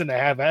Jason to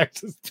have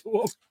access to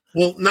them.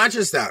 Well, not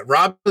just that.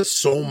 Rob does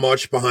so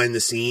much behind the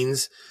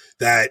scenes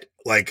that,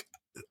 for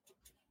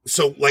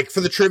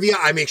the trivia,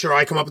 I make sure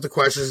I come up with the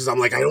questions because I'm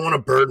like, I don't want to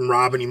burden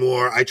Rob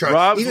anymore. I try.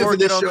 Rob's even for working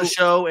this on the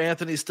show.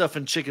 Anthony's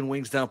stuffing chicken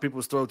wings down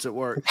people's throats at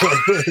work.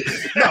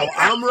 No,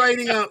 I'm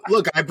writing up.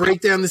 Look, I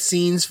break down the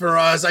scenes for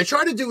us. I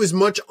try to do as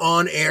much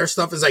on-air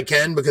stuff as I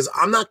can because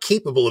I'm not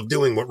capable of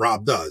doing what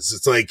Rob does.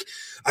 It's like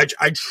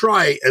I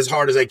try as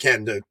hard as I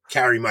can to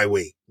carry my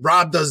weight.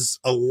 Rob does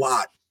a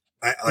lot.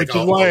 Which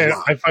is why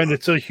I find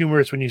it so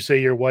humorous when you say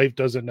your wife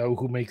doesn't know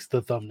who makes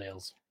the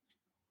thumbnails.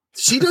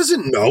 She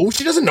doesn't know.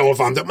 She doesn't know if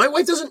I'm. My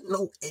wife doesn't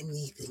know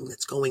anything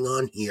that's going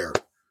on here.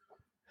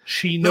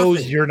 She knows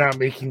Nothing. you're not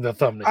making the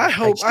thumbnails. I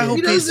hope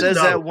he doesn't says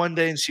know. that one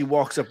day and she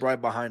walks up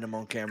right behind him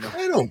on camera.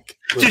 I don't.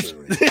 Just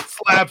Listen to me.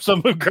 slap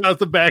someone across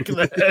the back of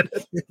the head.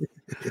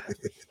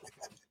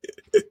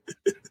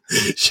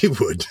 She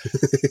would.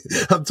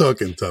 I'm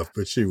talking tough,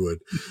 but she would.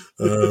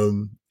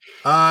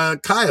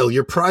 Kyle,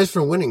 your prize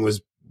for winning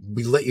was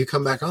we let you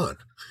come back on.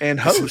 And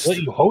host. Let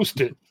you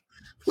host it.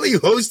 Well, you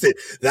hosted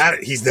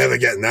that. He's never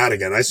getting that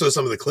again. I saw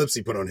some of the clips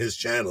he put on his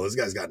channel. This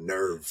guy's got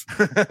nerve.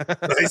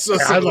 I saw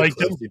some I of the liked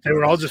clips them. he put They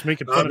were on all his- just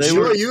making fun I'm of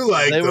sure me. you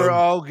liked They them. were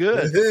all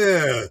good.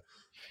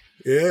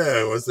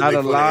 Yeah. What's the Not big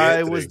a fun of lie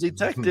Anthony? was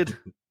detected.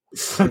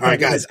 All right,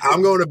 guys.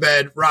 I'm going to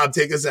bed. Rob,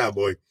 take us out,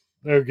 boy.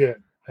 Okay.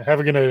 Have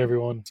a good night,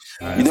 everyone.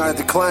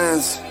 United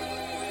Clans,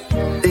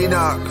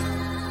 Enoch,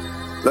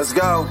 let's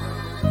go.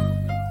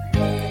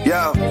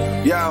 Yo.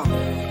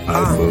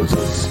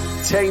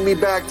 Take me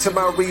back to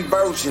my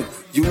reversion.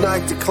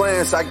 Unite the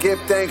clans, I give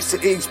thanks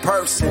to each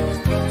person.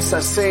 It's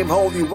that same holy